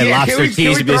have the Red Yeah, Lobster cheese can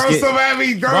we throw biscuit. some at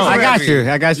me? Throw Bro, some I at got me.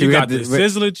 you. I got you. You We got the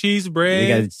Sizzler cheese bread. You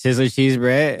got the Sizzler cheese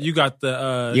bread. You got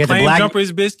the You got the Claim black-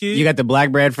 Jumpers biscuit. You got the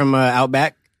black bread from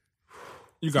Outback.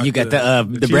 you got You got the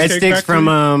Cheesecake breadsticks from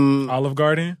Factory, Olive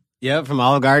Garden. Yep, from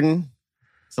Olive Garden.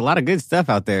 It's a lot of good stuff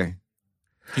out there.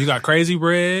 You got crazy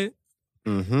bread.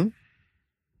 Mm-hmm.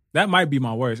 That might be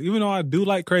my worst. Even though I do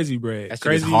like Crazy Bread. That shit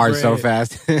Crazy is hard bread, so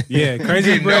fast. Yeah,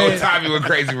 Crazy Didn't Bread. know Tommy with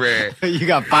Crazy Bread. You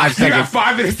got 5 You got seconds.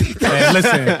 5 minutes. Man,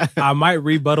 listen, I might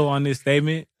rebuttal on this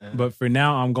statement, but for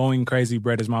now, I'm going Crazy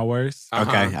Bread is my worst.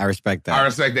 Okay, I respect that. I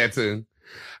respect that too.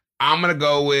 I'm gonna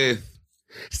go with.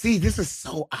 See, this is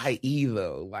so IE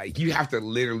though. Like you have to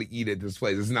literally eat at this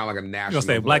place. It's not like a You national. gonna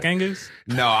say place. Black Angus?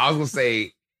 No, I was gonna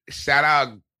say shout out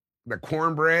the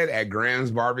cornbread at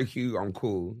Graham's Barbecue. I'm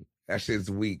cool. That shit's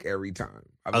weak every time.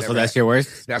 Oh, so that's your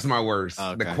worst? That's my worst.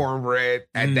 Oh, The okay. cornbread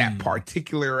at that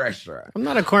particular restaurant. I'm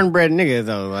not a cornbread nigga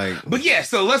though. Like, But yeah,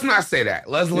 so let's not say that.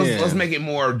 Let's Yeah. make it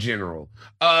more general.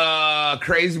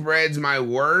 Crazy Bread's my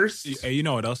worst. Hey, you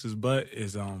know what else is butt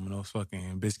is those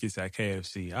fucking biscuits at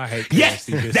KFC. I hate KFC Yes,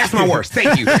 biscuits. that's my worst.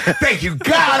 Thank you, thank you.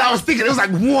 God, I was thinking it was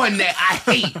like one that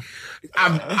I hate.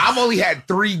 I've only had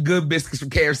 3 good biscuits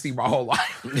from KFC my whole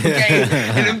life. Okay,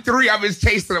 and them 3 I've been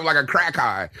chasing them like a crack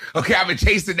high. Okay, I've been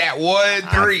chasing that 1,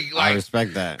 3, I like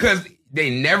respect that. because they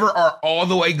never are all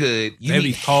the way good. You They be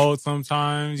need cold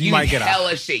sometimes. You you might need get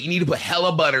hella shit. You need to put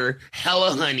hella butter,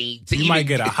 hella honey to you even might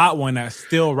get a hot one that's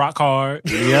still rock hard.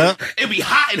 Yep. It'd be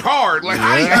hot and hard, like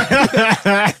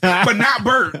but not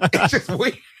burnt. It's just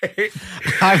weird.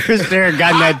 I for sure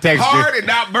got that texture. Hard and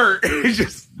not burnt. It's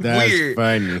just That's weird.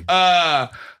 funny.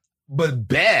 But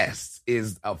best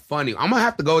is a funny. I'm gonna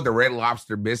have to go with the Red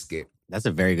Lobster biscuit That's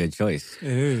a very good choice. It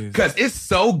is. because it's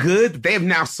so good that they have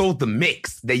now sold the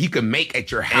mix that you can make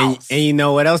at your And, house. and you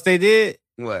know what else they did?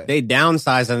 What? They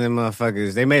downsized on them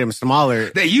motherfuckers. They made them smaller.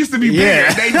 They used to be bigger.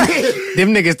 Yeah. They did.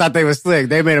 Them niggas thought they was slick.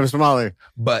 They made them smaller.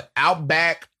 But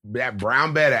Outback, that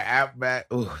brown bed at Outback.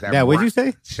 Ooh, Yeah, what'd you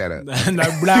say? Shut up.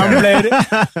 That brown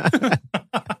bladed.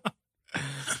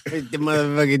 The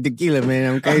motherfucking tequila,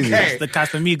 man. I'm crazy. Okay. The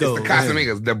Casamigos. It's the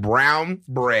Casamigos. The brown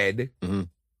bread Mhm.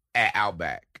 at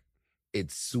Outback.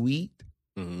 It's sweet.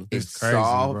 Mhm. It's crazy,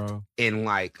 soft. bro. And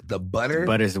like the butter.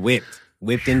 Butter's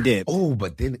whipped and dipped. Oh,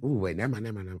 but then, wait, never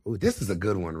mind. Oh, this is a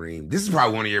good one, Reem. This is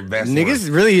probably one of your best ones.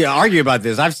 Niggas really argue about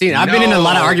this. I've been in a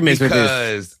lot of arguments with this.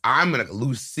 Because I'm gonna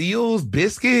Lucille's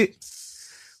biscuits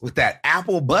with that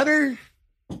apple butter.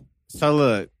 So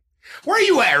look, Where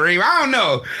you at, Reem? I don't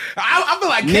know. I feel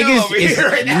like Kel over here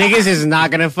right now. niggas is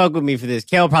not gonna fuck with me for this.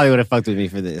 Kel probably would have fucked with me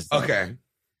for this. Okay.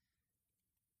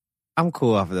 I'm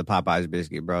cool off of the Popeyes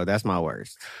biscuit, bro. That's my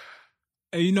worst.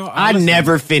 Hey, you know, I listen,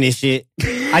 never finish it.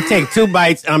 I take 2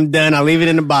 bites, I'm done. I leave it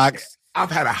in the box.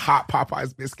 I've had a hot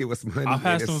Popeyes biscuit with some honey. I've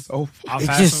had and it's some- so fire. I've It's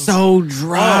had just some- so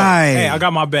dry. Oh, hey, I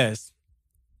got my best.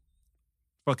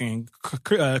 Fucking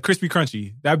crispy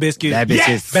crunchy. That biscuit. That bitch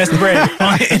Yes! is Best bread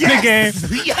in the game.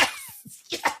 Yes.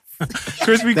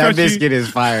 Crispy that crunchy. biscuit is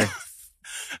fire.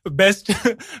 Best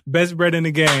bread in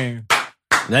the game.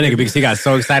 That nigga because he got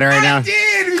so excited right now. I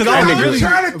did. Because I I was was really,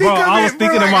 trying to think bro, of I was it,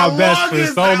 thinking bro, of like my a best for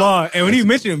longest so time. long. And when he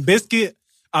mentioned biscuit,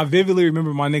 I vividly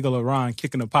remember my nigga LeBron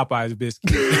kicking a Popeyes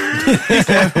biscuit. He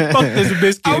said, fuck this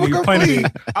biscuit. I And will he go punted clean.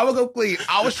 it. I will go clean.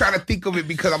 I was trying to think of it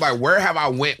because I'm like, where have I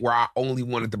went where I only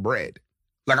wanted the bread?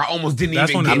 Like I almost didn't That's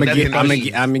even when get I'm nothing I'm to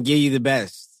eat. gonna give you the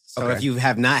best. So Okay. if you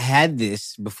have not had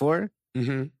this before,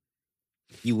 Mm-hmm.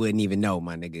 you wouldn't even know,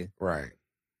 my nigga. Right.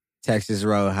 Texas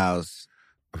Roadhouse.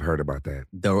 I've heard about that.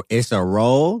 It's a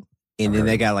roll, and I've then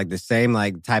they heard. got like the same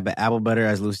like type of apple butter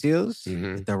as Lucille's.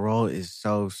 Mm-hmm. The roll is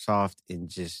so soft and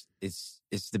just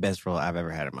it's the best roll I've ever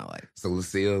had in my life. So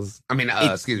Lucille's. I mean,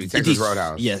 It- excuse me, it Texas des-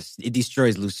 Roadhouse. Yes, it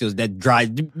destroys Lucille's. That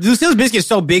dry Lucille's biscuit is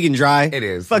so big and dry. It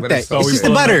is. Fuck but that. So It's we just the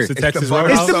pulling up butter. to It's Texas butter.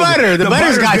 Roadhouse. the butter. The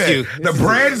butter's got good. you. The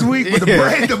bread's weak, but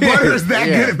the butter is that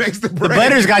Yeah. good. It makes the bread. The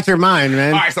butter's got your mind,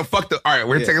 man. All right, so fuck the. All right,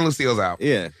 we're Yeah. taking Lucille's out,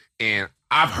 Yeah. and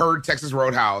I've heard Texas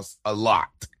Roadhouse a lot.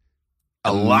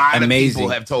 A lot Amazing. of people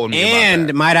have told me And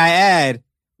about might I add,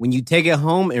 when you take it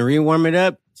home and rewarm it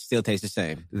up, it still tastes the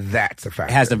same. that. That's a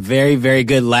fact. It has a very, very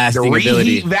good the lasting reheat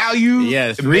ability. value.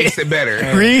 Yes. it makes it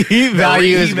better. Reheat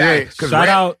value is great. Shout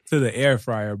out to the air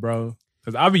fryer, bro.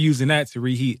 Because I'll be using that to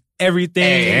reheat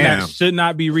everything Damn. that should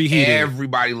not be reheated.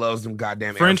 Everybody loves them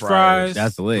goddamn French air fryers. fries,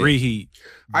 That's lit. reheat.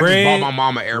 I Bread, just bought my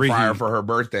mama air fryer reheat. for her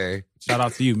birthday. Shout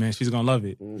out to you, man. She's gonna love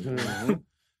it.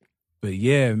 But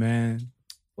yeah, man.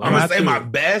 I'm gonna have say to- my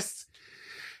best.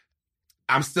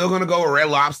 I'm still gonna go with Red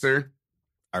Lobster.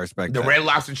 I respect The that. Red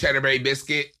Lobster Cheddar Bay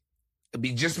biscuit. It'd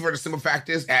be just for the simple fact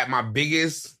is at my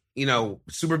biggest,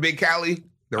 super big Cali.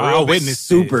 The I real witnessed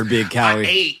Super big I calorie.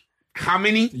 ate how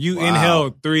many? You Wow.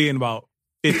 inhaled 3 in about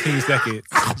 15 seconds.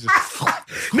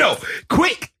 Just No,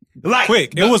 quick. Like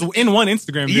quick. It was in one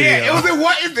Instagram video. Yeah, it was in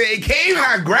what is it? It came and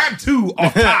I grabbed 2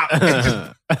 off top.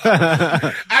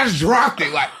 I just dropped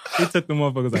it like He took the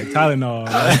motherfuckers like Tylenol.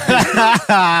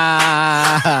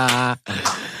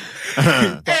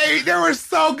 hey, they were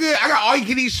so good. I got all you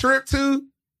can eat shrimp too.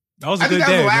 That was a I good think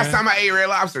that day, was the last man. time I ate Red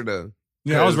Lobster, though.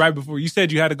 Yeah, that was right before. You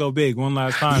said you had to go big one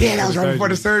last time. Yeah, that was right before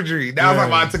the surgery. That was like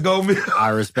my to-go meal. I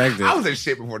respect it. I was in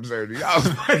shit before the surgery. I was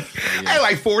like, I had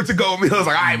like 4 to-go meals. Like,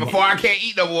 all right, before I can't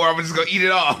eat no more, I'm just gonna eat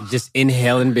it all. Just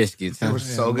inhaling biscuits. It Huh? was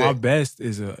so My good. best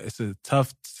is it's a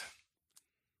tough.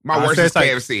 My I'd worst say is it's like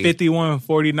KFC.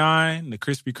 51.49, the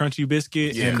crispy crunchy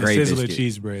biscuit, Yeah. and the Great Sizzler biscuit.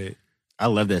 cheese bread. I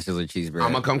love that Sizzler cheese bread.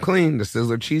 I'm gonna come clean. The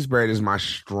Sizzler cheese bread is my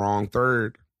strong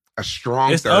third. A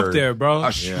strong It's third. up there, bro.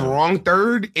 A strong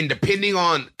third, and depending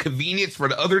on convenience for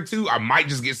the other two, I might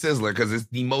just get Sizzler because it's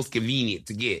the most convenient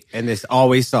to get. And it's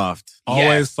always soft. Always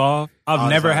Yes. soft. I've All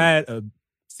the never time. had a.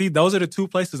 See, those are the two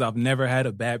places I've never had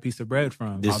a bad piece of bread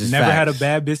from. This I've is never had a facts.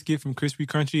 bad biscuit from Crispy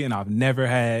Crunchy, and I've never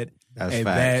had That's a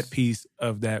facts. bad piece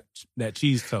of that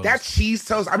cheese toast. That cheese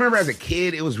toast, I remember as a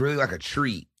kid, it was really like a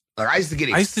treat. Like I used to get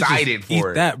I used to excited just for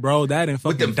eat it. that, bro. That and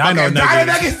With fucking the fuck Dino ass Nuggets.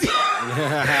 Dino Nuggets.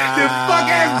 The fuck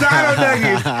ass Dino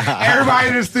Nuggets. Everybody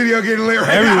in the studio getting lit right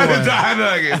now. The Everyone. Dino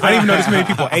Nuggets. I didn't even know this many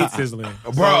people ate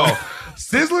Sizzler. Bro,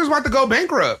 Sizzler's about to go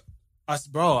bankrupt.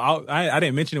 I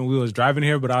didn't mention it when we was driving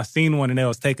here, but I seen one and they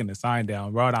was taking the sign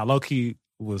down, bro. And I low key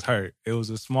was hurt. It was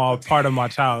a small part of my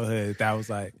childhood that was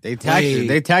like They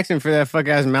taxing for that fuck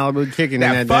ass Malibu chicken.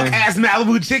 That in fuck damn- ass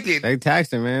Malibu chicken. They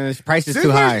taxing, man. This price is too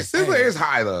high. Sizzler is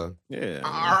high though. Yeah.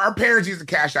 Our parents used to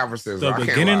cash out for Sizzler. the I can't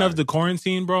beginning lie. of the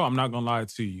quarantine, bro. I'm not gonna lie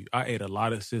to you. I ate a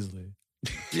lot of Sizzler.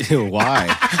 Why?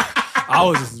 I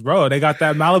was, bro. They got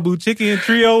that Malibu chicken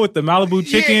trio with the Malibu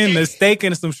chicken, Yeah. the steak,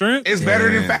 and some shrimp. It's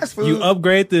better than Damn. fast food. You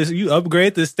upgrade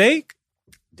the steak.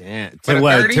 Damn. For To the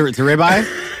what? 30? To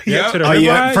ribeye? Yep. to the Oh,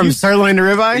 yeah. ribeye. From You- sirloin to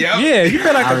ribeye? Yep. yeah, you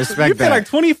pay like I respect you pay that. like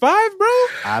 25, bro.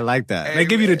 I like that. They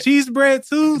give you the cheese bread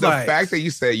too. The like, fact that you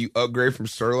said you upgrade from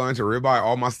sirloin to ribeye,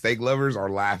 all my steak lovers are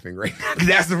laughing right now.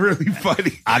 That's really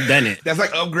funny. I've done it. That's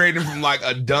like upgrading from like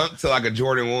a dunk to like a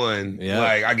Jordan 1. Yeah.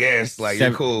 Like, I guess, like,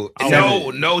 Seven- you're cool.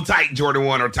 seven- No tight Jordan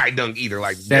 1 or tight dunk either.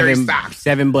 Like, very stock.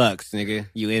 $7, nigga.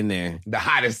 You in there. The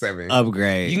hottest 7.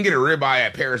 Upgrade. You can get a ribeye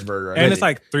at Parisburger. and it's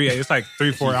like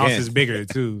 3-4 You ounces can. bigger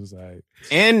too. It's like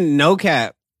And no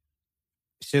cap,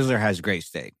 Sizzler has great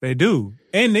steak. they do,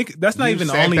 and that's not You even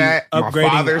the said only that. upgrading My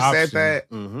father option. said that.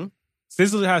 Mm-hmm.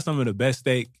 Sizzler has some of the best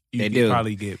steak you They could do.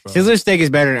 probably get, bro. Sizzler steak is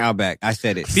better than Outback. I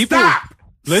said it. People- Stop.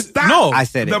 Listen- Stop. no. I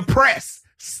said it. The press.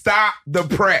 Stop the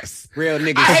press. Real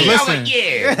niggas. I hate y'all listen. like,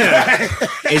 yeah.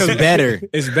 It's better.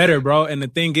 It's better, bro. And the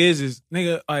thing is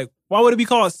nigga, like, why would it be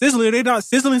called Sizzler? They not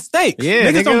sizzling steaks. Yeah, Niggas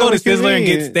nigga, don't go to what you Sizzler and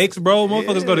get mean? steaks, bro.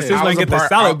 Motherfuckers go to Yeah. Sizzler I was and a get the part-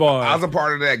 salad I bar. was a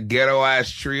part of that ghetto ass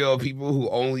trio of people who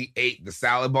only ate the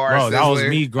salad bar. Bro, that was Sizzler,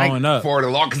 me growing up. for the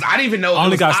long because I didn't even know. I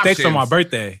only there was got steaks on my options.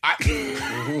 birthday.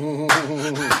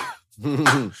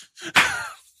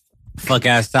 Fuck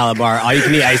ass salad bar. All you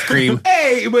can eat ice cream.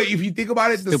 Hey, but if you think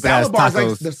about it, the Stupid salad ass bar is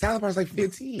like tacos.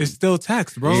 15. It's still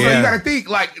taxed, bro. So Yeah. you got to think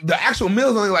like the actual meal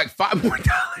is only like $5 more.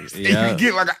 And Yeah. you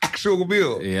get like an actual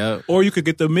meal. Yep. Or you could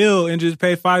get the meal and just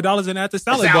pay $5 and add the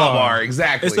salad, Salad bar,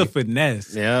 exactly. It's a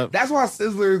finesse. Yep. That's why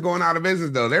Sizzler is going out of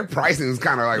business though. Their pricing is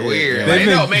kind of like weird. yeah. Like, They've it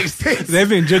been- don't make sense. They've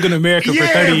been jugging America for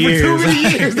 30 years. too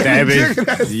many years. That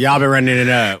bitch, y'all been running it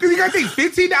up. Because you got to think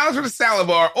 $15 for the salad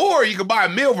bar, or you could buy a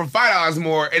meal for $5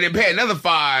 more and then pay another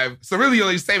 $5. So really, you're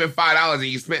only saving $5 and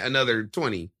you spent another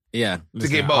 $20. Yeah.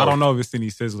 Listen, get both. I don't know if it's any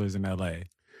Sizzlers in LA,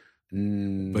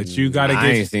 but you gotta I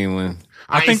ain't get. seen one.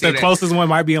 I ain't think seen the that. closest one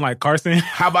might be in like Carson.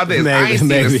 How about this? I Maybe, ain't seen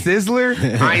maybe. a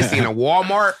Sizzler, I ain't seen a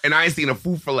Walmart, and I ain't seen a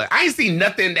Food for Less. I ain't seen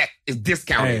nothing that is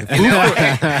discounted. Hey, in Food LA.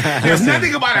 for- There's Listen,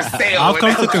 nothing about a sale. I've in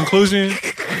come to the LA. conclusion: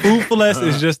 Food for Less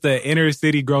is just the inner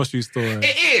city grocery store.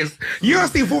 It is. You don't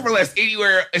see Food for Less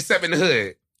anywhere except in the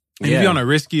hood. And you be on the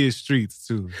riskiest streets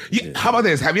too. How about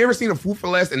this? Have you ever seen a Food for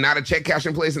Less and not a check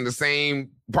cashing place in the same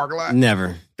parking lot?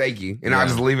 Never. Thank you. And Yeah. I'll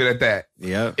just leave it at that.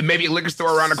 Yep. And maybe a liquor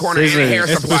store around the corner and a Sizzler. hair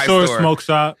It's the supply store, store. smoke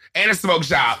shop. And a smoke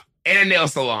shop. And a nail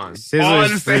salon. All in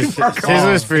the Sizzler's same for, parking lot.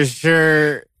 Sizzler's for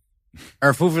sure.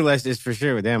 Or Food for Less is for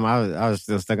sure. But damn, I was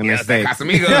still stuck on Yeah, that that's steak.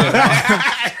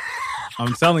 Casamigos.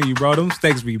 I'm telling you, bro, them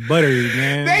steaks be buttery,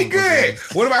 man. They good.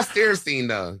 What about Sterenstein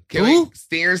though? Can Who? we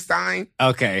Sterenstein?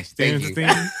 Okay. Thank you.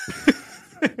 Sterenstein.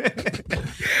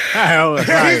 I was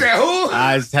He right. said who?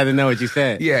 I just had to know what you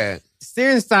said. Yeah.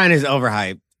 Sterenstein is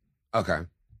overhyped. Okay.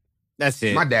 That's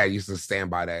it. My dad used to stand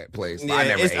by that place. Yeah, I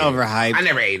never it's ate overhyped. it. I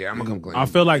never ate it. I'm gonna come clean. I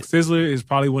feel like Sizzler is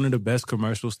probably one of the best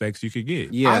commercial steaks you could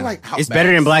get. Yeah. I like how it's bad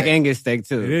better than Black steak- Angus steak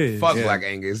too. It is. Fuck Yeah. Black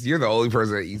Angus. You're the only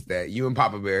person that eats that. You and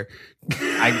Papa Bear.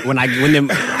 When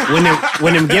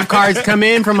them gift cards come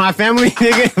in from my family,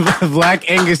 nigga, Black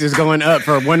Angus is going up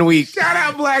for 1 week. Shout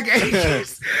out Black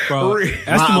Angus. Bro, Re-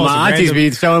 that's the most my aunties random.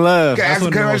 be showing love. Can I ask one a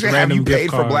of the most question? Have you random gift paid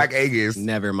for cards. Black Angus?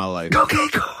 Never in my life. Okay,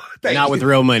 good. Not with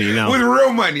real money, no. With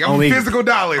real money. I'm physical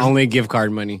dollars. Only gift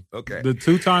card money. Okay. The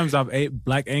 2 times I've ate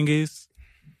Black Angus,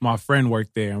 my friend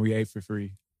worked there and we ate for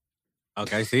free.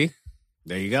 Okay, see?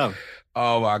 There you go.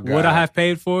 Oh, my God. Would I have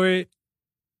paid for it?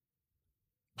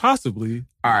 Possibly.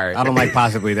 All right. I don't like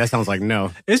possibly. That sounds like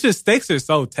no. It's just steaks are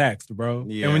so taxed, bro.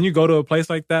 Yeah. And when you go to a place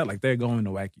like that, like they're going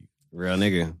to whack you. Real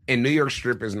nigga. And New York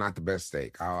strip is not the best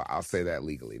steak. I'll say that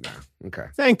legally now. Okay.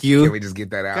 Thank you. Can we just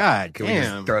get that out? God Can damn. we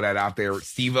just throw that out there?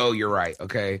 Steve-O, you're right.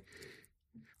 Okay.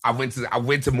 I went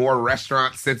to more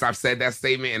restaurants since I've said that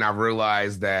statement, and I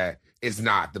realized that it's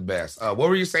not the best. What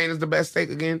were you saying is the best steak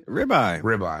again? Ribeye.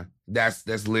 Ribeye. That's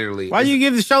literally. Why you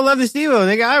give the show love to Steve-O,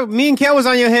 nigga? Me and Kel was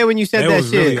on your head when you said They that was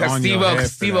shit. really Because on your head for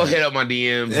Steve-O that. hit up my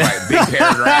DMs, like big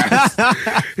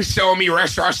paragraphs, showing me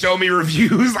restaurants, showing me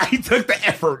reviews. Like he took the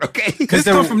effort, okay? This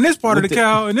come from this part of the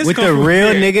cow, and this with come the from real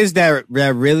there. niggas that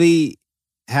really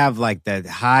have like that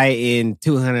high end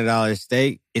 $200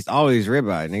 steak, it's always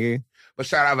ribeye, nigga. But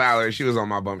shout out Valerie, she was on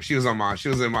my bump. She was in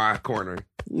my corner.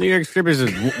 New York strippers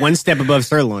is one step above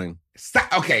sirloin.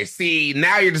 Stop. Okay, see,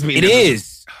 now you're just being. It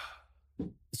is.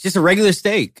 It's just a regular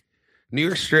steak. New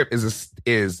York strip is a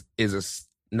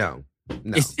no.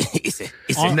 It's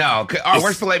No.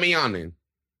 Where's filet mignon then?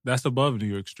 That's above New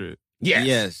York strip.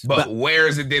 Yes. But where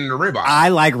is it then the ribeye? I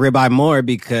like ribeye more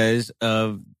because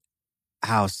of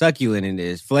how succulent it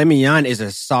is. Filet mignon is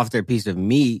a softer piece of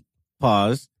meat.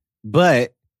 Pause.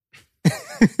 But I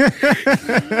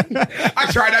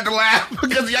tried not to laugh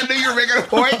because I knew you were making a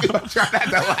point. I tried not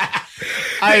to laugh.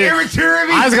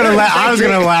 I was gonna laugh. I was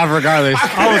gonna laugh regardless.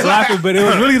 I was laughing, but it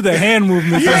was really the hand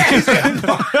movement.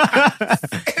 That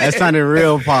sounded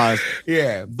real pause.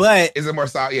 Yeah. But Is it more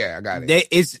solid? Yeah, I got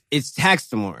it. it's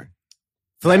taxed more.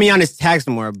 Filet mignon is taxed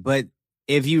more. But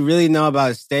if you really know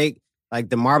about steak, like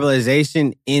the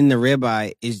marbleization in the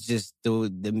ribeye is just the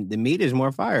meat is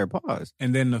more fire. Pause.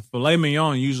 And then the filet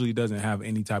mignon usually doesn't have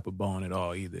any type of bone at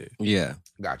all either. Yeah.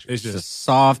 Got you. It's It's a just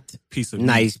soft, a piece of meat.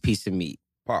 nice piece of meat.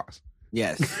 Pause.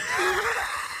 Yes.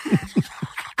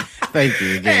 Thank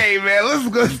you. Again. Hey man, let's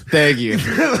go. Thank you.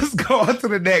 Let's go on to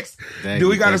the next. Thank Do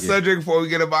we you, got a thank you. subject before we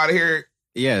get up out of here?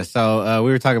 Yeah. So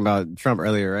we were talking about Trump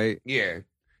earlier, right? Yeah.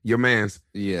 Your man's.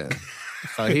 Yeah.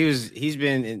 So he's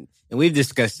been in, and we've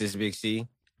discussed this, Big C,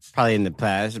 probably in the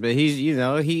past, but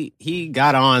he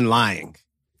got on lying.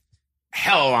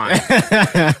 Hell line.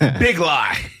 Big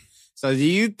lie. So do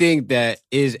you think that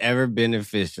is ever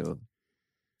beneficial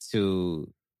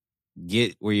to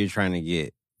get where you're trying to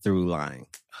get through lying?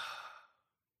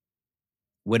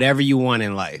 Whatever you want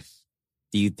in life,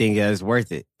 do you think that is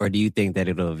worth it? Or do you think that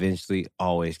it'll eventually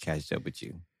always catch up with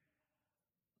you?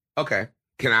 Okay.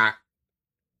 Can I?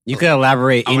 You can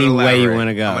elaborate I'm any gonna way you elaborate. want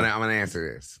to go. I'm gonna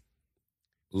answer this.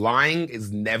 Lying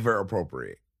is never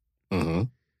appropriate, Mm-hmm.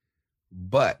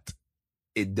 but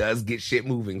it does get shit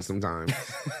moving sometimes.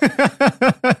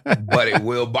 But it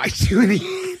will bite you in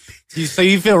the end. So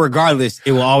you feel regardless,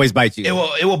 it will always bite you.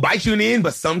 It will bite you in the end,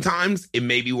 but sometimes it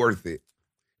may be worth it.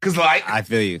 Cause like I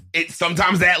feel you.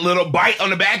 sometimes that little bite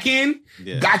on the back end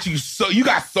Yeah. got you you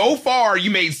got so far, you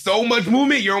made so much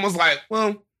movement, you're almost like,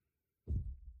 well,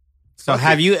 So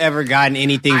have you ever gotten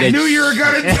anything that I knew you were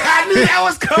gonna I knew that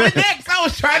was coming next. I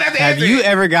was trying not to Have answer you it.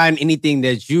 ever gotten anything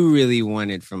that you really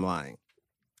wanted from lying?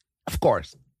 Of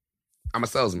course. I'm a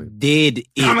salesman. Did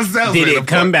I'm a salesman, it of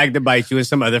come course. back to bite you in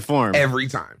some other form? Every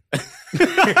time.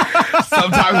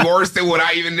 Sometimes worse than what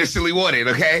I even initially wanted,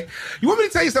 okay? You want me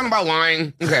to tell you something about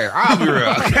lying? Okay, I'll be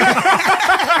real.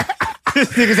 This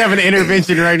nigga's having an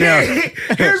intervention right now.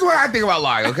 Here's what I think about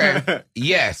lying, okay?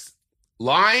 Yes,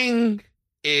 lying,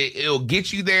 it'll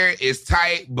get you there. It's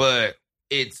tight, but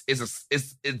it's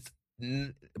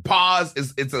pause.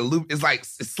 It's like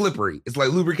it's slippery. It's like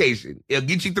lubrication. It'll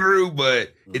get you through,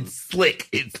 but it's slick.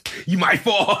 You might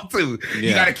fall too. You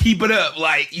Yeah. got to keep it up.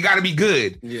 Like you got to be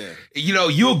good. Yeah.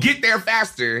 You'll get there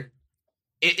faster.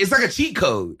 It's like a cheat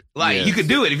code. Like Yes. you can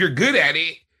do it if you're good at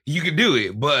it. You can do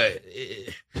it, but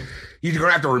you're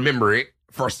gonna have to remember it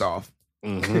first off.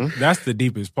 Mm-hmm. That's the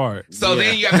deepest part. So Yeah.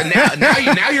 then you have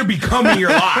to now you're becoming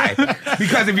your lie,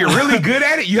 because if you're really good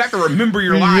at it, you have to remember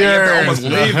your lie. You have to almost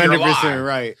live your lie.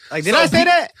 right. Like, did So I say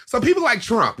that? So people like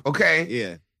Trump,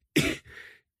 okay, Yeah.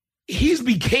 he's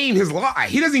became his lie.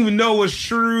 He doesn't even know what's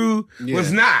true, Yeah.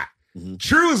 what's not. Mhm.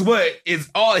 True is what is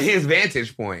all his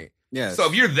vantage point. Yeah. So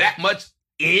if you're that much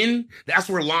in, that's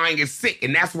where lying is sick,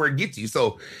 and that's where it gets you.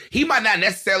 So he might not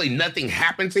necessarily nothing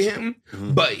happened to him,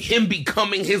 Mhm. but him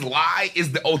becoming his lie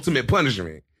is the ultimate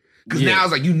punishment. Because Yeah. now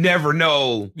it's like you never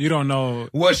know You don't know.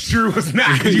 what's true, what's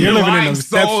not. 'Cause You're living in lying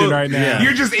Inception right now. Yeah.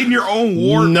 You're just in your own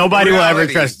warped Nobody will ever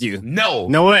reality. trust you. No.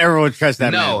 No one ever will trust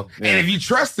that No. man. And if you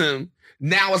trust him,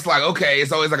 Now it's like, okay,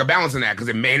 it's always like a balance in that because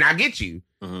it may not get you.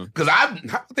 Because how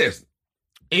about this?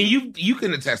 And you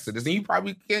can attest to this, and you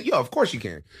probably can. Yeah, of course you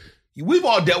can. We've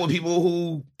all dealt with people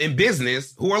who in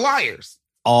business who are liars.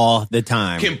 All the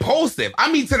time. Compulsive.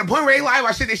 I mean, to the point where they lie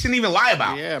about shit they shouldn't even lie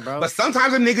about. Yeah, bro. But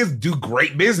sometimes the niggas do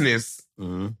great business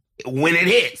when it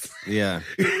hits. Yeah.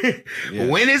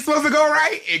 When it's supposed to go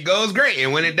right, it goes great.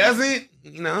 And when it doesn't,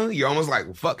 you know, you're almost like,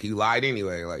 well, fuck, he lied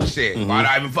anyway. Like, shit, why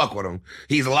did I even fuck with him?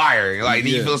 He's a liar. And like,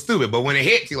 you feel stupid. But when it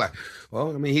hits, you're like,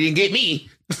 well, I mean, he didn't get me.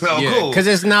 So cool. Because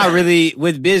it's not really,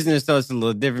 with business, though, it's a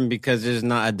little different because there's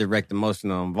not a direct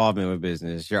emotional involvement with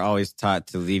business. You're always taught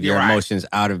to leave your emotions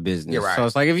out of business. You're right. So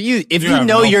it's like, if you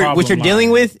know what you're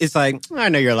dealing with, it's like, I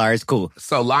know you're a liar, it's cool.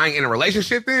 So lying in a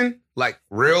relationship then? Like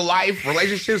real life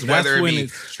relationships, whether it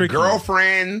be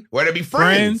girlfriend, whether it be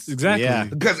friends. Exactly. Yeah.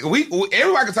 Because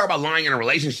everybody can talk about lying in a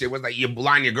relationship with like you're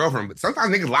lying to your girlfriend, but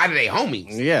sometimes niggas lie to their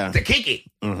homies. Yeah. To kick it.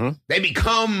 They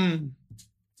become...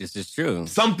 This is true.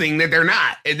 Something that they're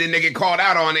not. And then they get called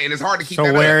out on it, and it's hard to keep that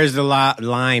So where up. is the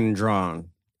line drawn?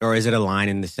 Or is it a line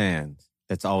in the sand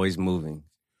that's always moving?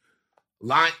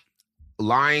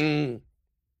 Lying,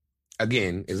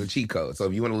 again, is a cheat code. So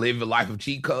if you want to live a life of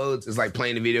cheat codes, it's like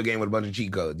playing a video game with a bunch of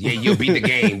cheat codes. Yeah, you'll beat the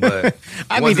game, but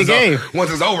once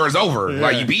it's over, it's over. Yeah.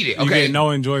 Like, you beat it. Okay. You get no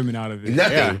enjoyment out of it.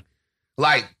 Nothing. Yeah.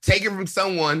 Like, take it from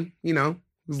someone, you know,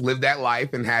 who's lived that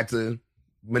life and had to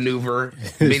maneuver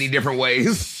many different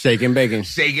ways. Shaking bacon.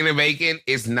 Shaking and bacon.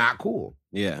 It's not cool.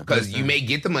 Yeah. Because you may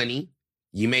get the money,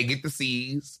 you may get the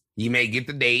C's, you may get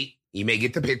the date, you may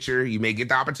get the picture, you may get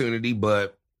the opportunity,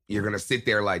 but you're going to sit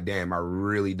there like, damn, I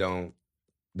really don't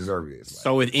deserve this. Like,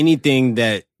 so with anything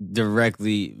that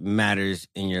directly matters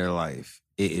in your life,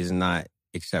 it is not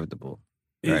acceptable.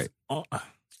 Right.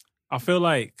 I feel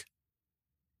like,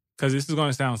 because this is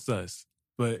going to sound sus,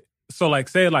 but so like,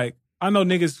 say like, I know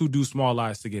niggas who do small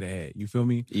lies to get ahead. You feel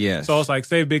me? Yeah. So it's like,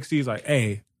 say Big C's like,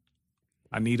 hey,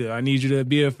 I need you to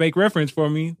be a fake reference for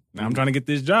me. I'm trying to get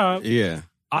this job. Yeah.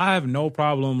 I have no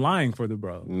problem lying for the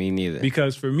bro. Me neither.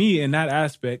 Because for me, in that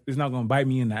aspect, it's not going to bite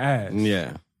me in the ass.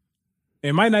 Yeah.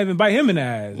 It might not even bite him in the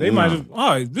ass. They might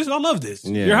just, I love this.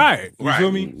 Yeah. You're hired. You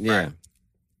feel me? Yeah. Right.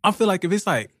 I feel like if it's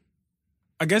like,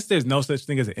 I guess there's no such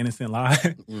thing as an innocent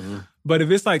lie. But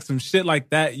if it's like some shit like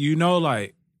that, you know,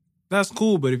 like, that's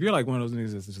cool, but if you're like one of those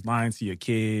niggas that's just lying to your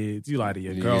kids, you lie to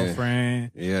your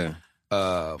girlfriend. Yeah.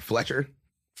 Fletcher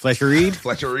Reed?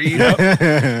 Fletcher Reed.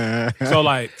 So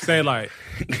like, say like,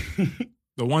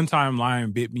 the one time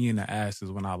lying bit me in the ass is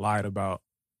when I lied about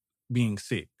being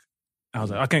sick. I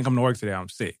was like, I can't come to work today, I'm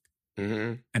sick.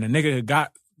 And the nigga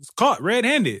got caught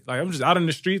red-handed. Like, I'm just out in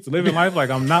the streets living life like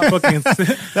I'm not fucking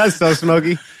sick. That's so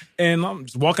smoky. And I'm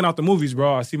just walking out the movies,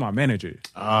 bro. I see my manager.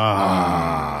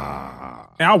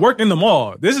 And I worked in the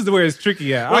mall. This is where it's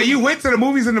tricky at. Well, you went to the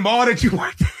movies in the mall that you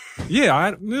worked at?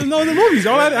 Yeah, the movies.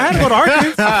 I had to go to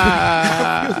Harkins.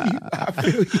 I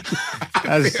feel you.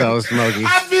 That's so smoky.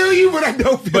 I feel you, but I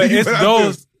don't feel you. But it's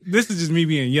those. This is just me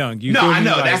being young. You no, feel I me?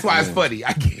 know. Like, that's why it's funny.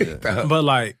 I get it, though. But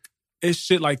like, it's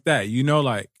shit like that. You know,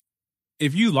 like,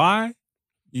 if you lie,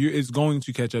 it's going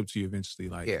to catch up to you eventually.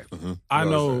 Like, I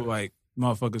know, like,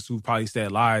 motherfuckers who probably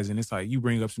said lies, and it's like you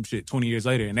bring up some shit 20 years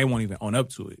later and they won't even own up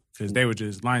to it because they were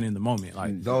just lying in the moment.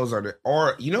 Like, those are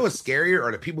or you know what's scarier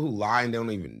are the people who lie and they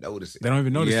don't even notice it. They don't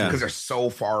even notice it because they're so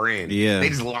far in. Yeah, they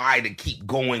just lie to keep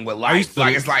going with life.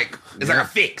 It's like a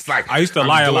fix. Like, I used to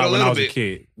lie a lot when I was a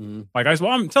kid. Like,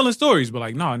 I'm telling stories, but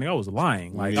like, no, nigga, I was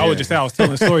lying. Like, I would just say I was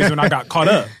telling stories when I got caught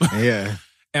up. Yeah.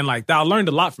 And like I learned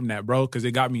a lot from that, bro, because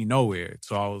it got me nowhere.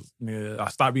 So I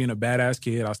stopped being a badass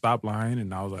kid. I stopped lying,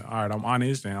 and I was like, all right, I'm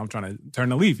honest, and I'm trying to turn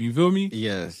the leaf. You feel me?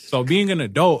 Yes. So being an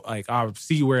adult, like, I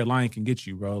see where lying can get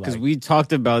you, bro. Because we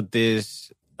talked about this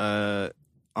on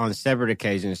separate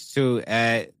occasions too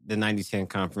at the 9010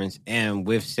 conference and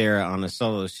with Sarah on the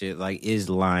solo shit. Like, is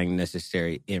lying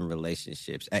necessary in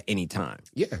relationships at any time?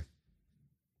 Yeah.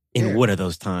 And what are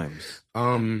those times?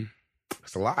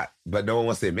 It's a lot, but no one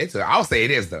wants to admit to it. I'll say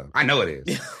it is, though. I know it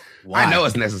is. Why? I know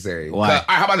it's necessary. Why? All right,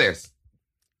 how about this?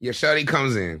 Your shawty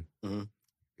comes in.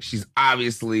 She's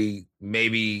obviously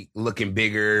maybe looking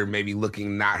bigger, maybe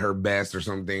looking not her best or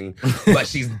something, but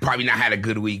she's probably not had a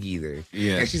good week either.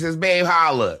 Yeah. And she says, babe,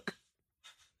 how I look?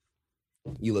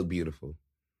 You look beautiful.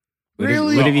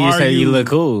 Really? What if you say you look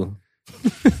cool?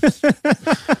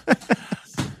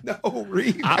 No,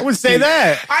 Reed. I would say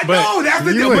that. I know that's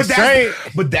the deal,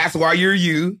 but that's why you're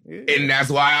you, and that's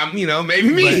why I'm, maybe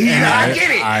me. I get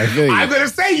it. I'm gonna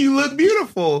say you look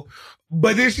beautiful,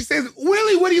 but then she says,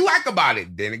 "Willie, what do you like about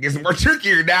it?" Then it gets more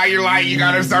trickier. Now you're like, you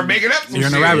gotta start making up some shit. You're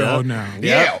in a rabbit hole now.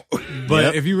 Yeah,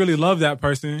 but if you really love that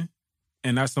person,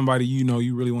 and that's somebody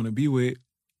you really want to be with,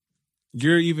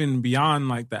 you're even beyond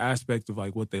like the aspect of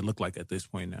like what they look like at this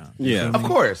point now. Yeah. Of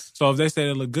course. So if they say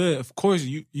they look good, of course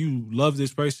you love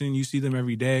this person, you see them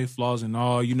every day, flaws and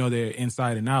all, you know they're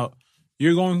inside and out.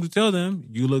 You're going to tell them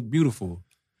you look beautiful.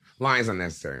 Lying's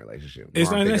unnecessary in a relationship.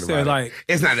 It's unnecessary. Like,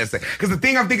 it's not necessary. Because the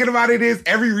thing I'm thinking about it is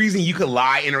every reason you could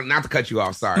lie in not to cut you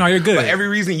off, sorry. No, you're good. But every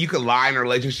reason you could lie in a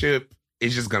relationship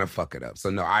is just gonna fuck it up.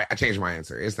 So no, I changed my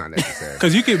answer. It's not necessary.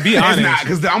 Because you could be honest. It's not,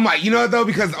 because I'm like, you know what though?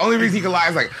 Because the only reason you can lie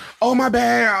is like, oh my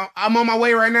bad, I'm on my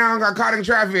way right now, I got caught in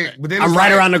traffic. But then I'm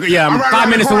right around the I'm right 5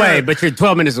 minutes away, but you're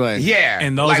 12 minutes away. Yeah.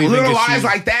 And those like even little get lies you.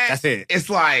 like that. That's it. It's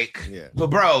like, Yeah. but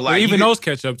bro, like But even those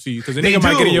catch up to you because the nigga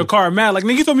might do. get in your car mad. Like,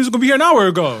 nigga, you told me you was gonna be here an hour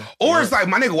ago. or it's like,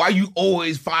 my nigga, why you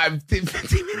always 15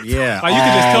 minutes? Yeah. Like, you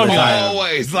can just tell me, like,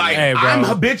 Always. Like, hey, bro. I'm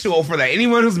habitual for that.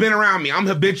 Anyone who's been around me, I'm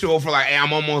habitual for like, hey,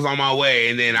 I'm almost on my way.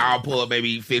 And then I'll pull up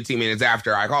maybe 15 minutes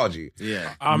after I called you.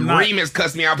 Yeah. I'm not. Reem has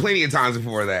cussed me out plenty of times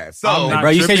before that. So, I'm not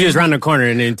Bro, you said you tripping. was around the corner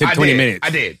and then it took I 20 did. minutes. I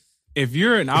did. If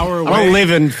you're an hour away, I don't live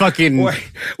in fucking Wait,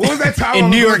 what was that time? in I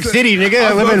was New going York City, nigga.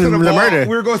 I live going in to the La mall. Murder.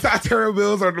 We were going to South Terra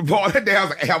Mills or the ball that day. I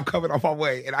was like, hey, I'm coming off my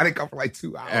way. And I didn't come for like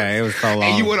 2 hours. Hey, it was so long.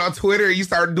 And you went on Twitter and you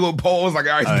started doing polls like,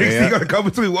 all right, Oh, Big yeah. C gonna come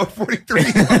between 143.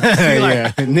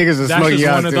 yeah, niggas are that's smoking just you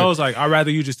out one of too. those. Like, I'd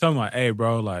rather you just tell me, like, hey,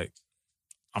 bro, like,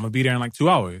 I'm gonna be there in like 2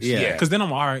 hours. Yeah. Because then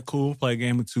I'm all right, cool, play a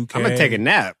game of 2K. I'm gonna take a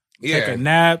nap. Take a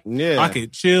nap. Yeah. I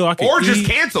could chill. I could Or just eat.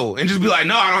 cancel and just be like,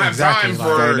 no, I don't have Exactly, time like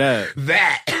for straight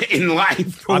that in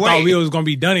life. I Wait. thought we was gonna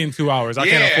be done in 2 hours. I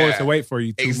can't Yeah. afford to wait for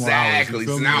you 2 more hours. Exactly. You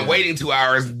feel So me? now I'm waiting 2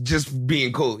 hours just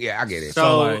being cool. Yeah, I get it.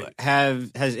 So, like-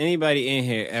 has anybody in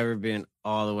here ever been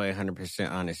all the way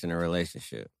 100% honest in a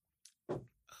relationship?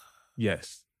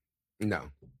 Yes. No.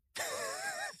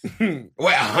 Wait,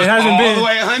 it hasn't all been- the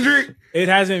way 100? It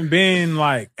hasn't been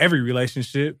like every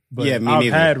relationship, but Yeah, me I've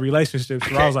neither. had relationships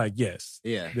where I was like, yes,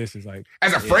 Yeah. this is like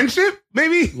As a friendship,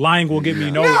 maybe? lying will get me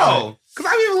nowhere. No.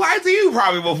 Because I've even lied to you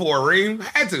probably before, Reem.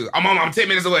 I had to. I'm 10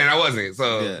 minutes away and I wasn't.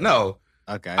 So, Yeah. no.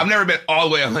 Okay. I've never been all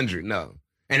the way 100. No.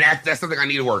 And that's something I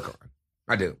need to work on.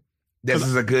 I do. This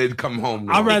is a good come home.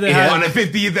 I'd rather on have- the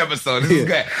 50th episode. This is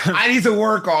good. I need to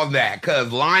work on that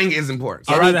because lying is important.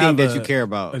 I'd rather Anything have that you care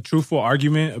about. a truthful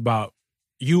argument about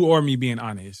you or me being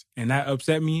honest, and that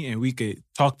upset me, and we could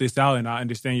talk this out, and I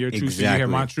understand your truth, and you hear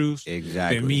my truth,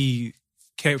 Exactly. than me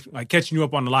kept like catching you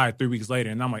up on the lie 3 weeks later,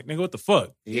 and I'm like, nigga, what the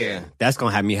fuck? Yeah. That's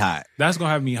gonna have me hot. That's gonna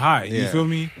have me hot. You Yeah. feel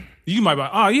me? You might be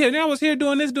like, oh yeah, now I was here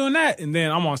doing this, doing that, and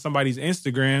then I'm on somebody's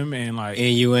Instagram and like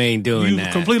And you ain't doing you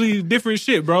that. completely different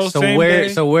shit, bro. So Same where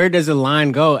day. so where does the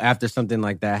line go after something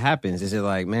like that happens? Is it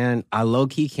like, man, I low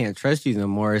key can't trust you no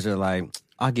more? Is it like,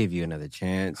 I'll give you another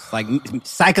chance? Like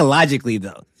psychologically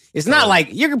though. It's not like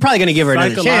you're probably gonna give her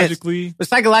another chance. Psychologically, But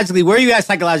psychologically, where are you at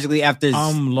psychologically after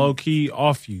I'm low key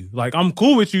off you. Like I'm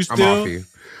cool with you I'm still, off you.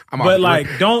 I'm off but you. like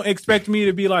don't expect me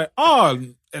to be like, oh,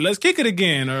 let's kick it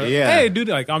again, or Yeah. hey, dude,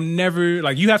 like I'm never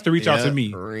like you have to reach out Yeah. to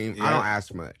me. Reem, Yeah. I don't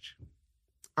ask much.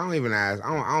 I don't even ask.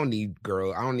 I don't need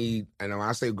girl. I don't need, and when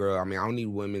I say girl, I mean, I don't need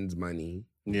women's money.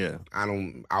 Yeah. I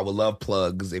would love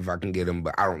plugs if I can get them,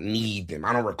 but I don't need them.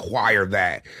 I don't require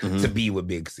that Mhm. to be with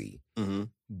Big C. Mm-hmm.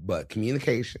 But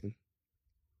communication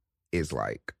is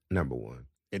like number one.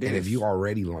 It And if you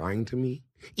already lying to me,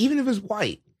 even if it's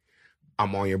white,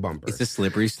 I'm on your bumper. it's a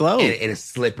slippery slope. and it's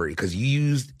slippery because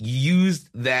you used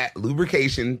that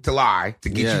lubrication to lie to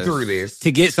get Yes. you through this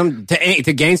to get some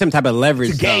to gain some type of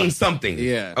leverage. to gain though. something.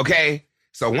 Yeah. Okay.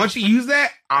 So once you use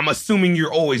that, I'm assuming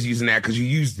you're always using that because you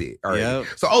used it already. Yep.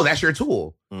 So that's your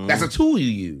tool. Mhm. That's a tool you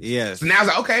use. Yes. So now it's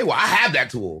like, okay, well, I have that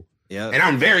tool. Yep. And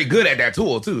I'm very good at that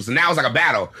tool too. So now it's like a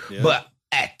battle. Yep. But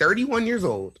at 31 years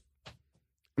old,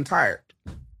 I'm tired.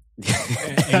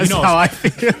 That's you know- how I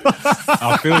feel.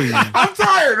 I feel you. I'm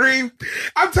tired, Reem.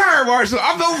 I'm tired, Marshall.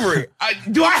 I'm over it.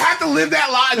 Do I have to live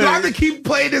that life? Do I have to keep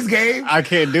playing this game? I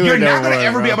can't do You're it no not going to more,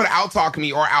 ever bro. be able to outtalk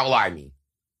me or outlie me.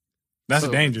 That's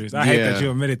So, dangerous. I hate yeah. that you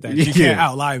admitted that. Yeah. You can't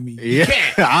outlie me. Yeah.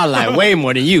 can't. I lie way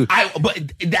more than you.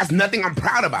 But that's nothing I'm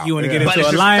proud about. You want to Yeah. get But into it's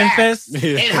a just lion facts. fest?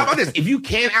 Yeah. And how about this? If you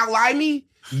can't outlie me,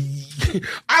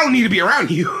 I don't need to be around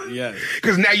you. Yes.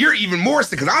 Because now you're even more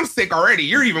sick. Because I'm sick already.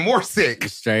 You're even more sick.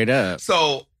 Straight up.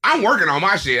 So I'm working on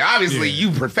my shit. Obviously, Yeah.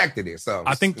 you perfected it. So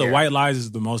I think the yeah. white lies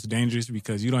is the most dangerous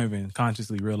because you don't even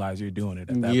consciously realize you're doing it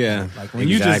at that Yeah, point. Like when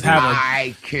you just exactly. have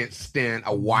I can't stand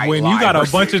a white when lie you got a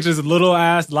person. bunch of just little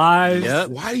ass lies. Yep.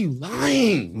 Why are you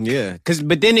lying? Yeah.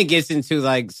 But then it gets into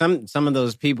like some of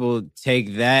those people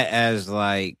take that as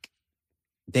like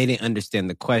they didn't understand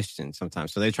the question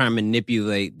sometimes. So they try and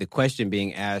manipulate the question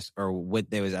being asked or what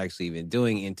they was actually even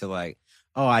doing into like,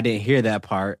 oh, I didn't hear that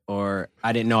part, or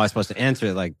I didn't know I was supposed to answer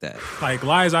it like that. Like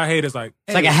lies I hate is like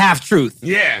It's like a half truth.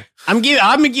 Yeah. I'm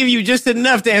gonna give you just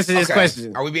enough to answer this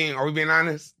question. Are we being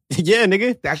honest? Yeah,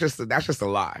 nigga. That's just a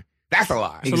lie. That's a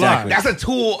lie. Exactly. That's a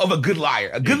tool of a good liar.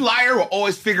 A good liar will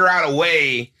always figure out a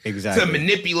way Exactly. to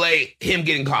manipulate him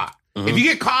getting caught. Mhm. If you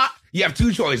get caught, you have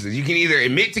two choices. You can either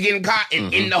admit to getting caught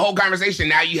and in the whole conversation,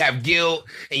 now you have guilt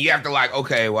and you have to like,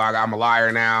 okay, well, I'm a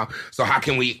liar now. So how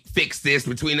can we fix this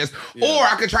between us? Yeah. Or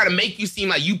I could try to make you seem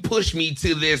like you pushed me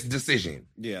to this decision.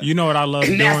 Yeah. you know what I love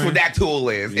And doing? that's what that tool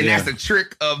is. And Yeah. that's the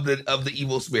trick of the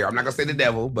evil spirit. I'm not gonna say the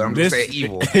devil, but I'm gonna say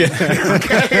evil.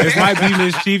 This might be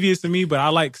mischievous to me, but I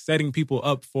like setting people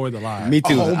up for the lie. Me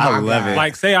too. Oh I my love God. it.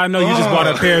 Like, say I know you just bought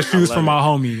a pair of shoes love from it. my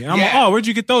homie. And I'm like, Yeah. oh, where'd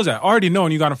you get those at? Already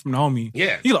knowing you got them from the homie.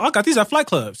 Yeah. You like, I got these at Flight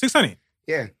Club, 600.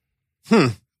 Yeah.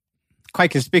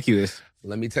 Quite conspicuous.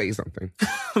 Let me tell you something.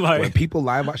 When Like, people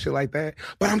lie about shit like that,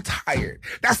 but I'm tired.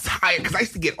 That's tired because I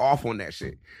used to get off on that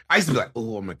shit. I used to be like,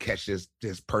 oh, I'm gonna catch this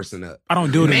person up. I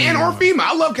don't do it Man anymore. or female.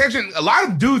 I love catching. A lot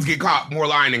of dudes get caught more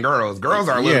lying than girls. Girls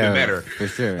are a little bit better. For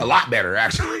sure. A lot better,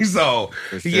 actually. So,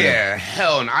 For sure. yeah,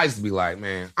 hell no. I used to be like,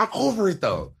 man, I'm over it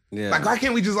though. Yeah. Like, why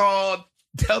can't we just all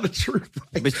tell the truth?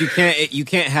 Like, But you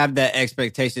can't have that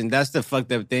expectation. That's the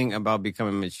fucked up thing about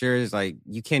becoming mature is like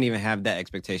you can't even have that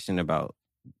expectation about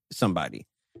somebody.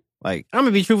 Like, I'm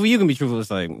gonna be truthful, you can be truthful.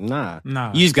 It's like, nah.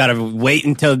 Nah. You just gotta wait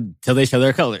until they show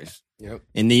their colors. Yep.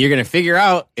 And then you're gonna figure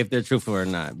out if they're truthful or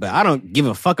not. But I don't give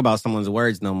a fuck about someone's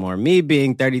words no more. Me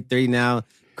being 33 now,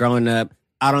 growing up,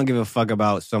 I don't give a fuck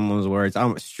about someone's words.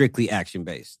 I'm strictly action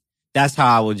based. That's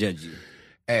how I will judge you.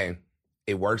 Hey,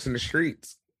 it works in the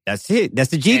streets. That's it. That's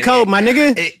the G And- code, my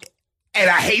nigga. And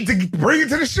I hate to bring it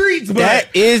to the streets, but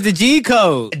That is the G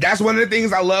code. that's one of the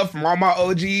things I love from all my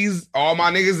OGs, all my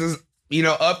niggas is,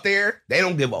 up there. They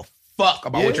don't give a fuck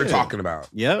about what you're Yeah. talking about.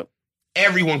 Yep.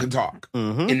 Everyone can talk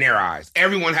Mm-hmm. in their eyes.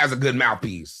 Everyone has a good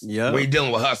mouthpiece Yep. when you're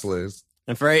dealing with hustlers.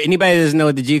 And for anybody that doesn't know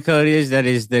what the G code is, that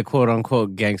is the quote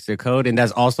unquote gangster code. And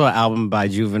that's also an album by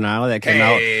Juvenile that came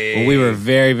out when we were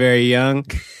very, very young.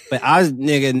 But I was,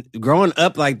 nigga, growing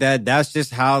up like that, that's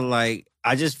just how, like,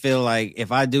 I just feel like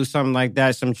if I do something like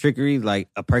that, some trickery, like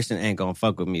a person ain't gonna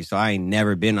fuck with me. So I ain't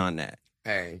never been on that.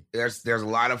 Hey, there's a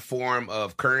lot of form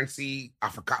of currency. I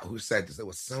forgot who said this. It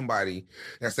was somebody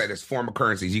that said this form of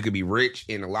currencies. You could be rich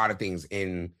in a lot of things.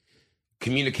 In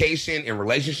communication and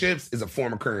relationships is a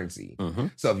form of currency. Mm-hmm.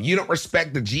 So if you don't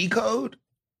respect the G code,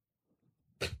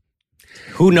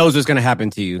 Who knows what's gonna happen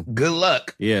to you? good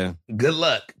luck. Yeah. Good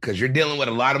luck. Because you're dealing with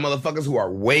a lot of motherfuckers who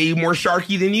are way more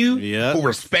sharky than you, Yep. who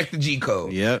respect the G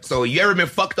code. Yep. So you ever been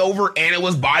fucked over and it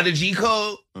was by the G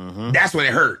code? Mm-hmm. That's when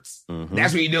it hurts. Mhm.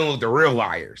 That's when you're dealing with the real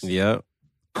liars. Yep.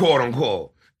 Quote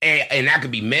unquote. And that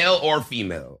could be male or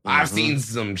female. I've Mhm. seen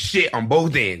some shit on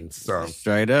both ends. So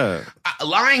Straight up.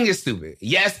 lying is stupid.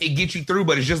 Yes, it gets you through,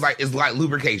 but it's like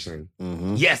lubrication.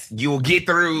 Mm-hmm. Yes, you'll get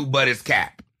through, but it's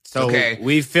cap. So Okay.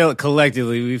 we feel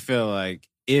like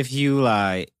if you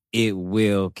lie, it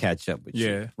will catch up with you.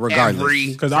 Yeah.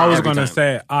 Regardless. because I was Every going to time.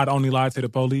 say I'd only lie to the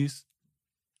police.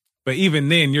 But even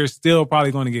then, you're still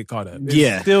probably going to get caught up. It's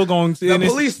Yeah. still going to. The and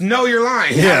it's- police know you're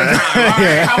lying. Yeah. Half the time. All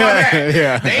right, how about that?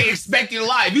 Yeah. They expect you to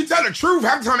lie. If you tell the truth,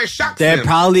 half the time it shocks They're them.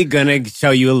 probably gonna show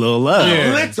you a little love.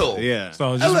 Yeah. A little. Yeah.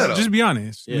 So little. just be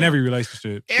honest in Yeah. every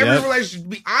relationship. Every Yep. relationship,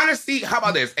 be honesty. How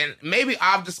about this? And maybe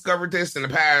I've discovered this in the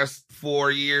past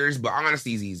 4 years, but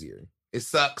honesty is easier. It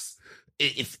sucks.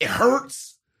 It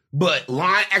hurts, but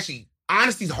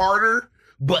honesty's harder.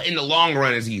 But in the long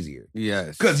run, it's easier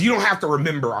Yes. because you don't have to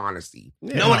remember honesty.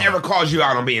 Yeah. No one ever calls you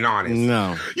out on being honest.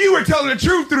 No. You were telling the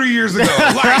truth 3 years ago.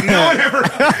 Like no one ever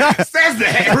says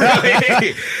that.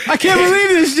 Really. I can't believe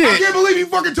this I shit. can't believe you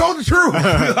fucking told the truth.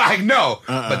 Like no,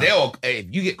 Uh-uh. but if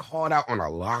you get called out on a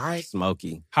lie,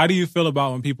 Smoky. How do you feel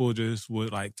about when people just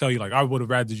would like tell you like I would have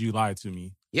rather you lie to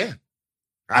me? yeah.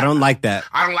 I don't like that.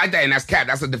 I don't like that, and that's cap.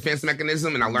 That's a defense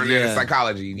mechanism, and I learned that in Yeah.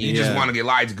 psychology. You just Yeah. want to get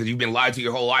lied to because you've been lied to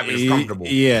your whole life, and it's comfortable.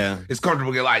 Yeah. It's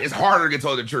comfortable to get lied. It's harder to get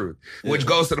told the truth, which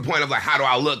goes to the point of like, how do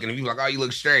I look? And if you're like, oh, you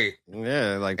look straight,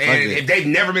 Yeah. Like, fuck and it. if they've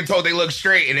never been told they look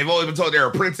straight, and they've always been told they're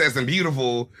a princess and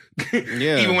beautiful,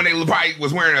 even when they probably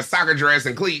was wearing a soccer dress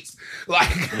and cleats, like,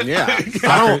 Yeah.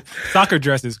 I Soccer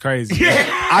dress is crazy. yeah.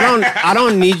 I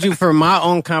don't need you for my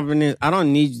own confidence. I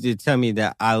don't need you to tell me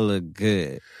that I look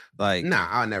good. Like, Nah,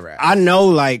 I'll never ask. I know,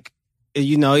 like,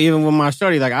 even with my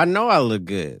shorty, like, I know I look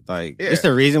good. Like, Yeah. it's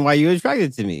the reason why you're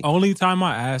attracted to me. Only time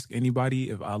I ask anybody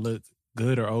if I look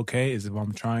good or okay is if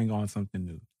I'm trying on something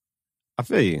new. I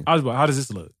feel you. I was like, how does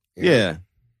this look? Yeah.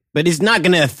 But it's not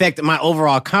going to affect my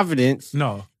overall confidence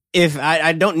No. if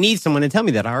I don't need someone to tell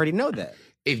me that. I already know that.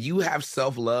 If you have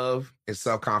self-love and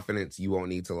self-confidence, you won't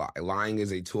need to lie. Lying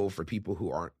is a tool for people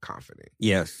who aren't confident.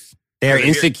 Yes. They're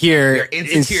insecure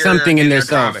in something in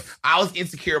themselves. I was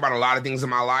insecure about a lot of things in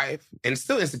my life and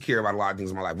still insecure about a lot of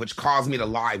things in my life, which caused me to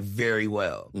lie very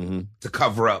well to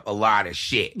cover up a lot of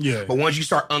shit. Yeah. But once you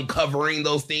start uncovering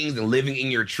those things and living in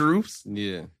your truths,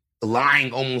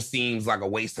 lying almost seems like a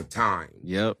waste of time.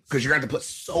 Yep. Because you're going to have to put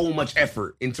so much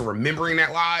effort into remembering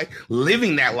that lie,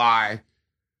 living that lie.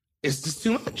 It's just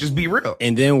too much. Just be real.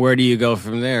 And then where do you go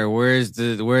from there? Where's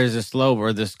the slope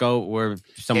or the scope where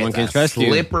someone can trust you?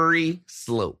 Slippery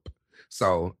slope.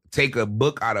 So take a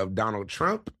book out of Donald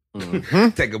Trump.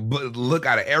 Take a look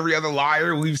out of every other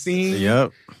liar we've seen.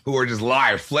 Yep. Who are just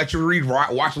liars. Fletcher Reed,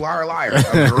 watch Liar Liar.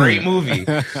 A great movie.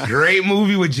 Great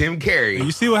movie with Jim Carrey.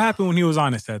 You see what happened when he was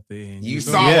honest at the end. You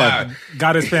saw what?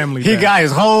 Got his family back. He got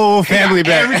his whole family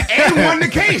back. And won the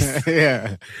case.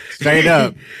 Yeah. Straight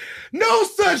up. No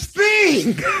such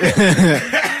thing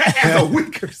as a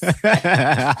weaker side.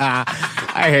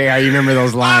 I hate how you remember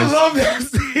those lines. I love that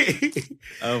scene.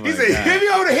 Oh my he said, God. hit me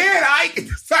over the head, Ike.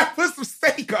 Decide to put some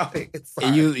steak on it.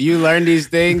 And you learn these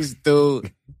things through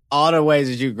all the ways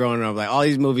that you've grown up. Like all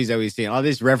these movies that we've seen, all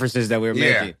these references that we're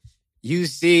making. You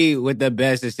see what the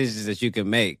best decisions that you can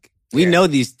make. We know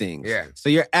these things. Yeah. So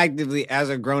you're actively, as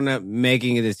a grown-up,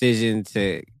 making a decision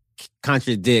to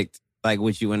contradict like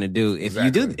what you want to do. If you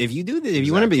do this, if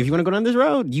you want to go down this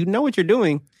road, you know what you're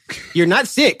doing. You're not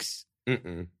 6.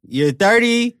 You're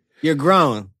 30. You're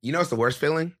grown. You know what's the worst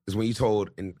feeling? Is when you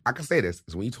told, and I can say this,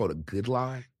 is when you told a good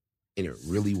lie and it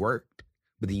really worked,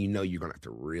 but then you know you're going to have to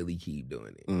really keep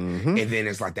doing it. And then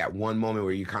it's like that one moment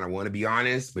where you kind of want to be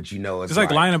honest, but you know it's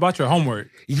like lying about your homework.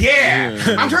 Yeah.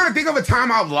 I'm trying to think of a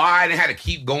time I've lied and had to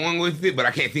keep going with it, but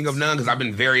I can't think of none because I've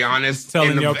been very honest.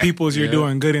 Telling your peoples you're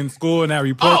doing good in school and that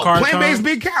report card. Plant-based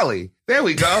Big Cali. There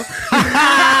we go.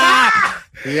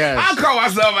 Yes. I'll call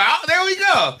myself out. There we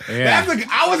go. Yeah.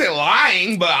 I wasn't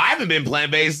lying, but I haven't been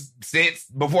plant-based since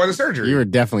before the surgery. You were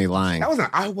definitely lying.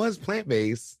 I was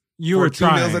plant-based. You were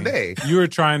trying 2 meals a day. You were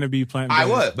trying to be plant-based. I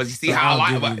was, but you see how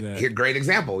I lie. Here, great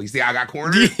example. You see how I got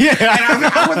cornered? Yeah. And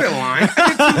I wasn't lying. I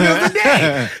did 2 meals a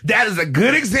day. That is a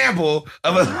good example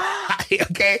of a lie,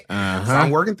 okay? So I'm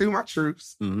working through my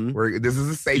truths. This is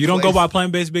a safe You don't place. go by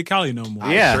plant-based Big Cali no more.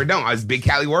 I sure don't. It's Big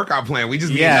Cali workout plan. We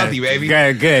just being healthy, baby.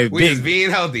 Good. We just being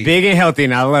healthy. Big and healthy,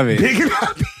 and I love it. Big and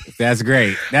healthy. That's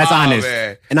great. That's honest.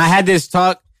 Man. And I had this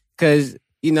talk because,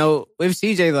 with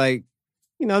CJ, like,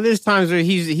 there's times where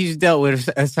he's dealt with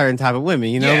a certain type of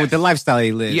women, with the lifestyle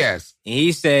he lives. Yes. And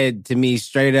he said to me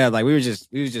straight up, like we was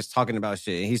just talking about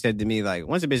shit. And he said to me, like,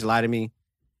 once a bitch lie to me,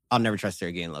 I'll never trust her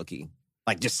again, low key.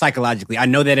 Like just psychologically. I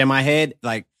know that in my head,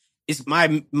 like it's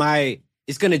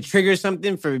it's gonna trigger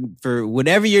something for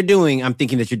whatever you're doing. I'm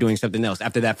thinking that you're doing something else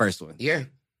after that first one. Yeah.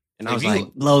 And I was like,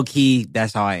 low key,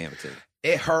 that's how I am too.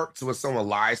 It hurts when someone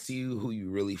lies to you who you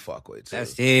really fuck with too.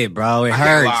 That's it, bro. It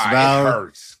hurts, bro. It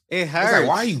hurts. It hurts. It's like,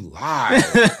 why you lie?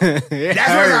 That's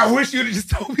why I wish you'd have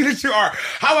just told me that you are.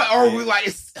 Or we like,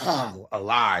 it's a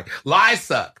lie. Lies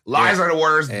suck. Lies are the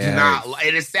worst. Do not.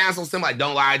 And it sounds so simple, like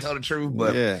don't lie, tell the truth.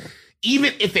 But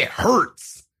even if it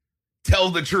hurts, tell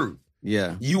the truth.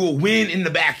 Yeah. You will win in the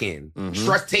back end.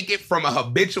 Take it from a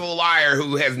habitual liar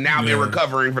who has now been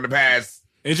recovering for the past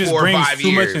It just 4 or brings 5 too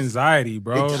years. much anxiety,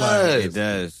 bro. It does. Like, It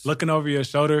does. looking over your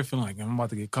shoulder, feeling like I'm about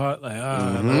to get caught. Like,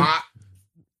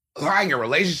 lying in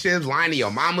relationships, lying to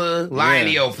your mama, lying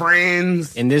to your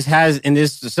friends. And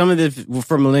some of this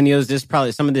for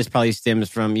millennials, some of this probably stems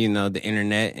from, the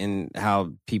internet and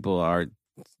how people are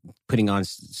putting on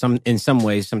in some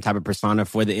ways, some type of persona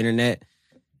for the internet.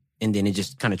 And then it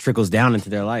just kind of trickles down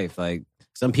into their life. Like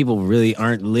some people really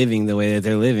aren't living the way that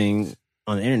they're living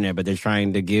on the internet, but they're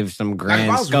trying to give some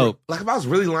grand scope. Like if I was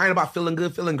really lying about feeling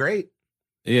good, feeling great.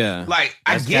 Yeah. Like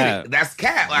I get it. That's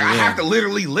cat. Like I have to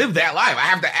literally live that life. I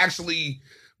have to actually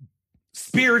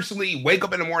spiritually wake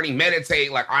up in the morning,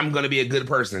 meditate, like I'm going to be a good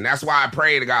person. That's why I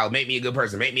pray to God, make me a good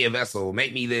person, make me a vessel,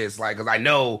 make me this. Like, because I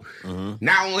know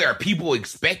not only are people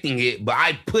expecting it, but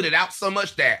I put it out so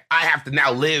much that I have to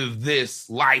now live this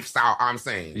lifestyle I'm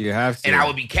saying. You have to. And I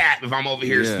would be cat if I'm over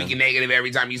here speaking negative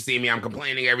every time you see me. I'm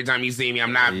complaining every time you see me.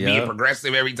 I'm not being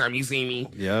progressive every time you see me.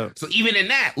 Yep. So even in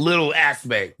that little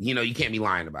aspect, you can't be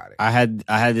lying about it. I had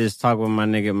this talk with my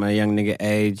young nigga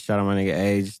Age. Shout out my nigga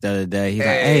Age the other day. He's like,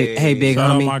 hey, big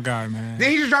shout homie. out my guy, man.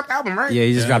 Then he just dropped the album, right? Yeah,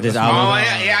 he just dropped his album.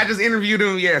 Oh, yeah, I just interviewed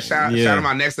him. Yeah, shout him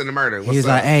out next to the murder. He was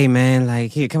like, hey, man,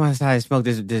 like, here, come outside and smoke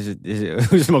this.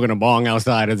 We was smoking a bong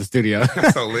outside of the studio.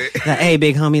 So lit. Like, hey,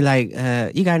 big homie,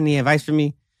 like, you got any advice for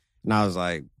me? And I was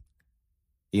like,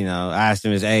 I asked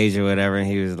him his age or whatever, and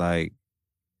he was like,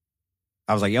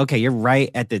 I was like, okay, you're right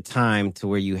at the time to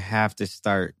where you have to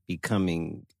start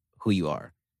becoming who you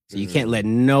are. So you can't let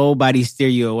nobody steer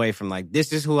you away from like,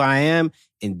 this is who I am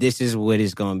and this is what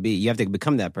it's going to be. You have to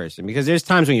become that person because there's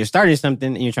times when you're starting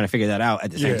something and you're trying to figure that out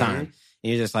at the same time.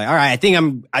 And you're just like, all right, I think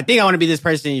I want to be this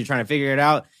person. And you're trying to figure it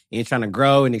out and you're trying to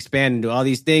grow and expand and do all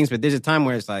these things. But there's a time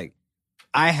where it's like,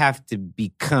 I have to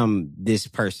become this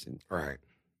person. Right.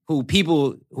 When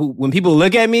people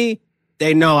look at me,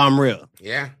 they know I'm real.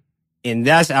 Yeah. And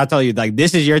I'll tell you, like,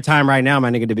 this is your time right now,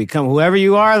 my nigga, to become whoever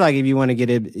you are. Like, if you want to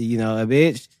get a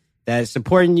bitch that's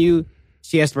supporting you,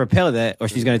 she has to repel that or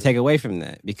she's going to take away from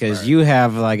that because you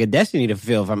have, like, a destiny to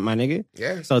fulfill, my nigga.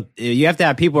 Yeah. So you have to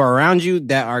have people around you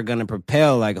that are going to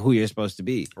propel, like, who you're supposed to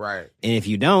be. Right. And if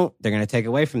you don't, they're going to take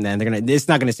away from that. And it's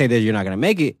not going to say that you're not going to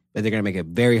make it, but they're going to make it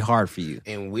very hard for you.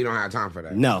 And we don't have time for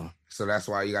that. No. So that's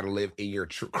why you got to live in your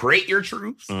create your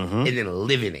truths and then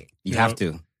live in it. You have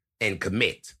to. And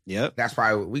commit. Yep. That's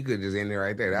probably, we could just end it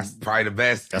right there. That's probably the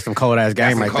best. That's some cold ass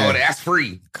game right there. That's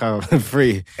free.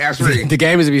 Free. That's free. The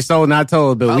game is to be sold, not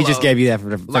told, but we just gave you that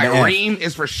for the Reem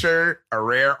is for sure a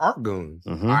rare art goon.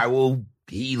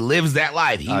 He lives that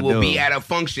life. He will be at a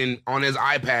function on his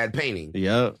iPad painting.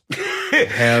 Yep.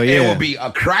 Hell yeah. It will be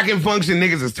a cracking function.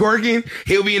 Niggas is twerking.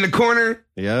 He'll be in the corner.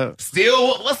 Yep.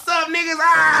 Still, what's up,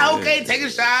 niggas? Okay, taking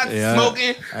shots,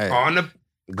 smoking,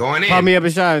 going in. Pop me up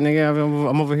a shot, nigga.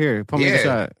 I'm over here. Pop me up a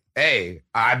shot. Hey,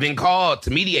 I've been called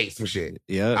to mediate some shit.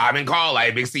 Yeah. I've been called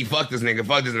like, Big C, fuck this nigga,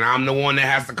 fuck this. And I'm the one that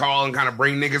has to call and kind of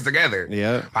bring niggas together.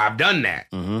 Yeah. I've done that.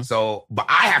 So, but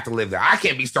I have to live there. I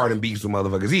can't be starting beefs with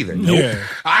motherfuckers either. Yeah.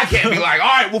 I can't be like, all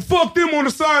right, well, fuck them on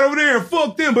the side over there and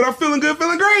fuck them, but I'm feeling good,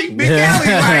 feeling great. Big Alley's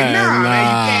like, nah, man,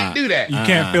 you can't do that. You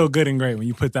can't feel good and great when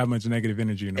you put that much negative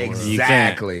energy in the world.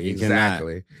 Exactly.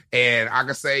 And I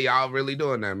can say y'all really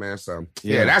doing that, man. So,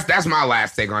 yeah, that's my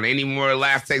last take on it. Any more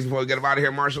last takes before we get up out of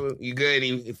here, Marshall? You good?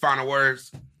 Any final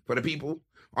words for the people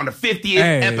on the 50th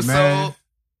episode? Man,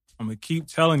 I'm gonna keep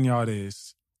telling y'all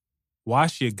this.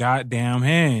 Wash your goddamn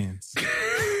hands.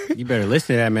 You better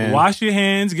listen to that, man. Wash your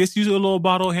hands. Get you a little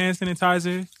bottle of hand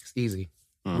sanitizer. It's easy.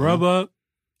 Rub up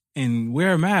and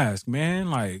wear a mask, man.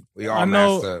 Like we all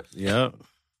masked up. Yep.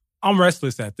 I'm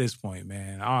restless at this point,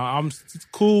 man. I'm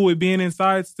cool with being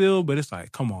inside still, but it's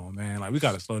like, come on, man. Like, we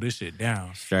got to slow this shit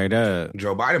down. Straight up.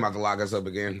 Joe Biden about to lock us up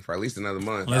again for at least another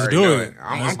month. Let's do it.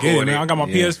 I'm cool with it, man. I got my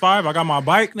PS5. I got my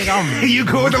bike. Nigga, you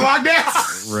cool with the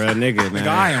lockdown? Real nigga, man. Nigga,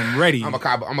 I am ready. I'm a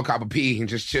cop a pee and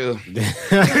just chill. Chill in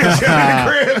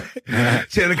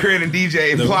the crib and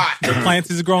DJ and plot. The plants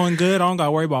is growing good. I don't got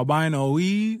to worry about buying no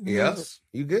weed. Yep.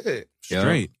 You good.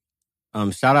 Straight.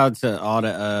 Shout out to all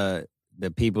the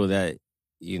people that,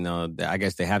 that I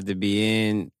guess they have to be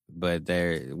in, but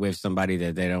they're with somebody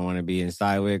that they don't want to be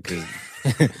inside with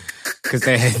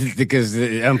because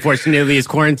unfortunately it's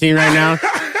quarantine right now.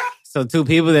 So two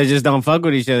people that just don't fuck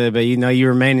with each other, but you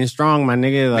remaining strong, my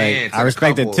nigga. Like, man, I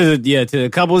respect it to the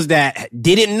couples that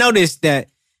didn't notice that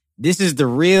this is the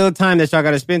real time that y'all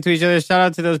got to spend to each other. Shout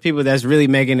out to those people that's really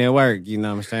making it work. You know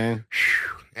what I'm saying?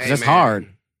 That's hard.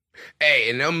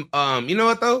 Hey, and them, you know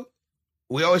what though?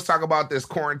 We always talk about this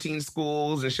quarantine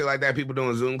schools and shit like that, people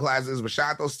doing Zoom classes, but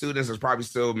shout out those students that's probably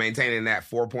still maintaining that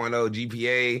 4.0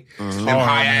 GPA, them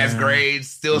high-ass grades,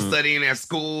 still studying at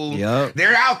school. Yep.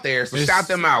 They're out there, so shout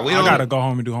them out. I got to go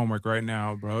home and do homework right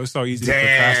now, bro. It's so easy to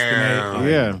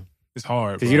procrastinate. Yeah. It's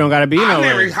hard, because you don't got to be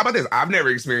nowhere. How about this? I've never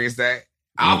experienced that.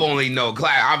 I've only know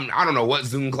class. I don't know what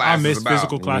Zoom class is about. I miss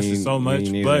physical classes so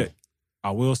much, but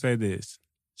I will say this.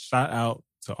 Shout out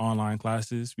to online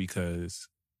classes because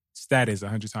stat is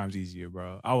 100 times easier,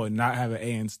 bro. I would not have an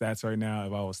A in stats right now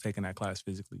if I was taking that class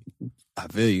physically. I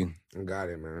feel you. Got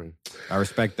it, man. I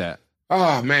respect that.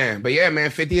 Oh, man. But yeah,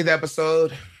 man, 50th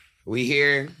episode. We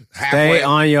here. Halfway. Stay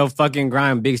on your fucking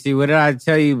grind, Big C. What did I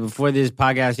tell you before this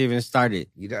podcast even started?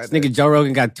 This nigga Joe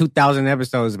Rogan got 2,000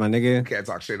 episodes, my nigga. You can't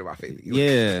talk shit about 50.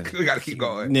 Yeah. We got to keep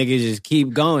going. Niggas just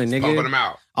keep going, nigga. Pumping them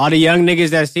out. All the young niggas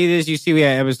that see this, you see we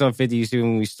had episode 50. You see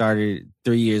when we started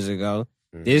 3 years ago.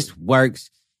 This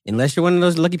works. Unless you're one of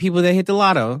those lucky people that hit the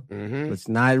lotto, let's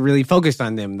not really focus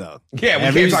on them, though. Yeah,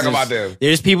 we can't talk about them.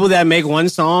 There's people that make one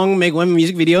song, make one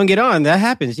music video, and get on. That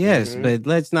happens, yes. But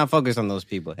let's not focus on those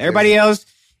people. Everybody else,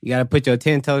 you got to put your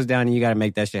 10 toes down and you got to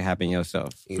make that shit happen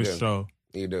yourself. For sure.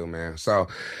 You do, man. So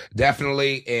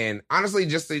definitely, and honestly,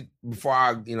 before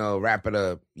I, wrap it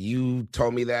up, you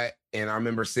told me that, and I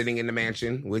remember sitting in the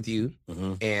mansion with you,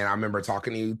 and I remember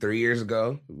talking to you 3 years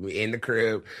ago in the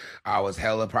crib. I was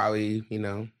hella probably,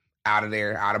 out of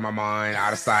there, out of my mind,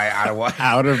 out of sight, out of what?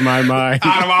 Out of my mind.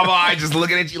 Out of my mind, just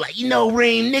looking at you like,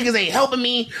 Reem, niggas ain't helping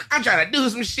me. I'm trying to do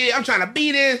some shit. I'm trying to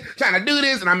be this, trying to do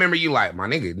this. And I remember you like, my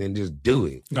nigga, then just do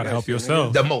it. You gotta help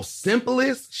yourself. The most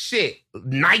simplest shit.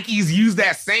 Nike's use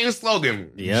that same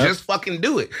slogan. Yep. Just fucking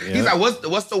do it. Yep. He's like,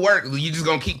 what's the work? You just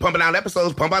gonna keep pumping out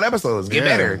episodes, pump out episodes, get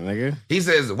better. Nigga. He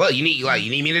says, well, you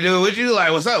need me to do it with you?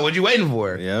 Like, what's up? What you waiting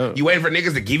for? Yep. You waiting for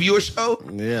niggas to give you a show?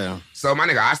 Yeah. So my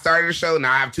nigga, I started a show.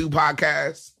 Now I have 2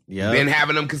 podcasts. Yep. Been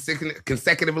having them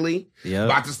consecutively. Yep.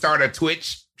 About to start a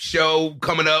Twitch show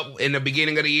coming up in the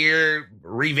beginning of the year,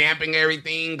 revamping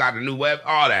everything, got a new web,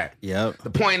 all that. Yep. The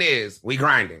point is, we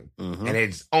grinding. Mm-hmm. And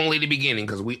it's only the beginning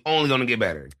because we only gonna get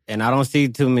better. And I don't see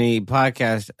too many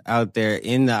podcasts out there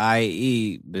in the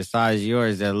IE besides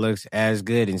yours that looks as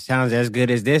good and sounds as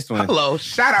good as this one. Hello,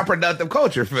 shout out Productive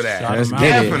Culture for that. Let's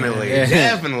get it.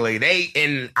 Definitely.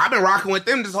 And I've been rocking with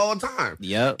them this whole time.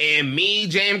 Yep. And me,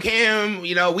 Jam Cam,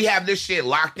 we have this shit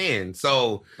locked in.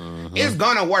 So it's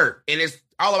gonna work. And it's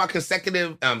all about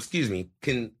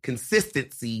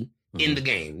consistency in the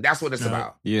game. That's what it's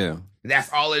about. Yeah.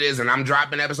 That's all it is. And I'm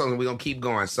dropping episodes and we're gonna keep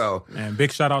going. So And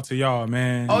big shout out to y'all,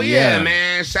 man. oh yeah,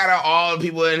 man. Shout out all the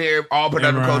people in here, all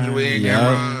Productive Culture with Yep.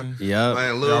 Man, Lil,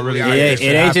 Y'all really we got out Yeah,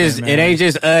 here. it ain't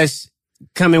just us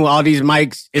coming with all these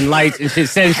mics and lights and shit,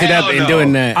 setting shit up Hell and no.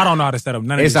 doing that. I don't know how to set up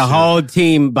none of It's this a shit. whole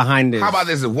team behind this. How about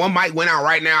this? If one mic went out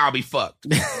right now, I'll be fucked.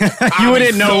 You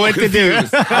wouldn't know what to do.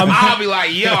 I'll be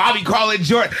like, I'll be calling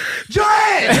Jordan.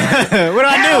 Jordan! What do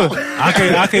I do?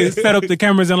 I could set up the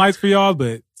cameras and lights for y'all,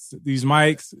 but these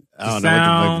mics, I don't the know what the fuck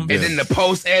sound, to And then the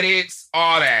post edits,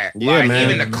 all that. Yeah, like, man.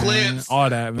 even the clips, all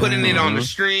that, man. putting it on the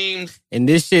streams. And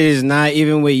this shit is not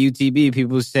even with UTB.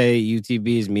 People say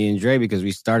UTB is me and Dre because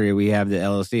we started it. We have the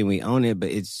LLC and we own it, but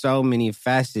it's so many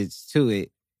facets to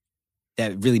it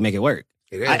that really make it work.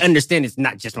 It is. I understand it's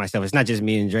not just myself. It's not just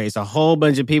me and Dre. It's a whole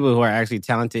bunch of people who are actually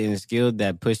talented and skilled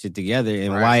that push it together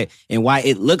and Right. why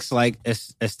it looks like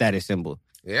a status symbol.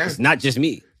 Yeah, It's not just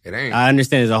me. it ain't. I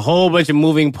understand there's a whole bunch of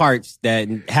moving parts that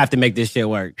have to make this shit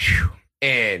work.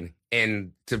 And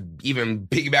to even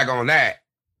piggyback on that,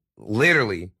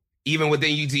 literally, even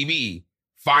within UTB,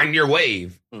 find your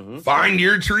wave, find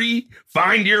your tree,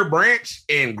 find your branch,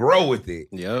 and grow with it.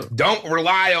 Yep. Don't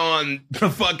rely on the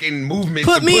fucking movement.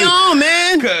 Put me on,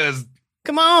 man. Because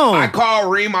Come on. I call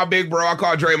Reem my big bro, I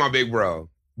call Dre my big bro,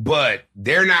 but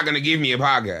they're not going to give me a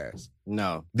podcast.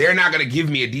 No. They're not going to give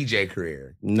me a DJ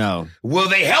career. No. Will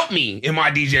they help me in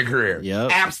my DJ career?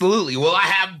 Yep. Absolutely. Will I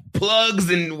have plugs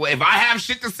and if I have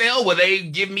shit to sell, will they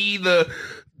give me the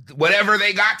whatever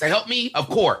they got to help me? Of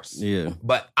course. Yeah.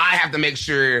 But I have to make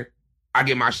sure I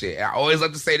get my shit. I always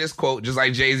love to say this quote, just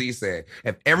like Jay-Z said.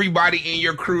 If everybody in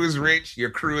your crew is rich,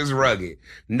 your crew is rugged.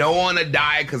 No one will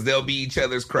die because they'll be each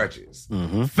other's crutches.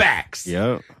 Facts.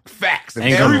 Yep. Facts. If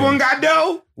Ain't gonna- everyone got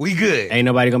dough, we good. Ain't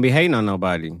nobody gonna be hating on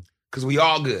nobody. Because we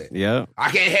all good. Yep.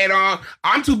 I can't head on.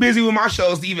 I'm too busy with my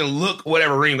shows to even look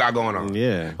whatever Reem got going on.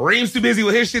 Yeah. Reem's too busy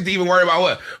with his shit to even worry about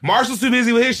what. Marshall's too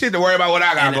busy with his shit to worry about what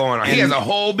I got going on. He has a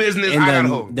whole business. I got a And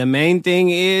whole. the main thing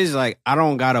is, like, I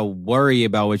don't gotta worry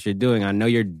about what you're doing. I know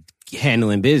you're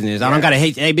handling business. I don't gotta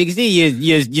hate. Hey, Big C,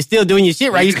 you're still doing your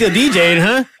shit, right? You still DJing,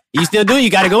 huh? You still doing? You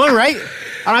got it going, right?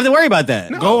 I don't have to worry about that.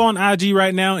 No. Go on IG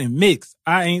right now and mix.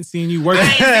 I ain't seen you working. I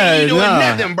ain't seen you doing No.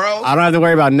 nothing, bro. I don't have to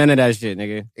worry about none of that shit,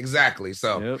 nigga. Exactly.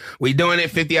 So Yep. we doing it.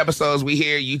 50 episodes. We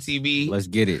here. UTB. Let's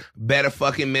get it. Better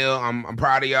fucking meal. I'm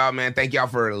proud of y'all, man. Thank y'all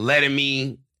for letting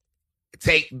me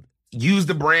use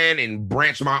the brand and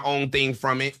branch my own thing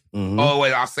from it. Mhm.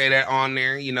 Always, I'll say that on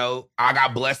there. I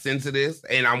got blessed into this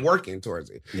and I'm working towards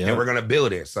it. Yep. And we're going to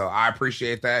build it. So I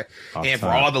appreciate that. Off and for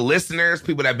top. all the listeners,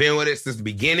 people that have been with it since the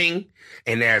beginning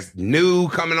and there's new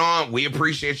coming on, we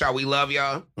appreciate y'all. We love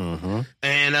y'all. Mhm.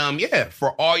 And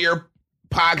for all your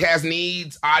podcast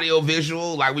needs, audio,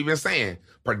 visual, like we've been saying,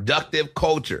 Productive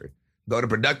Culture. Go to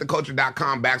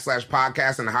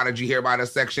productiveculture.com/podcast in the How Did You Hear About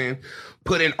Us section.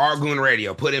 Put in Argoon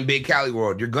Radio. Put in Big Cali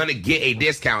World. You're going to get a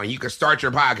discount and you can start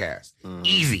your podcast.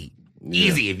 Easy.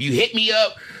 Easy. If you hit me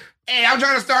up, hey, I'm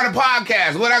trying to start a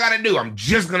podcast. What I got to do? I'm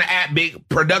just going to add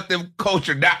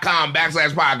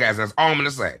productiveculture.com/podcast. That's all I'm going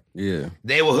to say. Yeah.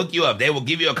 They will hook you up. They will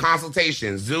give you a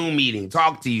consultation, Zoom meeting,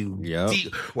 talk to you, Yep.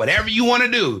 whatever you want to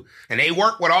do. And they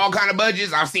work with all kind of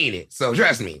budgets. I've seen it. So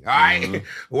trust me. All right.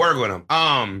 Work with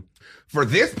them. For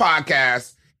this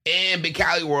podcast and Big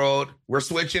Cali World, we're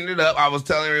switching it up. I was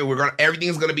telling you,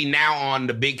 everything's gonna be now on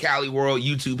the Big Cali World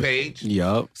YouTube page.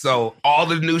 Yup. So all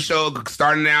the new show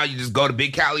starting now, you just go to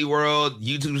Big Cali World,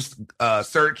 YouTube,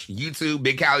 search YouTube,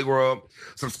 Big Cali World.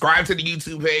 Subscribe to the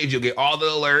YouTube page. You'll get all the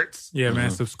alerts. Yeah,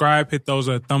 man. Subscribe. Hit those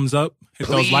thumbs up.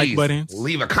 Hit those like buttons.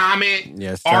 Leave a comment.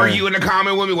 Yes, sir. Argue in the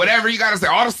comment with me. Whatever you got to say.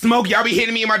 All the smoke y'all be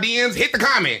hitting me in my DMs, hit the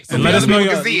comments. So and let us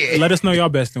know y'all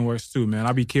best and worst too, man.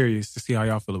 I'll be curious to see how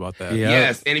y'all feel about that. Yep.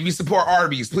 Yes, and if you support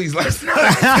Arby's, please let us know.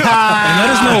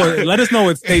 And let us know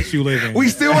what states you live in. We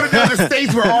still want to know the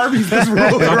states where Arby's is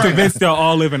ruling. I'm convinced they'll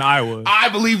all live in Iowa. I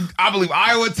believe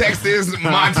Iowa, Texas,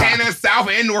 Montana, South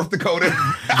and North Dakota,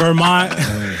 Vermont,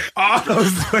 all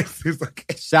those places.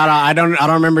 Okay. Shout out! I don't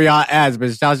remember y'all ads,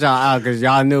 but shout y'all out because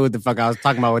y'all knew what the fuck I was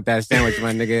talking about with that sandwich,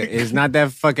 my nigga. It's not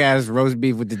that fuck ass roast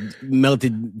beef with the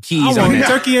melted cheese I on want it.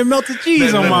 turkey and melted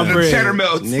cheese on my bread. Cheddar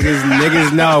melts.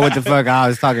 Niggas know what the fuck I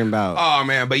was talking about. Oh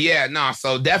man, but yeah, no.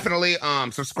 So definitely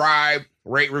subscribe,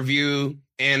 rate, review.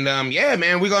 And yeah,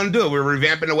 man, we're gonna do it. We're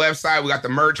revamping the website. We got the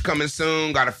merch coming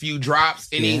soon. Got a few drops.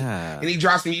 Any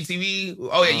drops from UTV?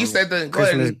 Oh yeah, you said the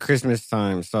Christmas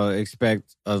time. So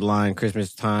expect a line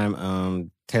Christmas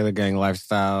time. Taylor Gang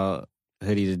Lifestyle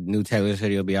hoodie. The new Taylor's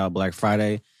hoodie will be out Black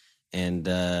Friday. And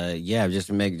yeah,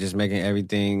 just making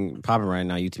everything popping right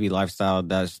now.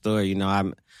 UTBLifestyle.store. You know,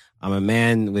 I'm a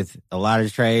man with a lot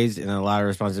of trades and a lot of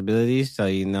responsibilities. So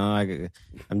you know,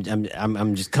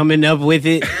 I'm just coming up with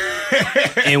it.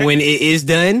 And when it is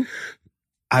done,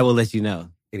 I will let you know.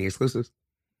 Any exclusives?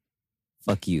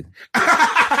 Fuck you.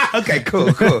 Okay, cool.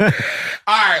 All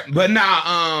right, but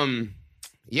now,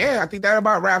 yeah, I think that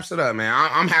about wraps it up, man.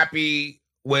 I'm happy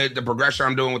with the progression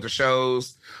I'm doing with the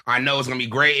shows. I know it's gonna be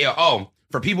great. Yeah. Oh,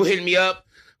 for people hitting me up,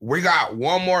 we got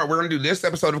one more. We're gonna do this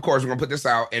episode, of course. We're gonna put this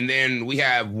out, and then we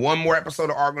have one more episode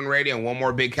of Argon Radio and one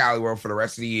more Big Cali World for the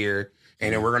rest of the year.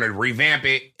 And then we're going to revamp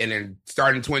it. And then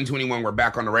starting 2021, we're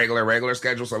back on the regular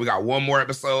schedule. So we got one more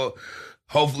episode.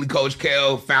 Hopefully Coach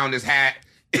Kel found his hat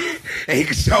and he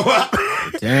can show up.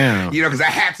 Damn. You know, because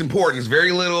that hat's important. It's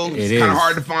very little. It's kind of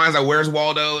hard to find. It's like, where's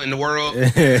Waldo in the world? So,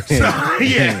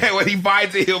 yeah, when he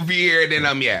finds it, he'll be here. And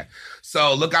then, yeah.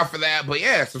 So look out for that. But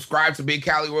yeah, subscribe to Big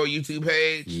Cali World YouTube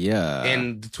page. Yeah.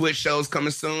 And the Twitch show's coming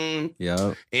soon.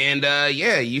 Yep. And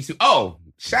yeah, YouTube. Oh,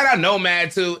 shout out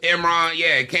Nomad too. Imran.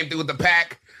 Yeah, it came through with the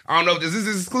pack. I don't know if this is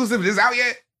exclusive. Is this out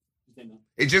yet?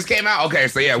 It just came out? Okay,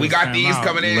 so yeah, we got these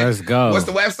coming in. Let's go. What's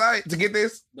the website to get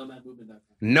this?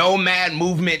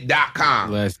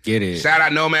 Nomadmovement.com. Let's get it. Shout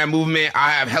out Nomad Movement.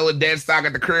 I have hella dead stock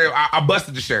at the crib. I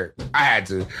busted the shirt. I had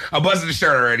to. I busted the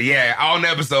shirt already. Yeah, on the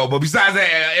episode. But besides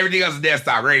that, everything else is dead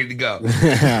stock, ready to go. So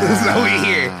we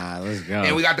here. Let's go.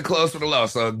 And we got the clothes for the low.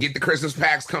 So get the Christmas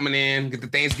packs coming in. Get the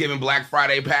Thanksgiving Black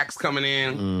Friday packs coming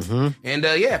in. Mm-hmm. And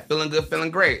yeah, feeling good, feeling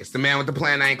great. It's the man with the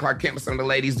plan. I ain't Clark Kent, but some of the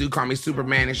ladies do call me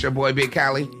Superman. It's your boy, Big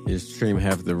Cali. His stream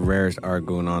have the rarest art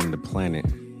going on the planet.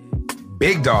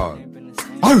 Big dog.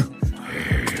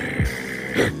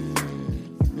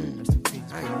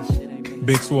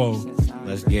 Big Swole.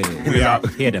 Let's get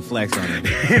it. He had to flex on it.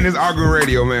 And it's Argon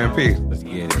Radio, man. Peace. Let's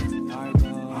get it.